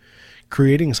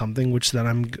creating something which then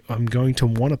I'm going to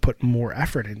want to put more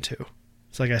effort into.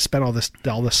 It's like I spent all this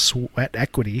sweat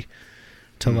equity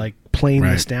to like plane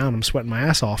this down. I'm sweating my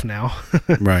ass off now.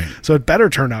 Right. So it better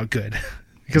turn out good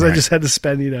because I Right. just had to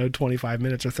spend, 25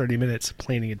 minutes or 30 minutes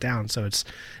planing it down. So it's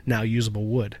now usable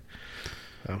wood.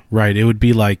 Right. It would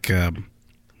be like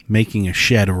making a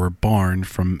shed or a barn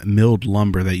from milled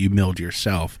lumber that you milled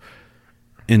yourself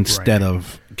instead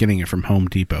of getting it from Home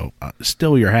Depot.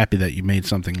 Still, you're happy that you made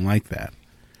something like that.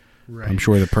 Right. I'm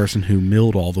sure the person who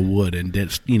milled all the wood and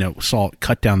did, saw it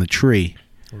cut down the tree,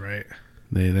 Right.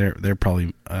 they're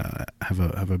probably have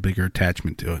a bigger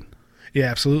attachment to it. Yeah,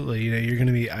 absolutely. You're going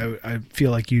to be, I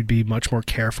feel like you'd be much more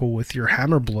careful with your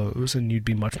hammer blows, and you'd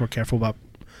be much more careful about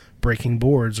breaking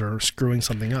boards or screwing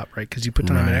something up, right? Because you put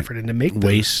time and effort in to make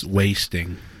those.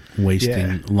 Wasting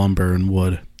lumber and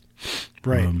wood.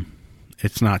 Right.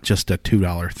 It's not just a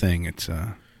 $2 thing. It's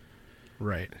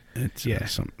Right. It's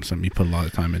something you put a lot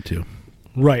of time into.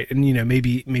 Right. And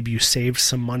maybe you saved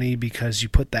some money because you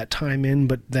put that time in,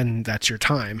 but then that's your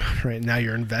time, right? Now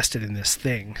you're invested in this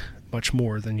thing much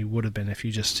more than you would have been if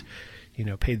you just,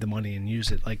 paid the money and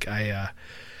used it. Like I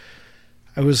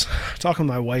was talking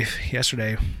to my wife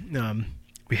yesterday.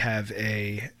 We have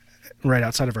right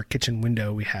outside of our kitchen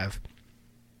window, we have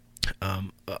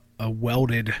a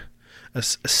welded, a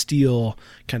steel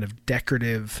kind of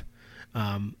decorative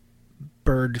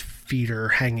bird feeder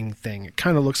hanging thing. It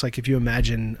kind of looks like if you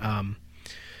imagine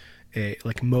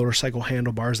like motorcycle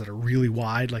handlebars that are really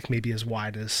wide, like maybe as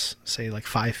wide as say like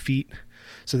 5 feet.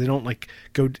 So they don't like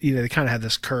go, they kind of have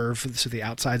this curve. So the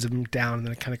outsides of them down, and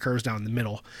then it kind of curves down in the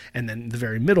middle. And then the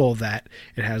very middle of that,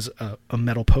 it has a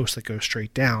metal post that goes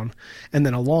straight down. And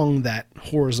then along that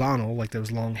horizontal, like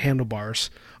those long handlebars,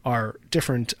 are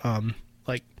different,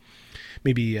 like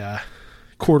maybe a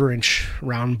 1/4-inch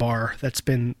round bar that's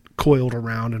been coiled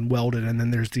around and welded. And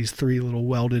then there's these 3 little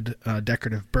welded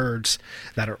decorative birds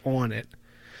that are on it.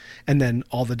 And then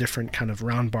all the different kind of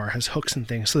round bar has hooks and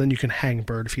things. So then you can hang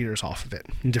bird feeders off of it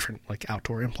and different like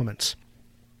outdoor implements.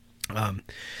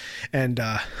 And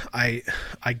I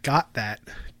got that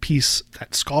piece,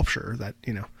 that sculpture, that,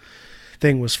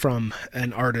 thing was from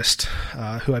an artist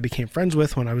who I became friends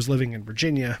with when I was living in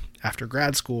Virginia after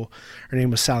grad school. Her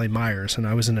name was Sally Myers, and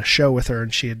I was in a show with her,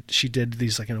 and she did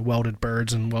these like welded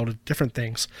birds and welded different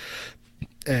things.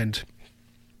 And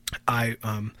I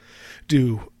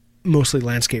do mostly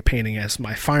landscape painting as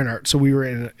my fine art. So we were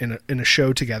in a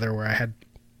show together where I had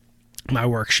my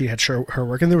work, she had her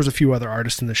work, and there was a few other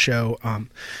artists in the show.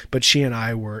 But she and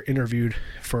I were interviewed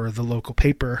for the local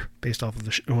paper based off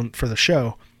of for the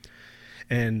show.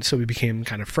 And so we became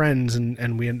kind of friends,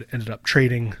 and we ended up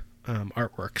trading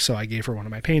artwork. So I gave her one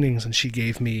of my paintings, and she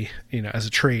gave me, as a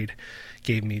trade,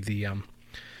 gave me the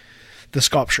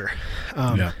sculpture.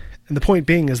 And the point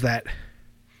being is that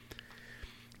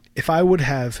if I would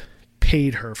have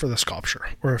paid her for the sculpture,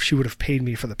 or if she would have paid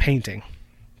me for the painting,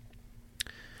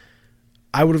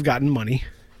 I would have gotten money.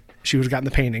 She would have gotten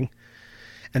the painting,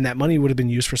 and that money would have been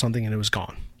used for something, and it was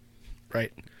gone.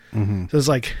 Right. Mm-hmm. So it's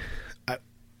like,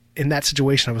 in that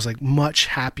situation, I was like much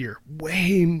happier,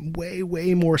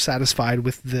 way more satisfied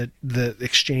with the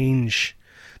exchange,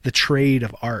 the trade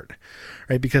of art,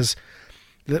 right? Because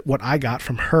what I got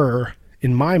from her,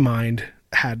 in my mind,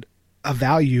 had a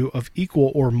value of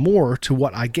equal or more to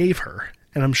what I gave her.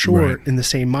 And I'm sure in the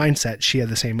same mindset, she had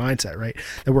the same mindset, right?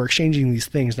 That we're exchanging these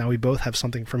things. Now we both have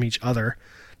something from each other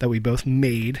that we both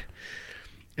made.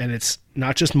 And it's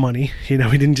not just money, we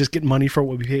didn't just get money for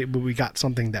what we paid, but we got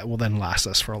something that will then last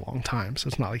us for a long time. So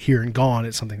it's not like here and gone.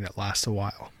 It's something that lasts a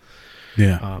while.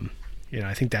 Yeah.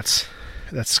 I think that's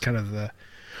kind of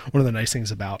one of the nice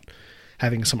things about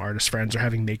having some artist friends or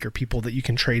having maker people that you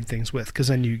can trade things with, because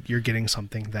then you're getting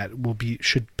something that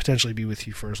should potentially be with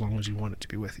you for as long as you want it to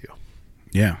be with you.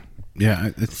 Yeah.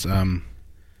 Yeah. It's,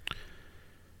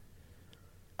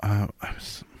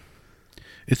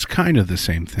 it's kind of the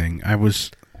same thing.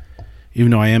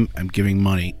 Even though I'm giving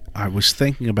money, I was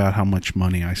thinking about how much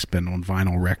money I spend on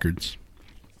vinyl records.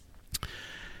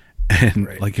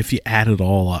 And like, if you add it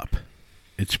all up,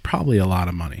 it's probably a lot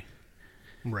of money.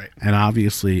 Right. And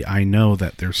obviously I know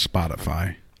that there's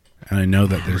Spotify, and I know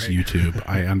that there's YouTube.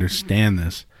 I understand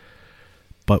this.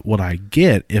 But what I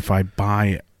get if I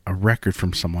buy a record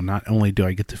from someone, not only do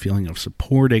I get the feeling of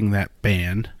supporting that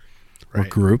band or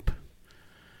group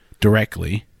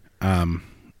directly,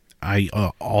 I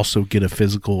also get a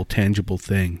physical, tangible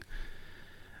thing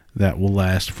that will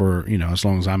last for, as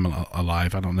long as I'm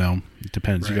alive. I don't know. It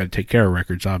depends. You got to take care of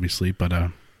records, obviously, but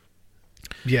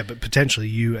yeah, but potentially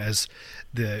you as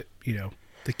the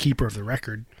keeper of the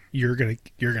record, you're going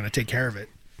to take care of it.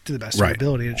 to the best of your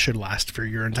ability, and it should last for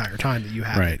your entire time that you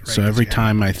have right. it. So every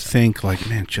time I think, like,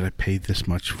 man, should I pay this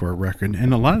much for a record?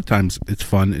 And a lot of times it's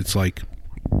fun. It's like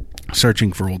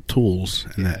searching for old tools,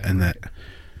 and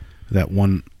that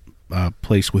one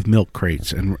place with milk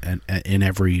crates and in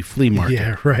every flea market.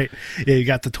 Yeah, right. Yeah, you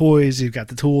got the toys, you've got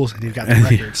the tools, and you've got the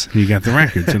records. You got the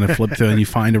records, and I flip through, and you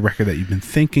find a record that you've been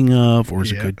thinking of, or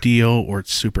is a good deal, or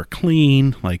it's super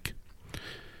clean. Like,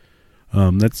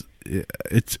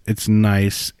 it's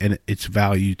nice, and it's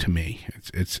value to me.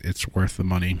 It's worth the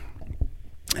money.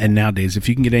 And nowadays, if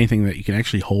you can get anything that you can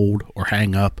actually hold or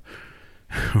hang up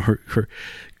or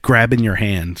grab in your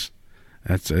hands,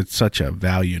 it's such a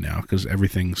value now, because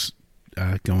everything's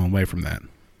going away from that.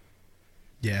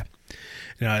 Yeah.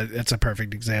 That's a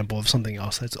perfect example of something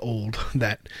else that's old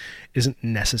that isn't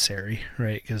necessary,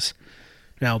 right? Because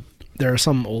now there are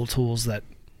some old tools that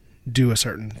do a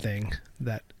certain thing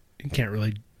that you can't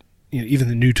really, even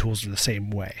the new tools are the same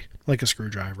way, like a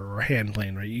screwdriver or a hand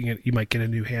plane, right? You might get a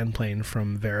new hand plane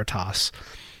from Veritas,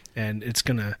 and it's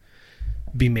going to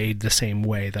be made the same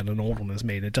way that an old one is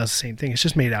made. It does the same thing. It's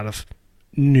just made out of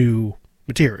new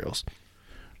materials.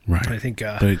 Right. I think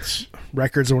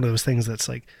records are one of those things that's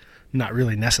like not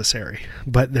really necessary,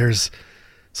 but there's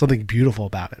something beautiful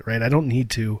about it, right? I don't need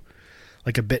to,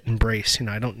 like a bit and brace,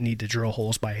 I don't need to drill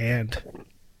holes by hand,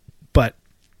 but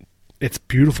it's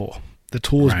beautiful. The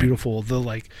tool is beautiful.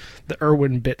 The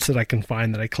Irwin bits that I can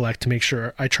find that I collect to make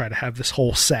sure I try to have this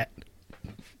whole set.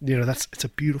 It's a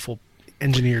beautiful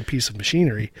engineered piece of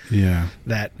machinery. Yeah.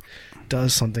 That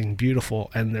does something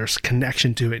beautiful, and there's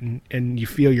connection to it, and you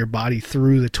feel your body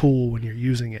through the tool when you're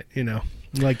using it,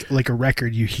 like a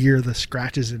record, you hear the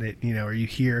scratches in it, or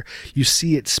you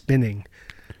see it spinning.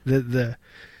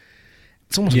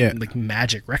 It's almost like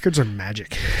magic. Records are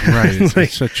magic. Right. It's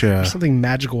like, such there's something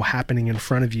magical happening in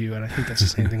front of you, and I think that's the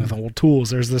same thing with old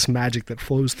tools. There's this magic that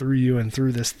flows through you and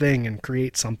through this thing and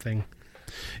creates something.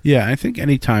 Yeah, I think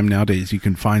anytime nowadays you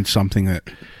can find something that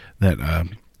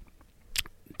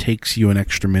takes you an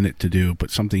extra minute to do, but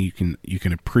something you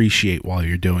can appreciate while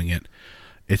you're doing it.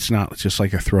 It's not just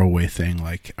like a throwaway thing.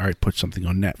 Like, all right, put something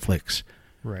on Netflix,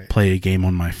 right? Play a game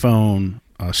on my phone,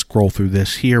 scroll through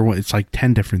this here. It's like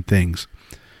 10 different things.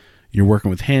 You're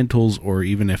working with hand tools, or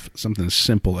even if something as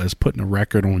simple as putting a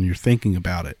record on, you're thinking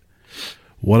about it.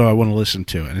 What do I want to listen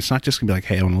to? And it's not just gonna be like,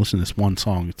 hey, I want to listen to this one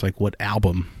song. It's like, what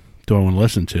album do I want to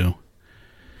listen to?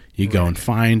 You go and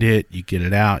find it, you get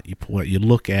it out, you pull it, you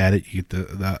look at it, you get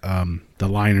the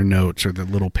liner notes or the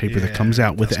little paper that comes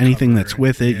out with anything that's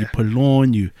with it. You put it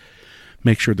on, you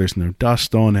make sure there's no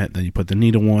dust on it, then you put the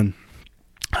needle on.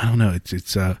 I don't know.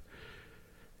 It's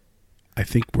I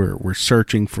think we're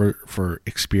searching for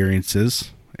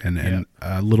experiences and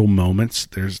little moments.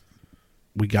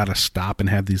 We got to stop and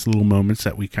have these little moments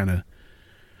that we kind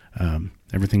of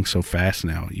everything's so fast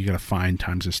now. You got to find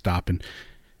times to stop, and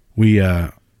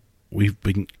we've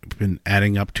been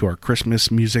adding up to our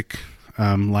Christmas music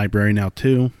library now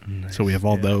too. Nice. So we have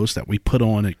all those that we put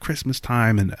on at Christmas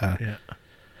time, and I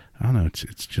don't know.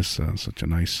 It's just such a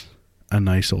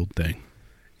nice old thing.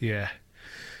 Yeah.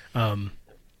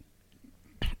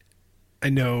 I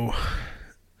know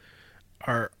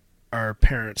our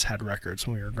parents had records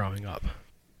when we were growing up.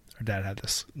 Our dad had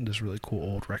this really cool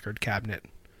old record cabinet.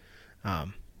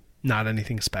 Not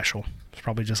anything special. It's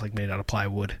probably just like made out of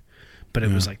plywood, but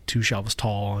it was like 2 shelves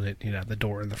tall, and it the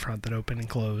door in the front that opened and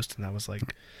closed, and that was like,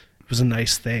 it was a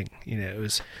nice thing. It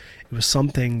was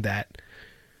something that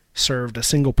served a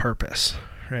single purpose,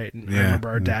 right? And I remember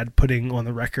our dad putting on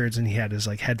the records, and he had his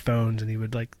like headphones, and he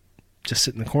would like just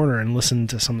sit in the corner and listen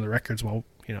to some of the records while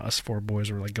us 4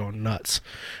 boys were like going nuts.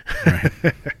 Right.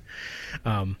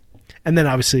 And then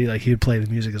obviously like he would play the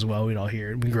music as well. We'd all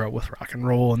hear it. We grew up with rock and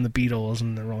roll and the Beatles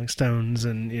and the Rolling Stones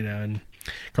and and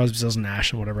Crosby, Stills and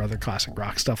Nash and whatever other classic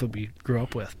rock stuff that we grew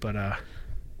up with. But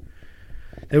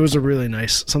there was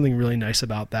something really nice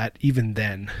about that even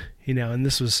then. And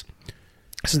this is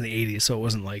in the 80s, so it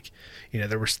wasn't like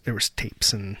there was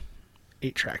tapes and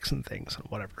 8 tracks and things and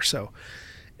whatever. So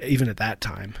even at that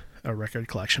time, a record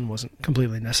collection wasn't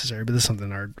completely necessary, but this is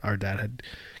something our dad had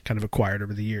kind of acquired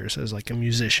over the years as like a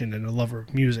musician and a lover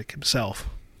of music himself.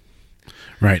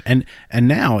 Right. And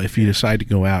now if you decide to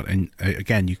go out, and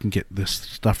again, you can get this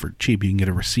stuff for cheap. You can get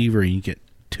a receiver, and you get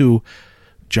 2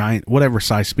 giant, whatever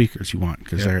size speakers you want,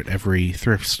 because they're at every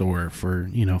thrift store for,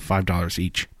 $5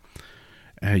 each.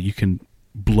 You can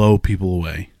blow people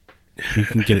away. You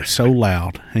can get it so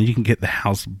loud, and you can get the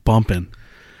house bumping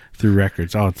through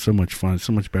records. Oh, it's so much fun. It's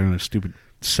so much better than a stupid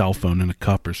cell phone in a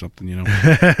cup or something,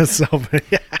 Cell phone,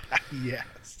 yeah.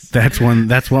 Yes. That's one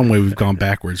way we've gone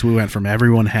backwards. We went from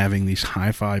everyone having these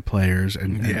hi-fi players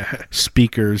and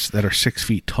speakers that are 6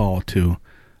 feet tall to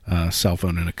a cell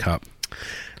phone in a cup.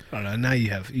 I don't know. Now you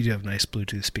do have nice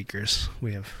Bluetooth speakers.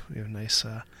 We have nice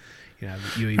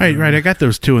USB. Right. I got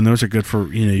those too, and those are good for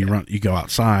you go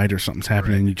outside or something's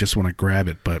happening and you just want to grab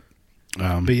it. But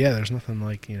yeah, there's nothing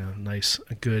like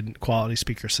a good quality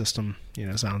speaker system,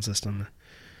 sound system.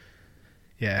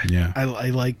 Yeah. I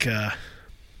like. I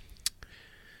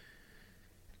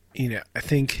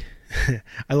think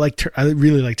I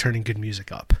really like turning good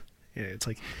music up. It's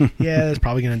like, it's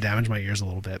probably going to damage my ears a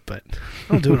little bit, but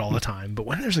I don't do it all the time. But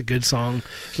when there's a good song,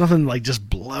 there's nothing like just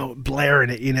blaring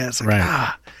it. It's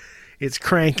like it's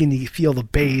cranking. You feel the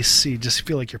bass. You just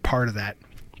feel like you're part of that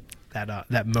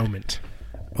moment.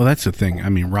 Well, that's the thing. I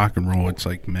mean, rock and roll, it's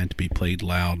like meant to be played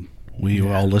loud. We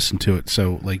all listen to it.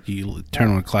 So like you turn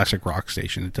on a classic rock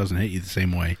station, it doesn't hit you the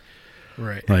same way.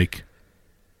 Right. Like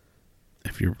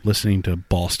if you're listening to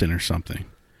Boston or something,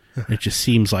 it just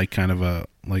seems like kind of a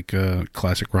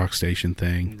classic rock station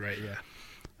thing. Right.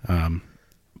 Yeah.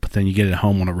 But then you get it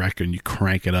home on a record and you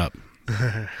crank it up.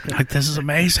 Like, this is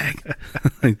amazing.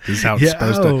 This is how it's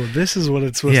supposed to. This is what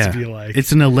it's supposed to be like.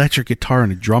 It's an electric guitar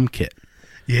and a drum kit.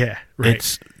 Yeah.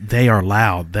 Right. They are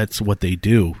loud. That's what they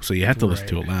do. So you have to listen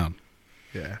to it loud.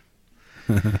 Yeah.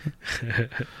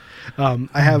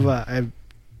 I have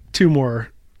two more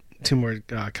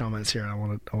comments here. I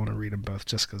want to read them both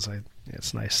just because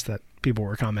it's nice that people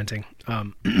were commenting.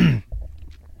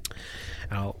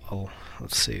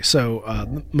 Let's see. So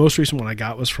the most recent one I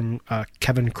got was from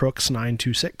Kevin Crooks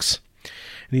 926, and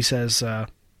he says,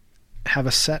 "Have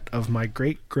a set of my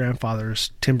great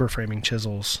grandfather's timber framing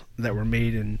chisels that were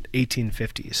made in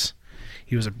 1850s.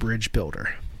 He was a bridge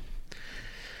builder."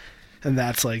 And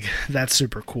that's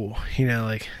super cool.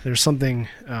 There's something,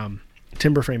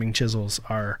 timber framing chisels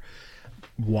are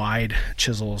wide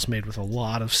chisels made with a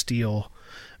lot of steel,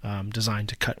 designed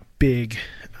to cut big,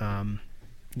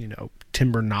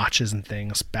 timber notches and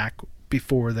things back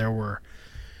before there were,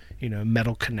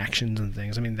 metal connections and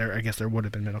things. I mean, I guess there would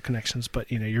have been metal connections,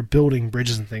 but, you're building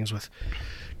bridges and things with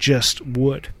just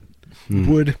wood,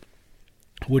 wooden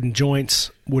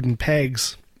joints, wooden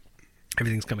pegs.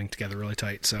 Everything's coming together really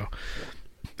tight. So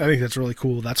I think that's really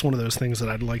cool. That's one of those things that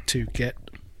I'd like to get.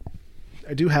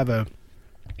 I do have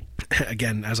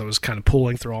again, as I was kind of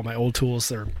pulling through all my old tools,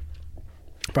 there are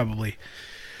probably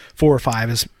 4 or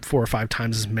 5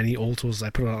 times as many old tools as I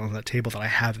put on that table that I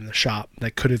have in the shop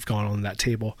that could have gone on that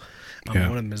table. One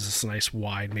of them is this nice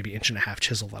wide, maybe 1.5 inch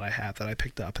chisel that I have that I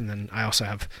picked up. And then I also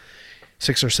have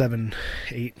 6 or 7,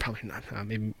 8, probably not,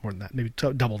 maybe more than that, maybe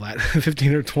double that,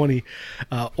 15 or 20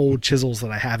 old chisels that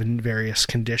I have in various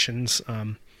conditions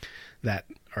that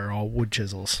are all wood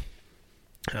chisels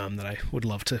that I would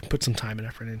love to put some time and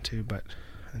effort into, but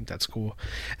I think that's cool.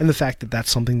 And the fact that that's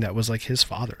something that was like his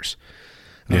father's.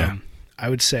 I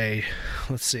would say,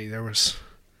 let's see, there was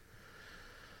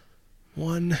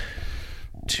 1,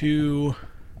 2,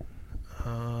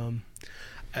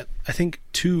 I think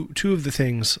two of the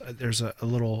things, there's a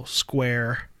little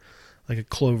square, like a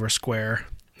clover square,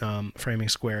 framing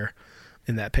square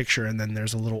in that picture, and then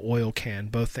there's a little oil can,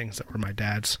 both things that were my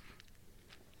dad's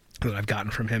that I've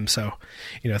gotten from him. So,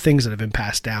 things that have been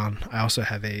passed down. I also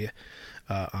have a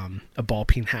ball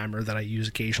peen hammer that I use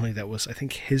occasionally that was, I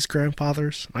think, his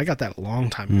grandfather's. I got that a long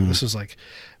time ago. This was like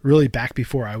really back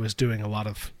before I was doing a lot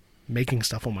of making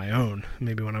stuff on my own,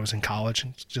 maybe when I was in college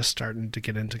and just starting to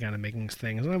get into kind of making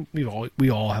things. And we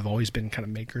all have always been kind of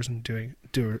makers and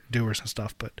doers and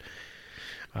stuff, but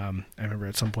I remember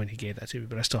at some point he gave that to me,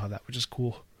 but I still have that, which is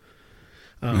cool.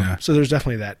 So there's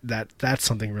definitely that's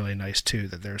something really nice too,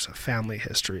 that there's a family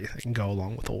history that can go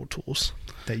along with old tools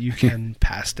that you can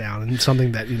pass down, and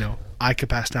something that I could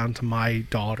pass down to my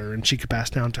daughter and she could pass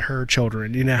down to her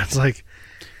children. It's like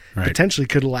potentially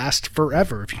could last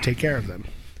forever if you take care of them.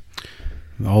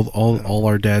 All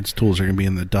our dad's tools are going to be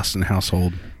in the Dustin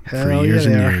household for years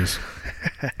and years.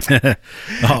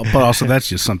 But also that's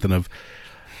just something of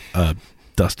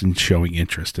Dustin showing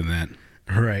interest in that.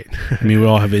 Right. I mean, we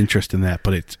all have interest in that,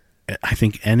 but I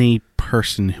think any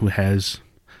person who has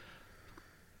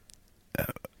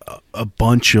a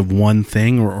bunch of one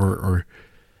thing or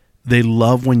they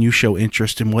love when you show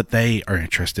interest in what they are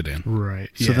interested in. Right.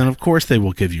 So then of course they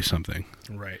will give you something.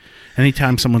 Right.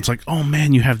 Anytime someone's like, "Oh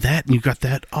man, you have that and you got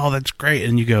that. Oh, that's great."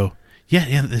 And you go,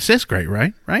 "Yeah, this is great,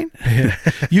 right?" Right? Yeah.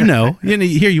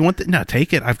 Here, you want that? No,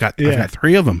 take it. I've got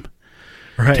 3 of them.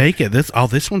 Right. Take it. This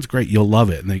one's great. You'll love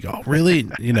it. And they go, "Oh, really?"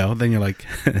 Then you're like,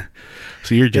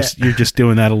 so you're just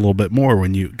doing that a little bit more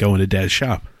when you go into Dad's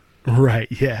shop.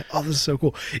 Right. Yeah. Oh, this is so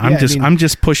cool. I'm Yeah, I'm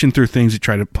just pushing through things to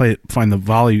try to find the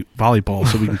volleyball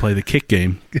so we can play the kick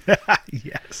game.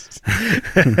 Yes.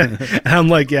 And I'm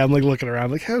like looking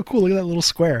around, like, oh, cool, look at that little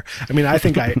square. I mean, I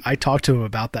think I talked to him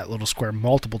about that little square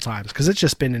multiple times because it's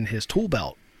just been in his tool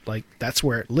belt. Like, that's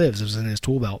where it lives. It was in his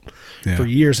tool belt for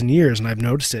years and years, and I've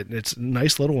noticed it. It's a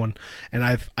nice little one, and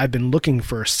I've been looking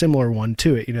for a similar one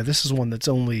to it. This is one that's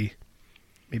only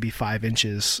maybe 5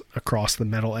 inches across the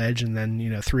metal edge, and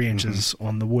then 3 inches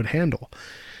on the wood handle.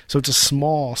 So it's a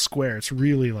small square. It's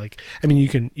really like, I mean,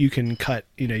 you can cut,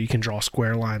 you can draw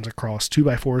square lines across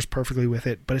 2x4s perfectly with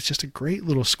it, but it's just a great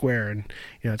little square. And,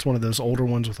 it's one of those older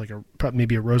ones with like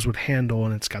maybe a rosewood handle,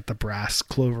 and it's got the brass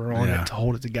clover on it to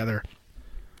hold it together.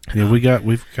 Yeah, we've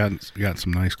got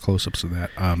some nice close-ups of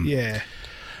that. Yeah.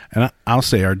 And I'll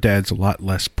say our dad's a lot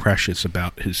less precious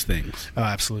about his things. Oh,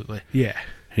 absolutely. Yeah.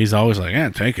 He's always like,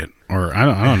 take it. Or I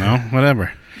don't know,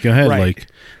 whatever. Go ahead. Right. Like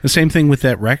the same thing with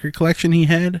that record collection he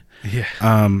had.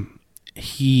 Yeah.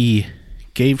 He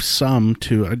gave some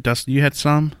to Dustin. You had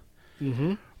some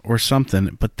or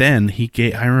something, but then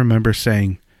I remember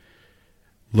saying,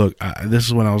 look, this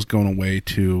is when I was going away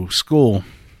to school.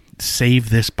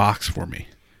 Save this box for me.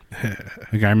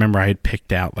 Like, I remember I had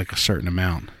picked out like a certain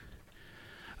amount.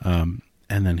 And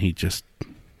then he just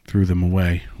threw them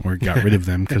away or got rid of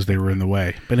them because they were in the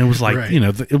way. But it was like,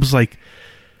 it was like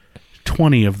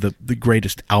 20 of the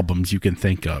greatest albums you can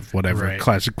think of, whatever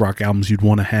classic rock albums you'd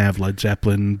want to have, Led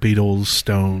Zeppelin, Beatles,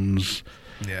 Stones,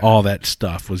 all that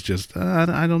stuff was just,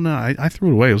 I don't know. I threw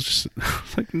it away. It was just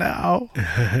like, no.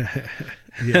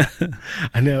 Yeah,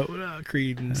 I know.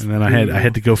 Creed and then I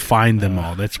had to go find them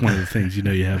all. That's one of the things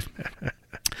you have.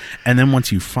 And then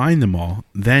once you find them all,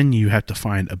 then you have to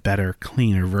find a better,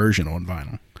 cleaner version on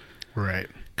vinyl. Right.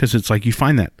 Because it's like you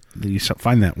find that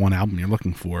one album you're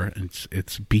looking for, and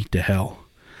it's beat to hell,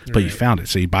 but you found it,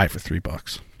 so you buy it for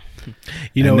 $3.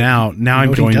 Now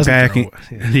I'm going back.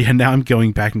 Now I'm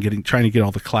going back and trying to get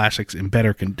all the classics in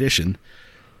better condition,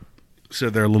 so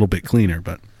they're a little bit cleaner,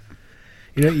 but.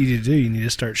 You know what you need to do? You need to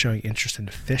start showing interest in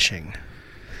fishing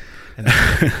and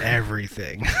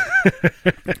everything.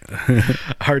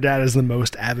 Our dad is the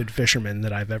most avid fisherman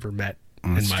that I've ever met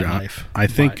in my life. I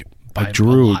think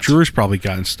Drew's probably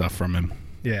gotten stuff from him.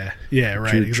 Yeah,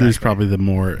 right. Exactly. Drew's probably the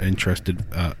more interested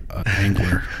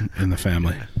angler in the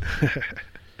family.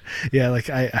 Yeah, like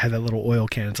I had that little oil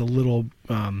can. It's a little,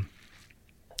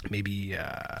 maybe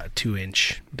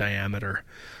 2-inch diameter,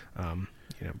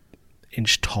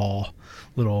 inch tall,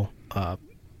 little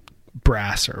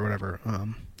brass or whatever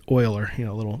oiler,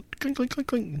 little clink clink clink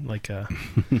clink, like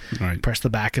right. Press the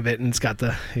back of it, and it's got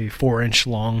the 4-inch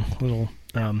long little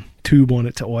tube on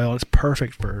it to oil. It's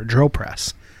perfect for a drill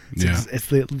press. It's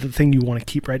the thing you want to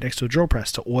keep right next to a drill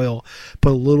press to oil.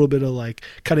 Put a little bit of like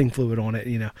cutting fluid on it,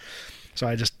 So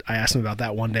I asked him about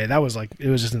that one day. That was like, it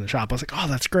was just in the shop. I was like, oh,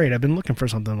 that's great. I've been looking for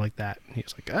something like that. And he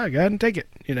was like, go ahead and take it.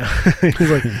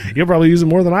 He's like, you'll probably use it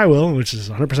more than I will, which is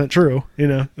 100% true.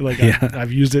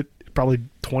 I've used it probably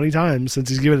 20 times since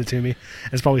he's given it to me.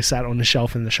 It's probably sat on the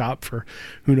shelf in the shop for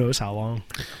who knows how long.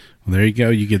 Well, there you go.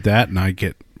 You get that, and I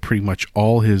get pretty much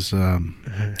all his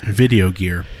video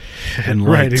gear and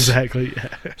lights. Right, exactly.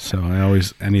 Yeah. So I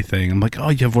always, anything, I'm like, oh,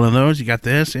 you have one of those? You got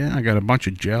this? Yeah, I got a bunch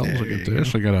of gels. I got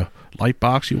this. I got a light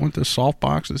box. You want this soft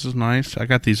box? This is nice. I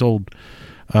got these old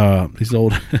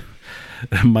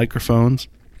microphones.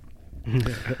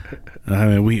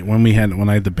 I mean, when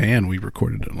I had the band, we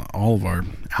recorded all of our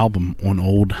album on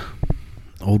old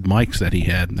mics that he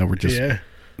had that were just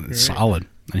solid.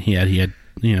 And he had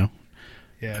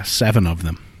 7 of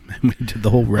them. And we did the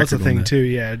whole record. That's the thing too.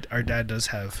 Yeah, our dad does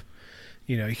have,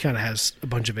 he kind of has a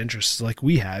bunch of interests like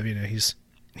we have. He's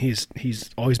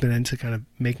always been into kind of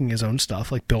making his own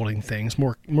stuff, like building things,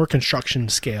 more construction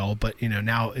scale. But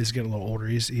now is getting a little older.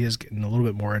 He is getting a little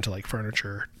bit more into like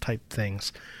furniture type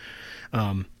things.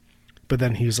 But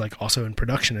then he's like also in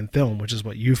production and film, which is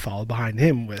what you followed behind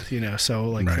him with, so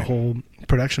like the whole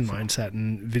production mindset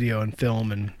and video and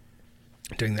film and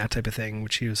doing that type of thing,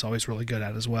 which he was always really good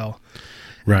at as well.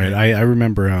 Right. I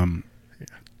remember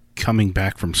coming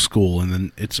back from school, and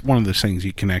then it's one of those things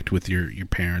you connect with your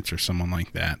parents or someone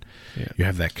like that. Yeah. You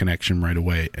have that connection right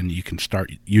away, and you can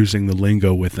start using the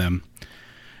lingo with them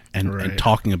and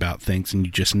talking about things, and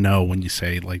you just know when you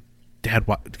say like, Dad,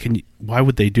 why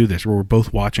would they do this? We're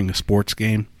both watching a sports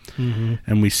game,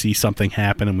 and we see something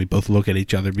happen, and we both look at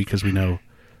each other because we know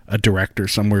a director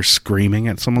somewhere screaming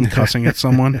at someone, cussing at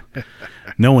someone.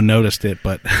 No one noticed it,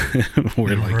 but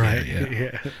we're like,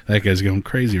 yeah, that guy's going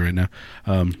crazy right now.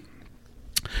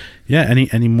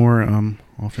 Any more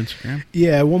off Instagram?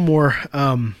 Yeah, one more.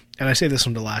 and I say this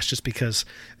one to last just because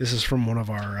this is from one of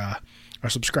our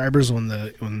subscribers on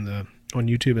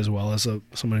YouTube, as well as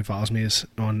someone who follows me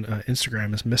on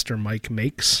Instagram, is Mr. Mike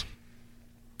Makes.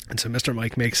 And so Mr.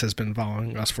 Mike Makes has been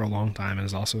following us for a long time and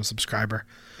is also a subscriber.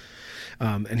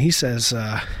 And he says,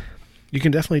 you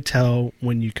can definitely tell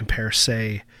when you compare,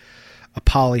 say, a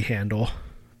poly handle,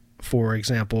 for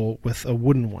example, with a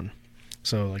wooden one.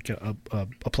 So like a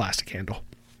plastic handle.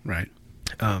 Right.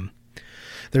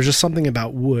 There's just something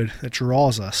about wood that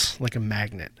draws us like a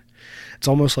magnet. It's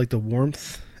almost like the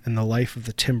warmth and the life of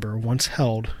the timber once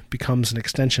held becomes an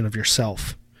extension of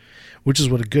yourself, which is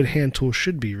what a good hand tool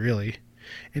should be, really.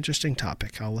 Interesting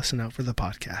topic. I'll listen out for the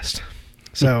podcast.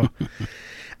 So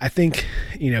I think,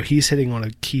 he's hitting on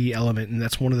a key element, and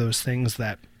that's one of those things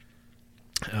that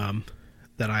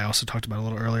that I also talked about a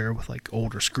little earlier with like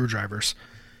older screwdrivers.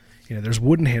 There's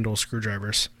wooden handle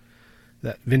screwdrivers,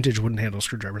 that vintage wooden handle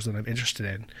screwdrivers that I'm interested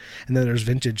in. And then there's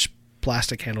vintage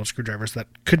plastic handle screwdrivers that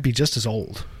could be just as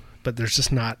old, but there's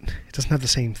just not, it doesn't have the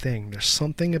same thing. There's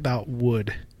something about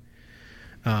wood.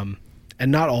 And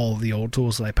not all of the old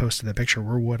tools that I posted in the picture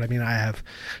were wood. I mean, I have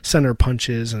center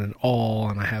punches and an awl,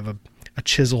 and I have a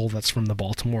chisel that's from the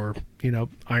Baltimore,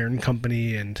 Iron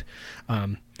Company, and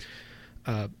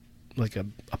like a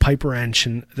pipe wrench,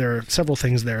 and there are several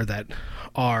things there that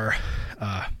are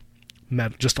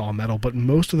metal, just all metal, but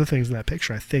most of the things in that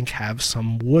picture I think have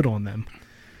some wood on them.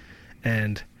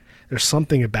 And there's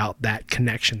something about that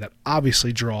connection that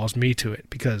obviously draws me to it,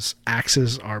 because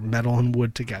axes are metal and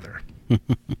wood together.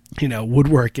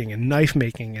 Woodworking and knife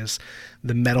making is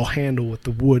the metal handle with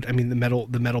the wood. I mean, the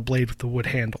metal blade with the wood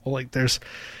handle. Like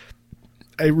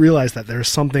I realize that there's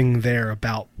something there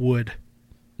about wood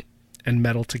and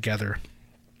metal together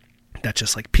that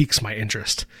just like piques my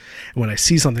interest. And when I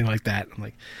see something like that, I'm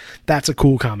like, that's a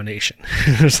cool combination.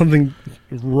 There's something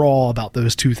raw about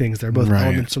those two things. They're both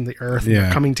elements from the earth. Yeah.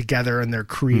 They're coming together and they're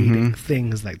creating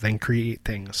things that then create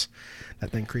things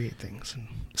that then create things, and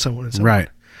so on and so on. Right.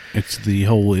 It's the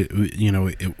whole,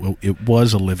 it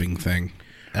was a living thing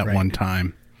at one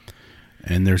time,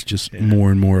 and there's just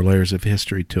more and more layers of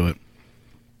history to it.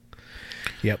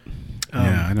 Yep.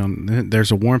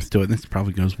 There's a warmth to it. This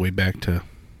probably goes way back to,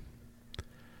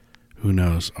 who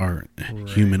knows, our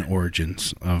human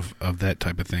origins of that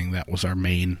type of thing. That was our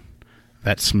main,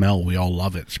 that smell, we all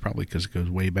love it. It's probably because it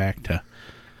goes way back to,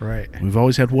 we've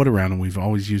always had wood around, and we've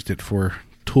always used it for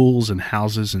tools and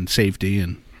houses and safety,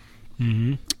 and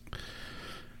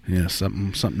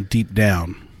something deep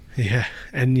down. Yeah.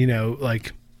 And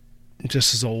like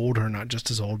just as old, or not just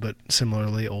as old, but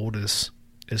similarly old is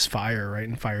fire, right?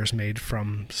 And fire's made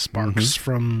from sparks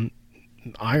from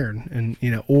iron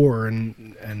and ore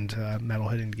and metal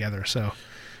hitting together. So there's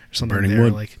something burning there,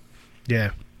 wood. like,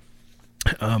 yeah.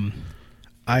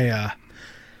 I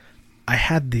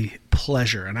had the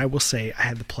pleasure, and I will say I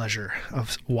had the pleasure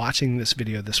of watching this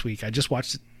video this week. I just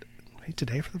watched it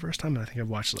today for the first time, and I think I've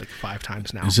watched it like 5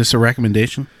 times now. Is this a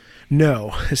recommendation?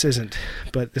 No, this isn't.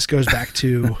 But this goes back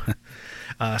to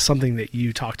something that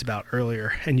you talked about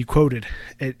earlier, and you quoted.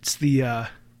 It's the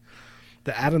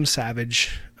Adam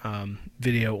Savage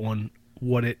video on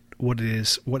what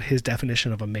his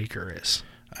definition of a maker is.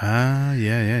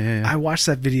 Yeah. I watched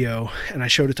that video, and I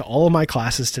showed it to all of my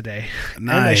classes today. Nice. And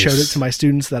I showed it to my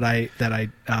students that I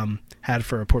had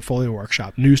for a portfolio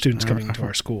workshop, new students coming into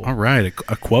our school. All right,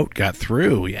 a quote got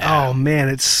through. Yeah. Oh man,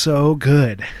 it's so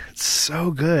good. It's so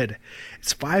good.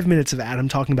 It's 5 minutes of Adam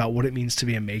talking about what it means to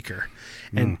be a maker.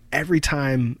 And every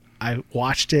time I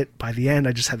watched it, by the end,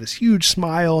 I just had this huge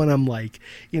smile, and I'm like,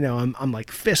 I'm like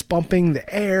fist bumping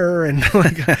the air, and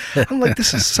I'm like,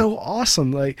 this is so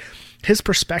awesome. Like, his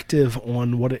perspective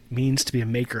on what it means to be a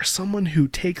maker, someone who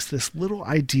takes this little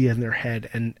idea in their head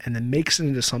and then makes it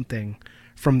into something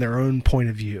from their own point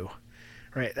of view,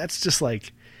 right? That's just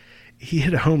like, he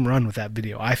hit a home run with that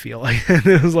video, I feel like. And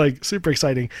it was like super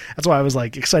exciting. That's why I was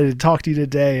like excited to talk to you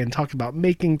today and talk about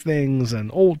making things and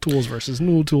old tools versus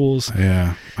new tools.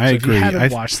 Yeah, I agree. If you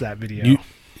haven't watched that video,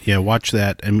 watch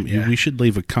that, and we should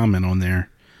leave a comment on there.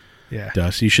 Yeah,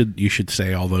 Dust, you should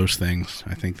say all those things.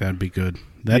 I think that'd be good.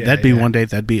 That'd be one day.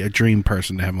 That'd be a dream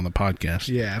person to have on the podcast.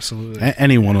 Yeah, absolutely.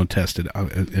 Anyone will test it,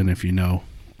 and if you know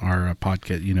our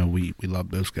podcast, we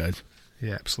love those guys.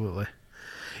 Yeah, absolutely.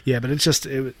 Yeah, but it was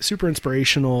super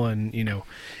inspirational, and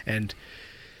and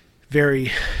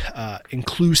very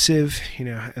inclusive,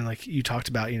 and like you talked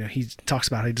about, he talks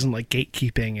about how he doesn't like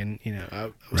gatekeeping, and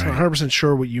I was not 100%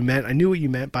 sure what you meant. I knew what you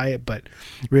meant by it, but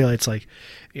really it's like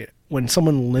when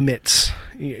someone limits,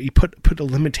 you put a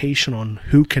limitation on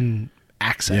who can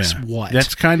access what.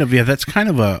 That's kind of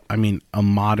a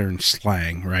modern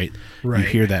slang, right? Right. You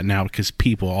hear that now because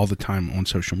people all the time on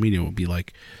social media will be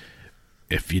like,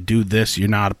 if you do this, you're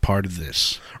not a part of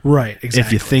this. Right, exactly.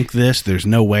 If you think this, there's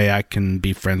no way I can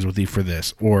be friends with you for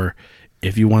this. Or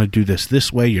if you want to do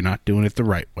this way, you're not doing it the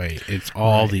right way. It's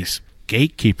all these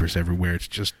gatekeepers everywhere. It's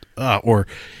just,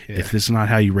 if this is not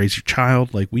how you raise your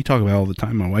child, like we talk about all the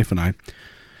time, my wife and I,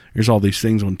 there's all these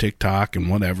things on TikTok and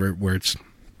whatever where it's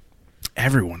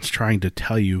everyone's trying to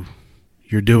tell you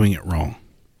you're doing it wrong.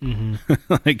 Mm-hmm.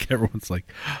 Like everyone's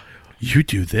like, you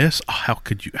do this? Oh, how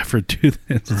could you ever do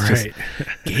this? It's just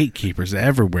gatekeepers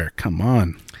everywhere. Come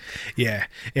on. Yeah.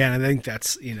 And I think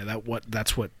that's,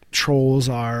 that's what trolls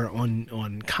are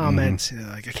on comments. Mm-hmm.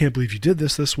 Like, I can't believe you did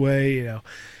this way.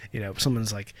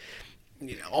 Someone's like,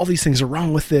 all these things are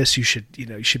wrong with this. You should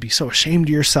be so ashamed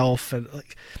of yourself. And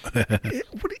like,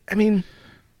 the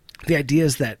idea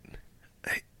is that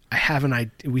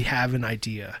we have an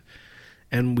idea,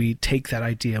 and we take that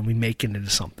idea and we make it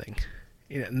into something.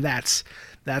 And that's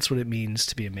what it means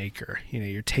to be a maker.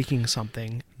 You're taking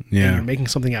something and you're making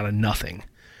something out of nothing.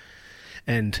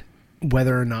 And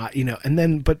whether or not,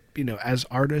 but as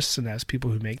artists and as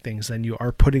people who make things, then you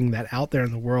are putting that out there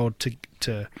in the world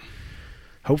to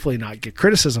hopefully not get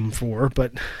criticism for,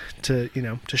 but to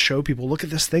show people, look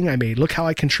at this thing I made. Look how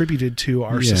I contributed to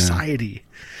our society.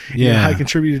 How I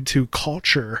contributed to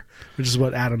culture, which is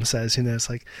what Adam says. It's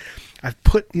like, I've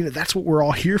put, that's what we're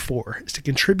all here for, is to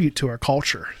contribute to our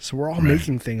culture. So we're all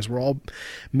making things. We're all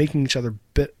making each other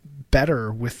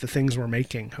better with the things we're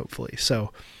making, hopefully.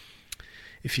 So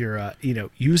if you're,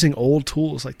 using old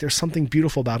tools, like there's something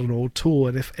beautiful about an old tool.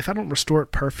 And if I don't restore it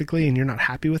perfectly and you're not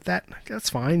happy with that, that's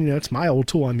fine. It's my old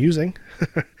tool I'm using.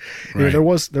 There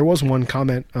was one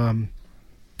comment on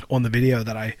the video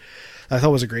that I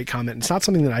thought was a great comment. It's not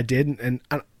something that I did, and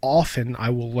often I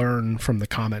will learn from the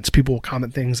comments. People will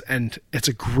comment things, and it's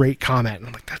a great comment. And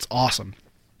I'm like, that's awesome.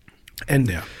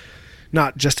 And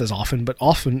not just as often, but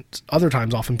often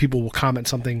people will comment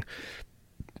something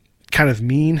kind of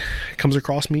mean, comes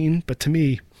across mean, but to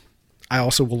me, I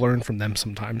also will learn from them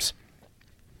sometimes.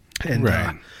 And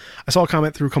I saw a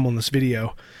comment come on this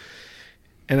video,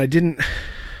 and I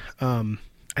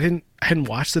hadn't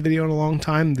watched the video in a long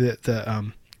time.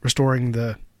 The restoring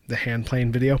the hand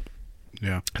plane video.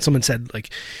 Yeah. Someone said, like,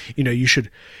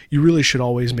 you really should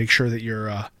always make sure that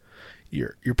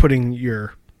you're putting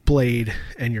your blade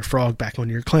and your frog back on,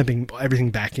 you're clamping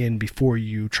everything back in before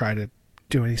you try to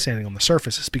do any sanding on the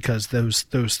surfaces, because those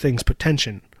things put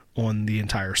tension on the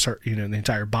entire the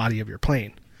entire body of your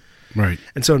plane. Right.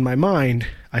 And so in my mind,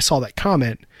 I saw that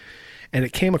comment and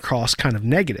it came across kind of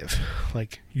negative,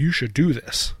 like, you should do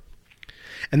this.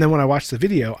 And then when I watched the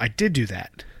video, I did do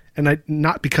that. And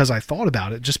not because I thought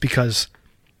about it, just because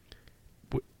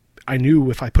I knew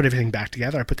if I put everything back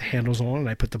together, I put the handles on and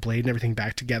I put the blade and everything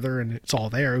back together and it's all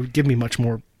there, it would give me much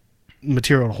more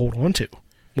material to hold on to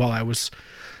while I was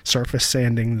surface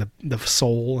sanding the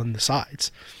sole and the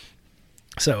sides.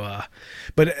 So,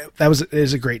 but that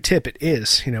is a great tip. It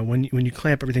is, when you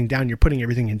clamp everything down, you're putting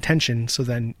everything in tension. So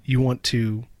then you want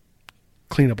to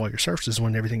clean up all your surfaces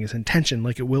when everything is in tension,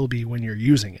 like it will be when you're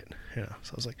using it. So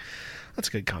I was like, that's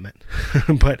a good comment.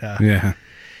 But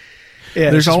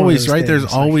there's always there's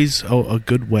always a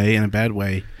good way and a bad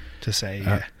way to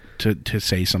say to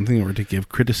say something or to give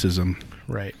criticism.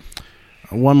 Right.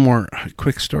 One more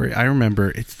quick story. I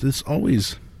remember it's this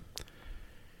always.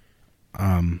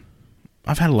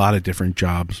 I've had a lot of different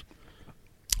jobs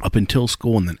up until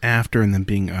school and then after, and then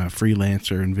being a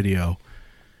freelancer in video.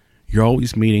 You're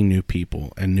always meeting new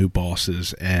people and new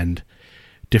bosses and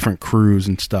different crews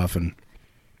and stuff. And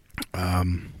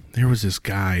there was this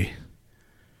guy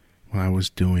when I was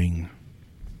doing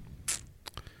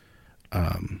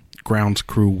grounds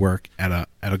crew work at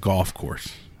a golf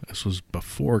course. This was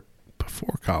before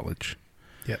college.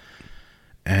 Yep.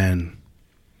 And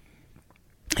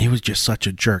he was just such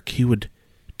a jerk. He would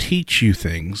teach you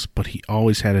things, but he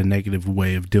always had a negative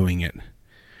way of doing it,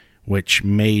 which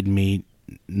made me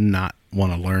not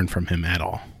want to learn from him at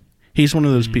all. He's one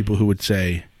of those people who would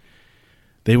say,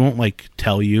 they won't like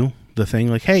tell you the thing,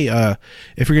 like, hey,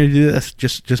 if you're going to do this,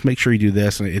 just make sure you do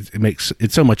this, and it makes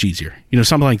it so much easier.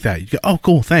 Something like that. You go, oh,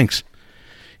 cool, thanks.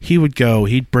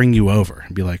 He'd bring you over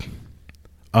and be like,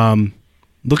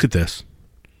 look at this.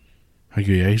 I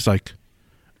go, yeah. He's like,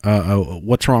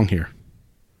 what's wrong here?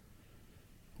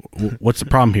 What's the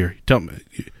problem here? Tell me.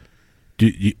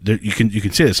 You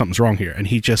can see that something's wrong here. And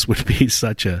he just would be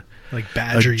such a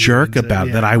jerk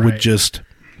about that. I would just,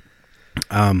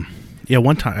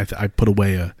 one time I put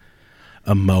away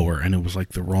a mower, and it was like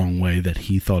the wrong way that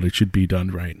he thought it should be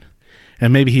done right.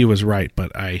 And maybe he was right,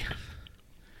 but I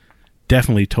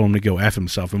definitely told him to go F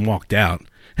himself and walked out.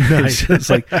 Nice. It's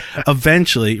like,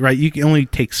 eventually, right, you can only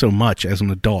take so much as an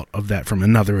adult of that from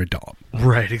another adult.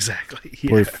 Right, exactly.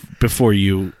 Yeah. Before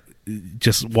you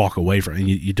just walk away from it. And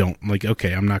you don't, like,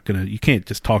 okay, I'm not going to, you can't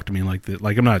just talk to me like that.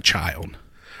 Like, I'm not a child.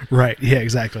 Right, yeah,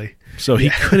 exactly. So he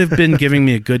could have been giving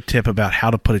me a good tip about how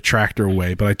to put a tractor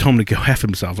away, but I told him to go F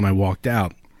himself and I walked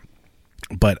out.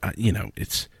 But,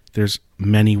 there's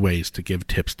many ways to give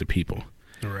tips to people.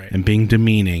 Right. And being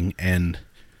demeaning and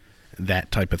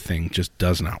that type of thing just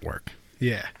does not work.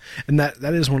 Yeah. And that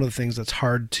is one of the things that's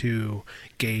hard to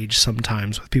gauge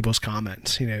sometimes with people's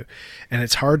comments, and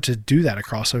it's hard to do that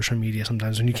across social media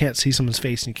sometimes when you can't see someone's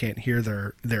face and you can't hear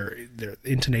their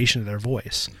intonation of their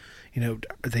voice. Are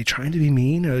they trying to be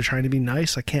mean? Are they trying to be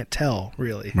nice? I can't tell,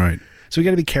 really. Right. So we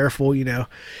got to be careful,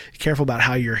 careful about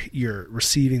how you're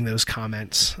receiving those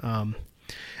comments.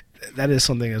 That is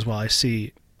something as well I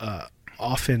see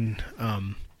often.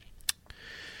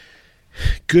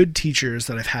 Good teachers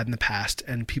that I've had in the past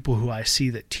and people who I see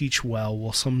that teach well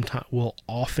will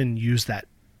often use that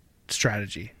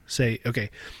strategy. Say, okay,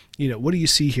 what do you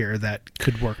see here that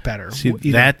could work better?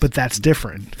 But that's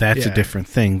different. That's a different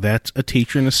thing. That's a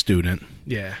teacher and a student.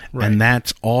 Yeah, right. And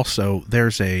that's also,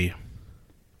 there's a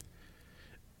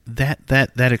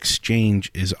that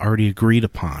exchange is already agreed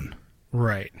upon.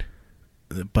 Right.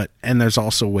 And there's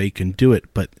also a way you can do it,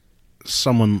 but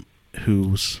someone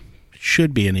who's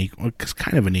should be an equal,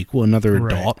 kind of an equal, another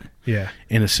adult,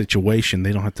 in a situation,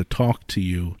 they don't have to talk to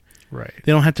you. Right.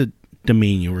 They don't have to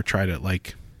demean you or try to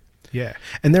Yeah.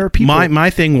 And there are people. My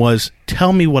thing was,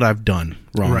 tell me what I've done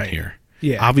wrong here.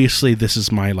 Yeah. Obviously, this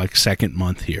is my second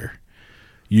month here.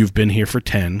 You've been here for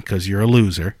 10 because you're a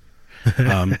loser.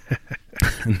 No,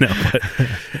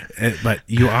 but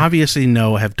you obviously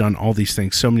have done all these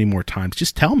things so many more times.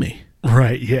 Just tell me.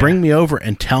 Right, yeah. Bring me over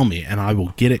and tell me, and I will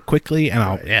get it quickly,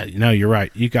 and you're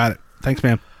right. You got it. Thanks,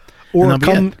 man. Or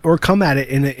come at it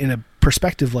in a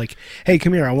perspective like, hey,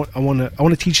 come here. I want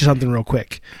to teach you something real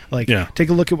quick. Take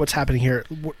a look at what's happening here.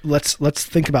 Let's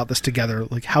think about this together.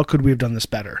 Like, how could we have done this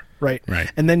better? Right.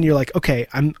 Right. And then you're like, okay,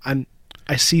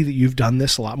 I see that you've done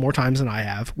this a lot more times than I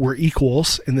have. We're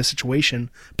equals in this situation,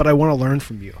 but I want to learn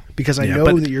from you because I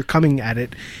know that you're coming at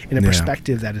it in a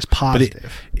perspective that is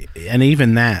positive. And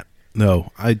even that,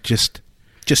 no, I just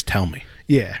tell me.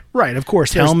 Yeah, right. Of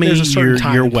course, tell me there's a certain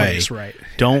time your and way. Place, right.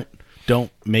 Don't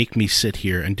make me sit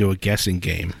here and do a guessing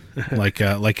game like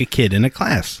a kid in a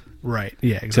class. Right.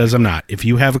 Yeah. Exactly. Because I'm not. If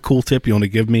you have a cool tip you want to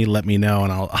give me, let me know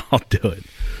and I'll do it.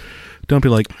 Don't be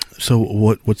like, so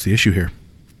what's the issue here?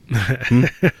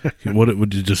 What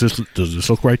does this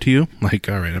look right to you? Like,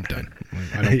 all right, I'm done.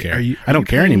 I don't care. I don't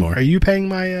care anymore. Are you paying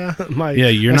my my? Yeah,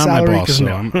 you're not my boss, so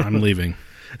no. I'm leaving.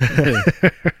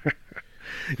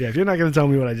 Yeah, if you're not going to tell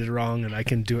me what I did wrong and I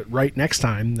can do it right next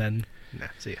time, then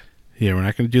see ya. Yeah, we're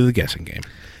not going to do the guessing game.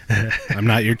 I'm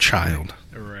not your child.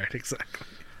 Right, exactly.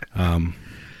 All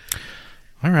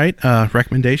right,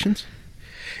 recommendations?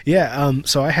 Yeah,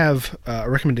 so I have a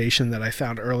recommendation that I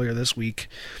found earlier this week.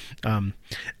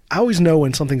 I always know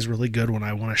when something's really good when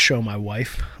I want to show my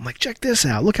wife. I'm like, check this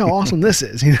out. Look how awesome this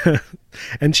is.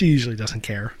 And she usually doesn't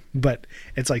care. But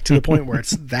it's like to the point where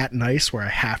it's that nice where I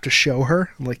have to show her.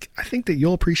 I'm like, I think that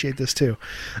you'll appreciate this too.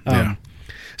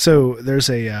 So there's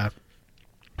a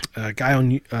guy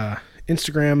on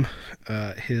Instagram.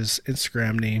 His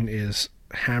Instagram name is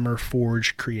Hammer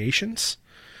Forge Creations.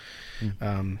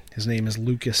 His name is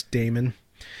Lucas Damon.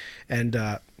 And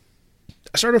I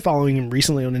started following him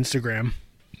recently on Instagram.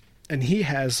 And he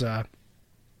has,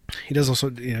 he does also,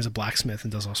 he's a blacksmith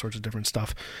and does all sorts of different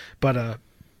stuff. But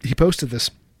he posted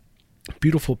this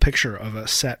beautiful picture of a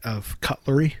set of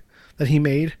cutlery that he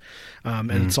made. And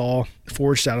it's all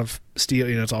forged out of steel.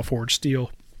 It's all forged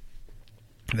steel.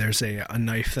 There's a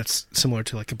knife that's similar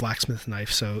to like a blacksmith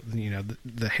knife. So,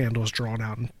 the handle is drawn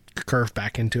out and curved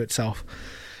back into itself.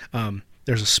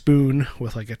 There's a spoon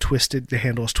with like the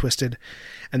handle is twisted.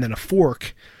 And then a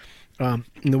fork. And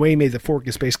the way he made the fork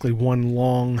is basically one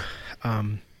long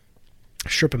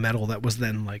strip of metal that was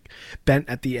then like bent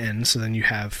at the end. So then you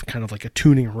have kind of like a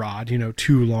tuning rod,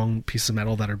 two long pieces of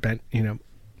metal that are bent,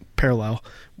 parallel,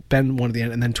 bend one at the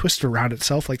end and then twist around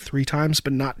itself like 3 times,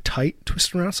 but not tight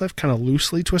twisted around itself, kind of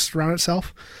loosely twisted around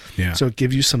itself. Yeah. So it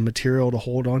gives you some material to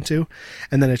hold onto.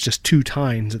 And then it's just 2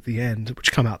 tines at the end,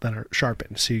 which come out that are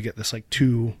sharpened. So you get this like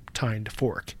 2-tined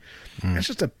fork. It's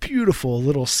just a beautiful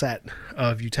little set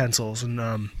of utensils.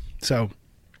 And so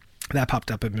that popped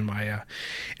up in my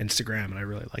Instagram and I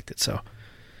really liked it. So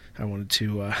I wanted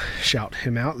to shout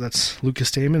him out. That's Lucas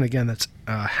Damon. Again, that's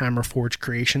Hammer Forge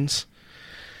Creations.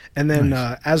 And then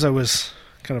as I was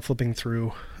kind of flipping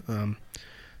through I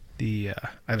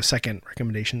have a second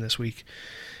recommendation this week,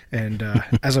 and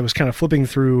as I was kind of flipping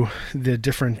through the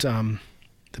different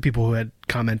the people who had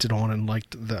commented on and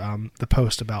liked the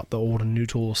post about the old and new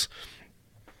tools,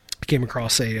 I came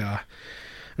across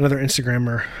another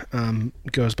Instagrammer,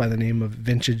 goes by the name of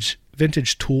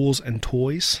Vintage Tools and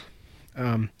Toys,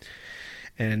 and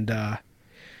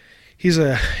he's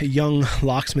a young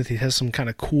locksmith. He has some kind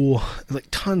of cool, like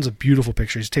tons of beautiful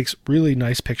pictures. He takes really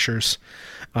nice pictures,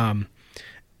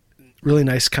 really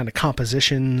nice kind of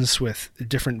compositions with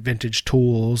different vintage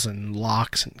tools and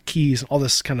locks and keys, all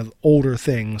this kind of older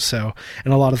things. So,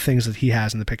 and a lot of things that he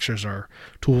has in the pictures are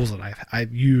tools that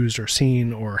I've used or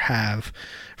seen or have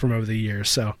from over the years.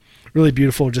 So really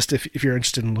beautiful. Just if you're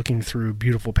interested in looking through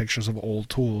beautiful pictures of old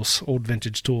tools, old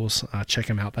vintage tools, check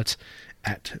him out. That's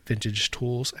at Vintage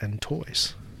Tools and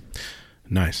Toys.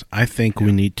 Nice. I think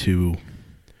we need to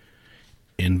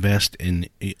invest in,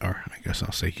 or I guess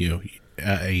I'll say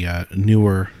a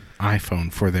newer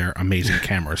iPhone for their amazing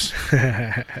cameras.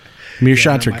 I mean, your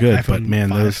shots are good, but man,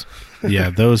 5.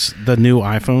 The new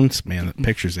iPhones, man, the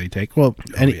pictures they take. Well,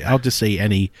 I'll just say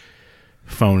any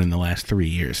phone in the last 3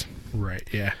 years. Right.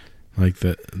 Yeah. Like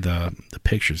the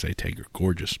pictures they take are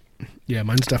gorgeous. Yeah,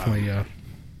 mine's definitely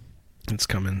it's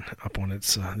coming up on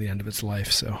its the end of its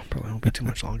life, so probably won't be too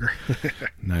much longer.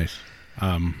 Nice.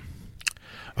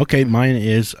 Okay, mine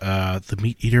is The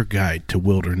Meat Eater Guide to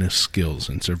Wilderness Skills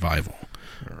and Survival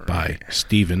by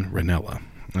Stephen Ranella.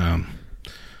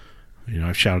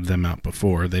 I've shouted them out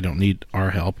before. They don't need our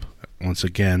help, once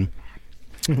again.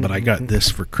 But I got this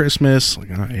for Christmas.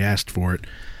 I asked for it.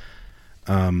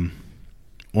 On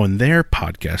their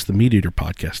podcast, the Meat Eater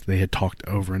podcast, they had talked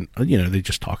over, and they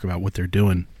just talk about what they're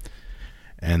doing.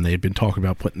 And they had been talking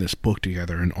about putting this book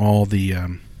together, and all the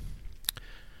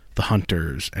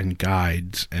hunters and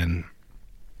guides and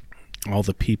all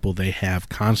the people they have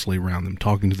constantly around them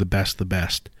talking to the best.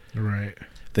 Right.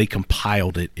 They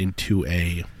compiled it into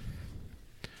a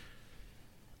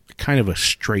kind of a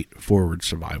straightforward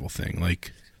survival thing.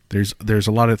 Like there's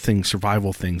a lot of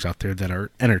survival things out there that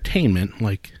are entertainment,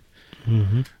 like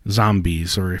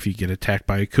zombies, or if you get attacked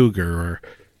by a cougar, or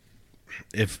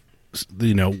if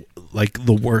like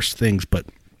the worst things. But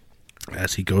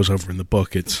as he goes over in the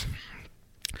book, it's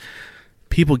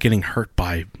people getting hurt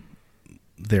by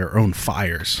their own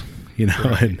fires,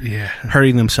 right. and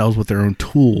hurting themselves with their own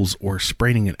tools, or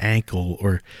spraining an ankle,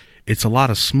 or it's a lot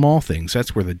of small things.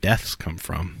 That's where the deaths come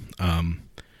from.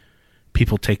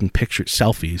 People taking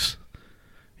selfies.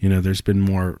 There's been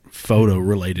more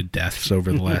photo-related deaths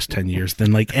over the last 10 years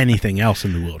than like anything else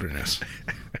in the wilderness.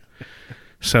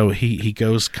 So he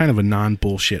goes kind of a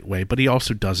non-bullshit way, but he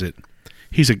also does it.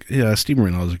 Stephen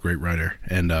Ranella is a great writer,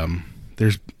 and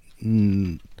there's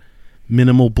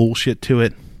minimal bullshit to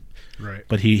it, right?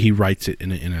 But he writes it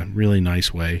in a really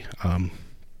nice way. And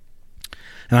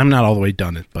I'm not all the way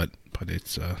done it, but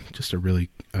it's just a really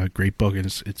great book, and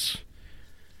it's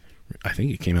I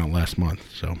think it came out last month,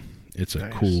 so it's a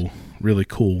nice. really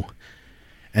cool,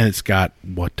 and it's got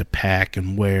what to pack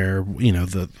and where,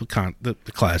 the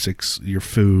classics, your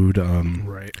food,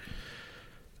 right.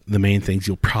 The main things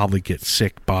you'll probably get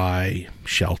sick by,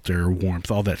 shelter, warmth,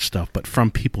 all that stuff, but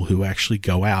from people who actually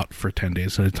go out for 10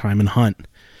 days at a time and hunt.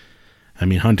 I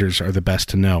mean, hunters are the best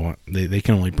to know. They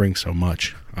can only bring so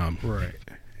much. Right.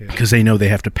 Because they know they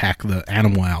have to pack the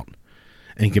animal out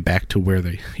and get back to where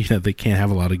they can't have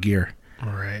a lot of gear.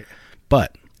 Right.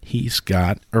 But he's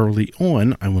got, early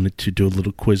on, I wanted to do a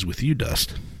little quiz with you,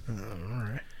 Dust. All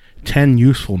right. 10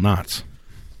 useful knots.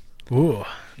 Ooh.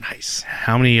 Nice.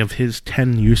 How many of his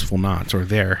 10 useful knots are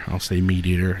there? I'll say Meat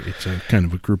Eater. It's a kind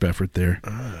of a group effort there.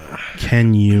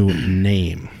 Can you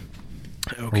name?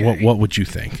 Okay. Or what would you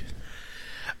think?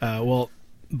 Well,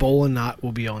 bowl and knot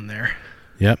will be on there.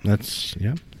 Yep, that's,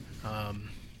 yep. I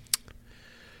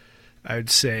would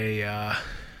say,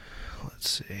 let's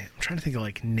see. I'm trying to think of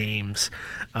like names.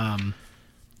 I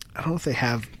don't know if they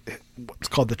have what's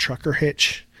called the trucker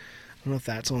hitch. I don't know if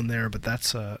that's on there, but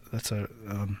that's an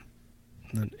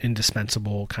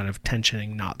indispensable kind of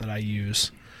tensioning knot that I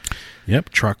use. Yep,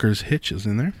 trucker's hitch is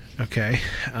in there. Okay.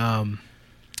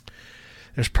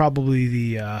 There's probably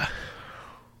the I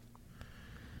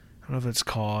don't know if it's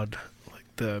called like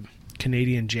the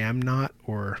Canadian jam knot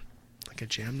or like a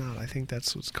jam knot. I think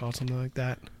that's what's called, something like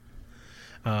that.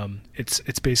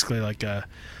 It's basically like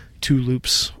two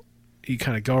loops. You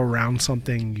kind of go around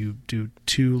something, you do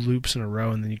two loops in a row,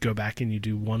 and then you go back and you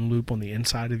do one loop on the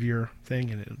inside of your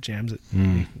thing, and it jams it.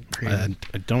 I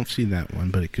don't see that one,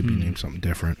 but it could be named something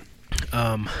different.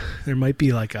 There might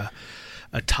be like a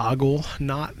a toggle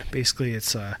knot. Basically,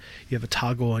 it's you have a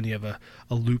toggle and you have a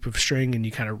loop of string, and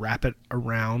you kind of wrap it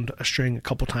around a string a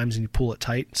couple times and you pull it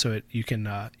tight, so you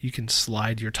can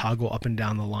slide your toggle up and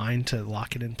down the line to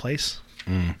lock it in place.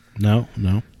 No,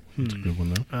 that's a good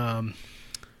one though.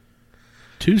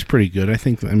 2's pretty good. I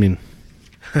think. I mean,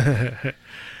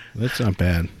 that's not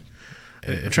bad.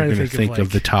 If you're going to think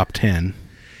of the top 10.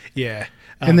 Yeah.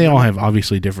 And they all have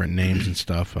obviously different names and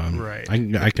stuff. Right.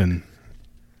 I can.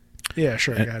 Yeah,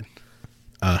 sure. Go ahead.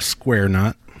 Square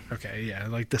knot. Okay. Yeah,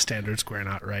 like the standard square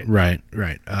knot, right?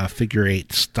 Right. Figure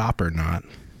 8 stopper knot.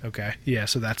 Okay. Yeah.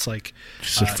 So that's like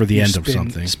just for the end of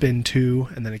something. Spin 2,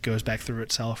 and then it goes back through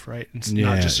itself, right? It's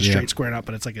not just a straight square knot,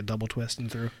 but it's like a double twist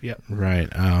and through. Yep. Right.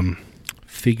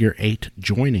 Figure 8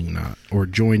 joining knot or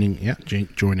joining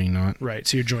knot. Right.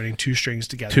 So you're joining 2 strings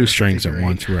together. 2 strings at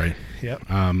once, right? Yep.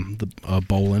 The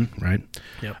bowline, right?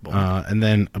 Yep. And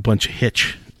then a bunch of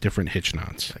different hitch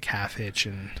knots, like half hitch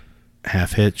and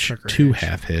half hitch, 2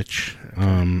 half hitch,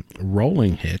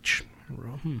 rolling hitch,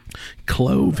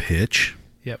 clove hitch.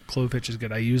 Yep, clove hitch is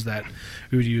good. I use that.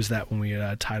 We would use that when we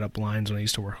tied up lines when I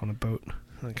used to work on a boat.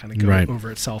 And kind of go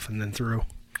over itself and then through.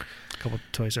 A couple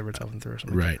twice over itself and through.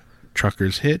 Right.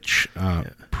 Trucker's hitch,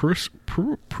 Prusik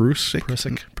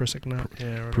knot.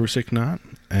 Yeah. Prusik knot,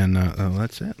 and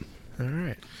that's it. All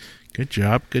right. Good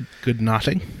job. Good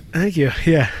knotting. Thank you.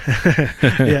 Yeah.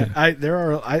 Yeah.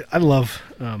 I love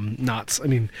knots. I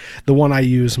mean, the one I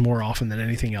use more often than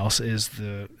anything else is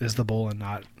the bowline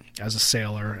knot as a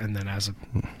sailor, and then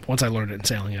once I learned it in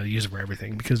sailing, I use it for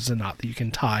everything because it's a knot that you can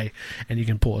tie and you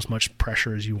can pull as much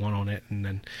pressure as you want on it, and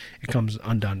then it comes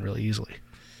undone really easily.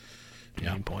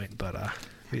 Yeah. Point, but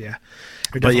yeah.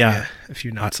 But yeah, a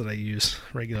few knots that I use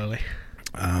regularly.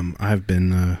 I've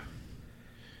been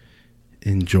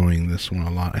enjoying this one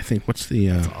a lot. I think that's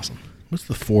awesome. What's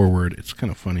the foreword? It's kind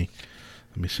of funny.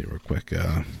 Let me see real quick.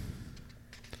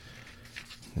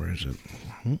 Where is it?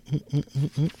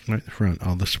 Right in front.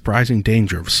 Oh, the surprising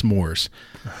danger of s'mores.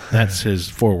 That's his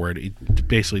foreword. He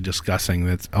basically discussing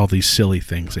that all these silly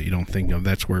things that you don't think of.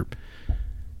 That's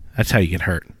how you get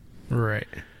hurt. Right.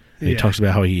 And he talks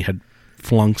about how he had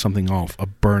flung something off, a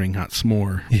burning hot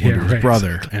s'more, with his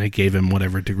brother, and it gave him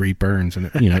whatever degree burns, and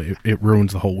it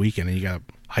ruins the whole weekend, and you got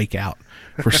to hike out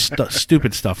for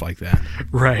stupid stuff like that.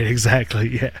 Right, exactly.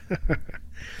 Yeah.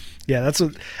 Yeah, that's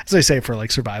what I say for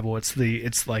like survival. It's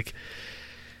like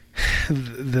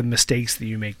the mistakes that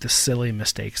you make, the silly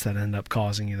mistakes that end up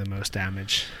causing you the most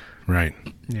damage. Right.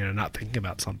 Not thinking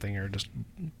about something or just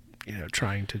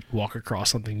trying to walk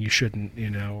across something you shouldn't,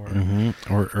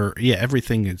 or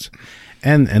everything is,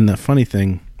 and the funny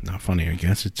thing, not funny, I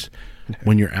guess, it's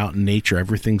when you're out in nature,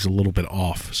 everything's a little bit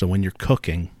off. So when you're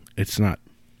cooking, it's not,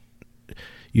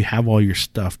 you have all your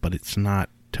stuff, but it's not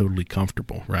totally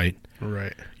comfortable, right?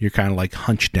 Right. You're kind of like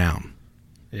hunched down,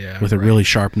 with a really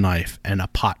sharp knife and a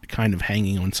pot kind of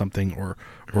hanging on something, or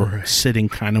sitting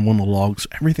kind of on the logs.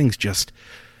 Everything's just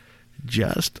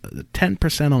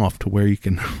 10% off to where you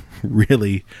can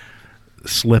really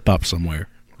slip up somewhere.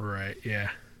 Right, yeah.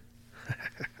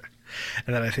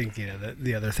 And then I think,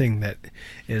 the other thing that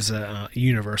is a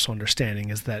universal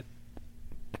understanding is that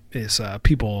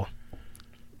people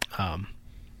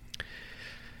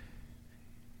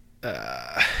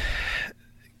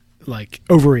like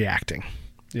overreacting.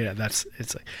 Yeah,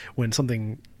 it's like when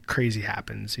something crazy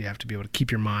happens, you have to be able to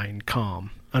keep your mind calm,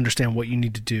 understand what you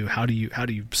need to do. How do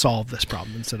you solve this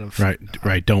problem instead of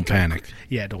right. Don't panic.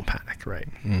 Yeah, don't panic. Right.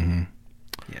 Mm-hmm.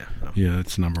 Yeah. Yeah,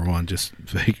 that's number one. Just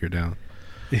figure it out.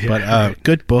 Yeah, but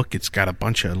good book. It's got a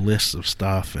bunch of lists of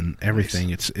stuff and everything.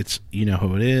 Nice. It's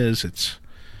who it is. It's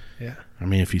yeah. I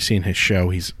mean, if you've seen his show,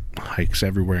 he's hikes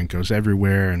everywhere and goes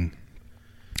everywhere, and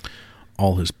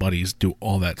all his buddies do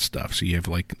all that stuff. So you have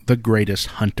like the greatest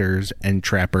hunters and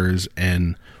trappers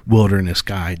and wilderness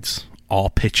guides all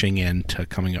pitching in to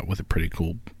coming up with a pretty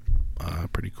cool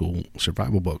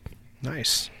survival book.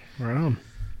 Nice. Right on.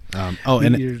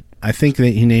 And I think that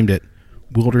he named it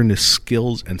Wilderness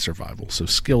Skills and Survival. So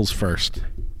skills first.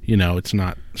 It's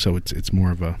not, so it's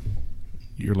more of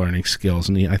you're learning skills.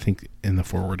 And I think in the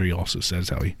foreword he also says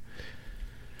how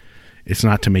it's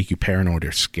not to make you paranoid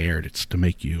or scared. It's to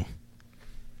make you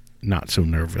not so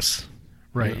nervous.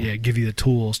 Right. Yeah. Give you the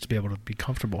tools to be able to be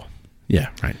comfortable. Yeah.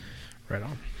 Right. Right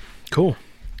on. Cool.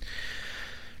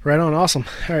 Right on. Awesome.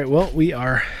 All right. Well, we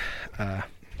are had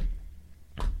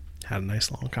a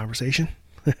nice long conversation.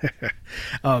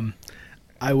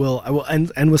 I will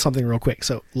end with something real quick.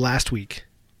 So last week,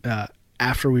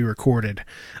 after we recorded,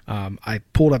 I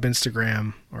pulled up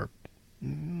Instagram, or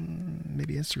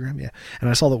maybe Instagram, yeah, and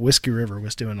I saw that Whiskey River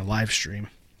was doing a live stream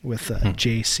with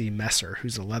J.C. Messer,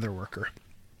 who's a leather worker.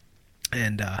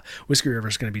 And Whiskey River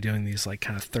is going to be doing these like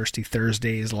kind of Thirsty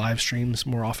Thursdays live streams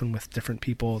more often with different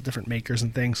people, different makers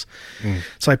and things.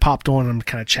 So I popped on and I'm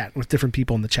kind of chatting with different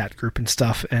people in the chat group and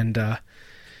stuff. And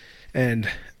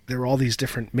there were all these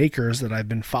different makers that I've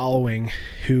been following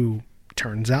who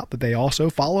turns out that they also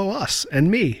follow us and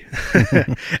me.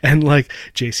 And like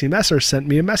JC Messer sent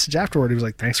me a message afterward. He was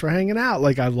like, thanks for hanging out.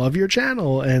 Like, I love your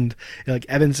channel. And like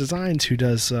Evans Designs, who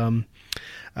does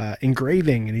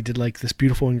engraving, and he did like this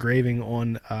beautiful engraving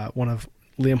on one of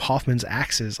Liam Hoffman's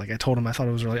axes. Like, I told him I thought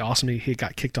it was really awesome. He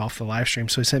got kicked off the live stream,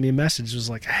 so he sent me a message. It was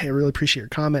like, hey, I really appreciate your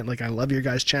comment. Like, I love your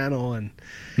guys' channel. And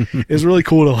it was really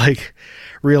cool to like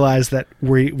realize that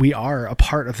we are a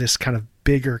part of this kind of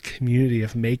bigger community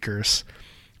of makers,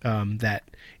 that,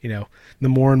 you know, the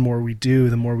more and more we do,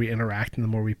 the more we interact and the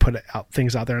more we put out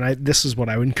things out there. And this is what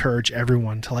I would encourage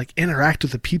everyone to, like, interact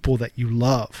with the people that you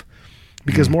love.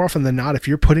 Because more often than not, if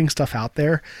you're putting stuff out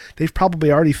there, they've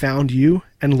probably already found you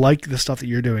and like the stuff that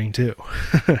you're doing too.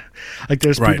 Like,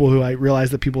 there's people who I realize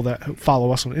that people that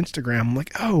follow us on Instagram, I'm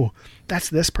like, oh,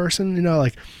 that's this person, you know,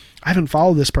 like, I haven't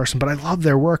followed this person, but I love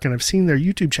their work and I've seen their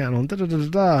YouTube channel and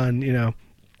and, you know,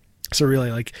 so really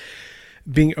like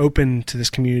being open to this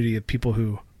community of people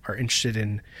who are interested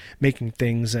in making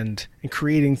things and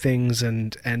creating things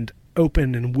and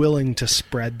open and willing to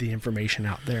spread the information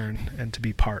out there and to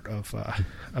be part of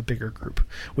a bigger group,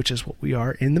 which is what we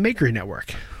are in the Makery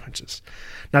Network, which is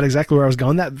not exactly where I was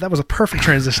going. That was a perfect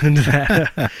transition into that.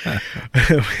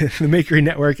 The Makery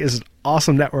Network is an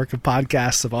awesome network of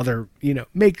podcasts of other, you know,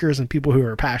 makers and people who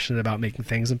are passionate about making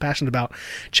things and passionate about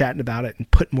chatting about it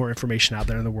and putting more information out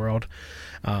there in the world.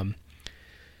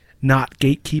 Not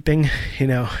gatekeeping, you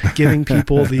know, giving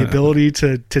people the ability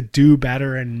to do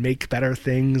better and make better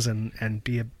things and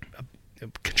be a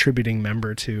contributing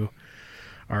member to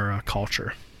our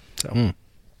culture.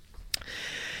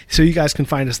 So you guys can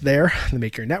find us there, the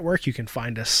Makery Network. You can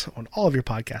find us on all of your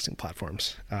podcasting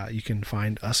platforms. You can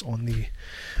find us on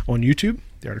YouTube,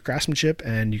 The Art of Craftsmanship,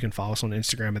 and you can follow us on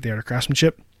Instagram at The Art of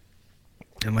Craftsmanship.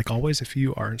 And like always, if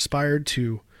you are inspired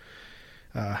to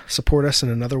support us in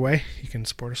another way, you can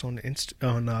support us on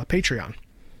Patreon,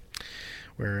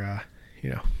 where you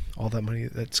know, all that money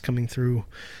that's coming through,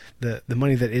 the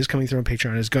money that is coming through on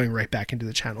Patreon is going right back into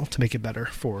the channel to make it better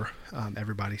for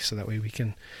everybody, so that way we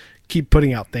can keep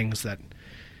putting out things that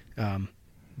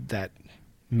that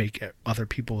make other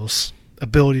people's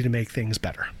ability to make things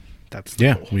better. That's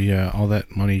the goal. We all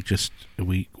that money, just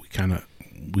we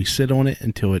sit on it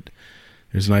until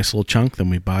there's a nice little chunk, then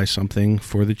we buy something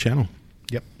for the channel.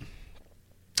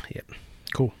 Yep.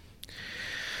 Cool.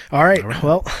 All right.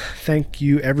 Well, thank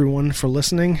you everyone for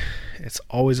listening. It's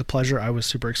always a pleasure. I was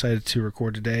super excited to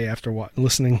record today after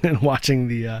listening and watching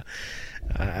the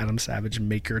Adam Savage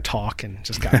Maker talk, and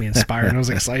just got me inspired. And I was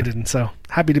excited, and so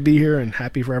happy to be here and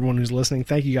happy for everyone who's listening.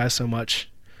 Thank you guys so much.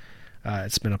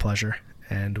 It's been a pleasure,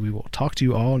 and we will talk to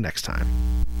you all next time.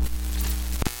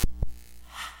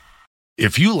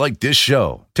 If you like this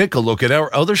show, take a look at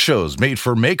our other shows made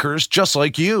for makers just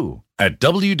like you at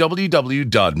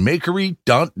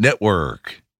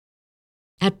www.makery.network.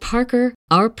 At Parker,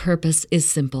 our purpose is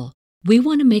simple. We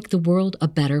want to make the world a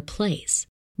better place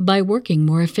by working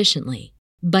more efficiently,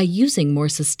 by using more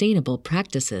sustainable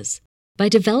practices, by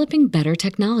developing better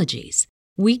technologies.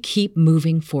 We keep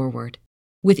moving forward.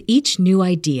 With each new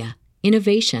idea,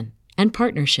 innovation, and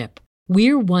partnership,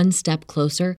 we're one step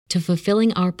closer to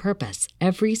fulfilling our purpose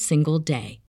every single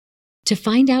day. To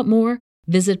find out more,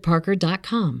 visit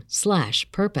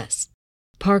parker.com/purpose.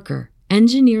 Parker,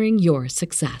 engineering your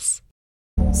success.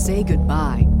 Say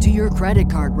goodbye to your credit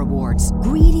card rewards.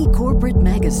 Greedy corporate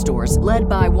mega stores, led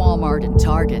by Walmart and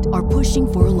Target, are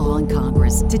pushing for a law in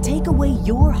Congress to take away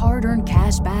your hard-earned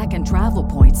cash back and travel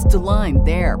points to line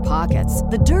their pockets.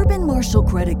 The Durbin-Marshall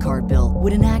credit card bill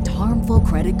would enact harmful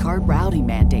credit card routing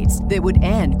mandates that would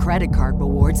end credit card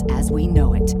rewards as we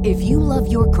know it. If you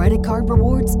love your credit card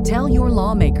rewards, tell your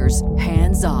lawmakers,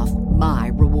 hands off my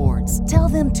rewards. Tell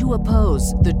them to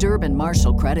oppose the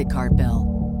Durbin-Marshall credit card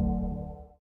bill.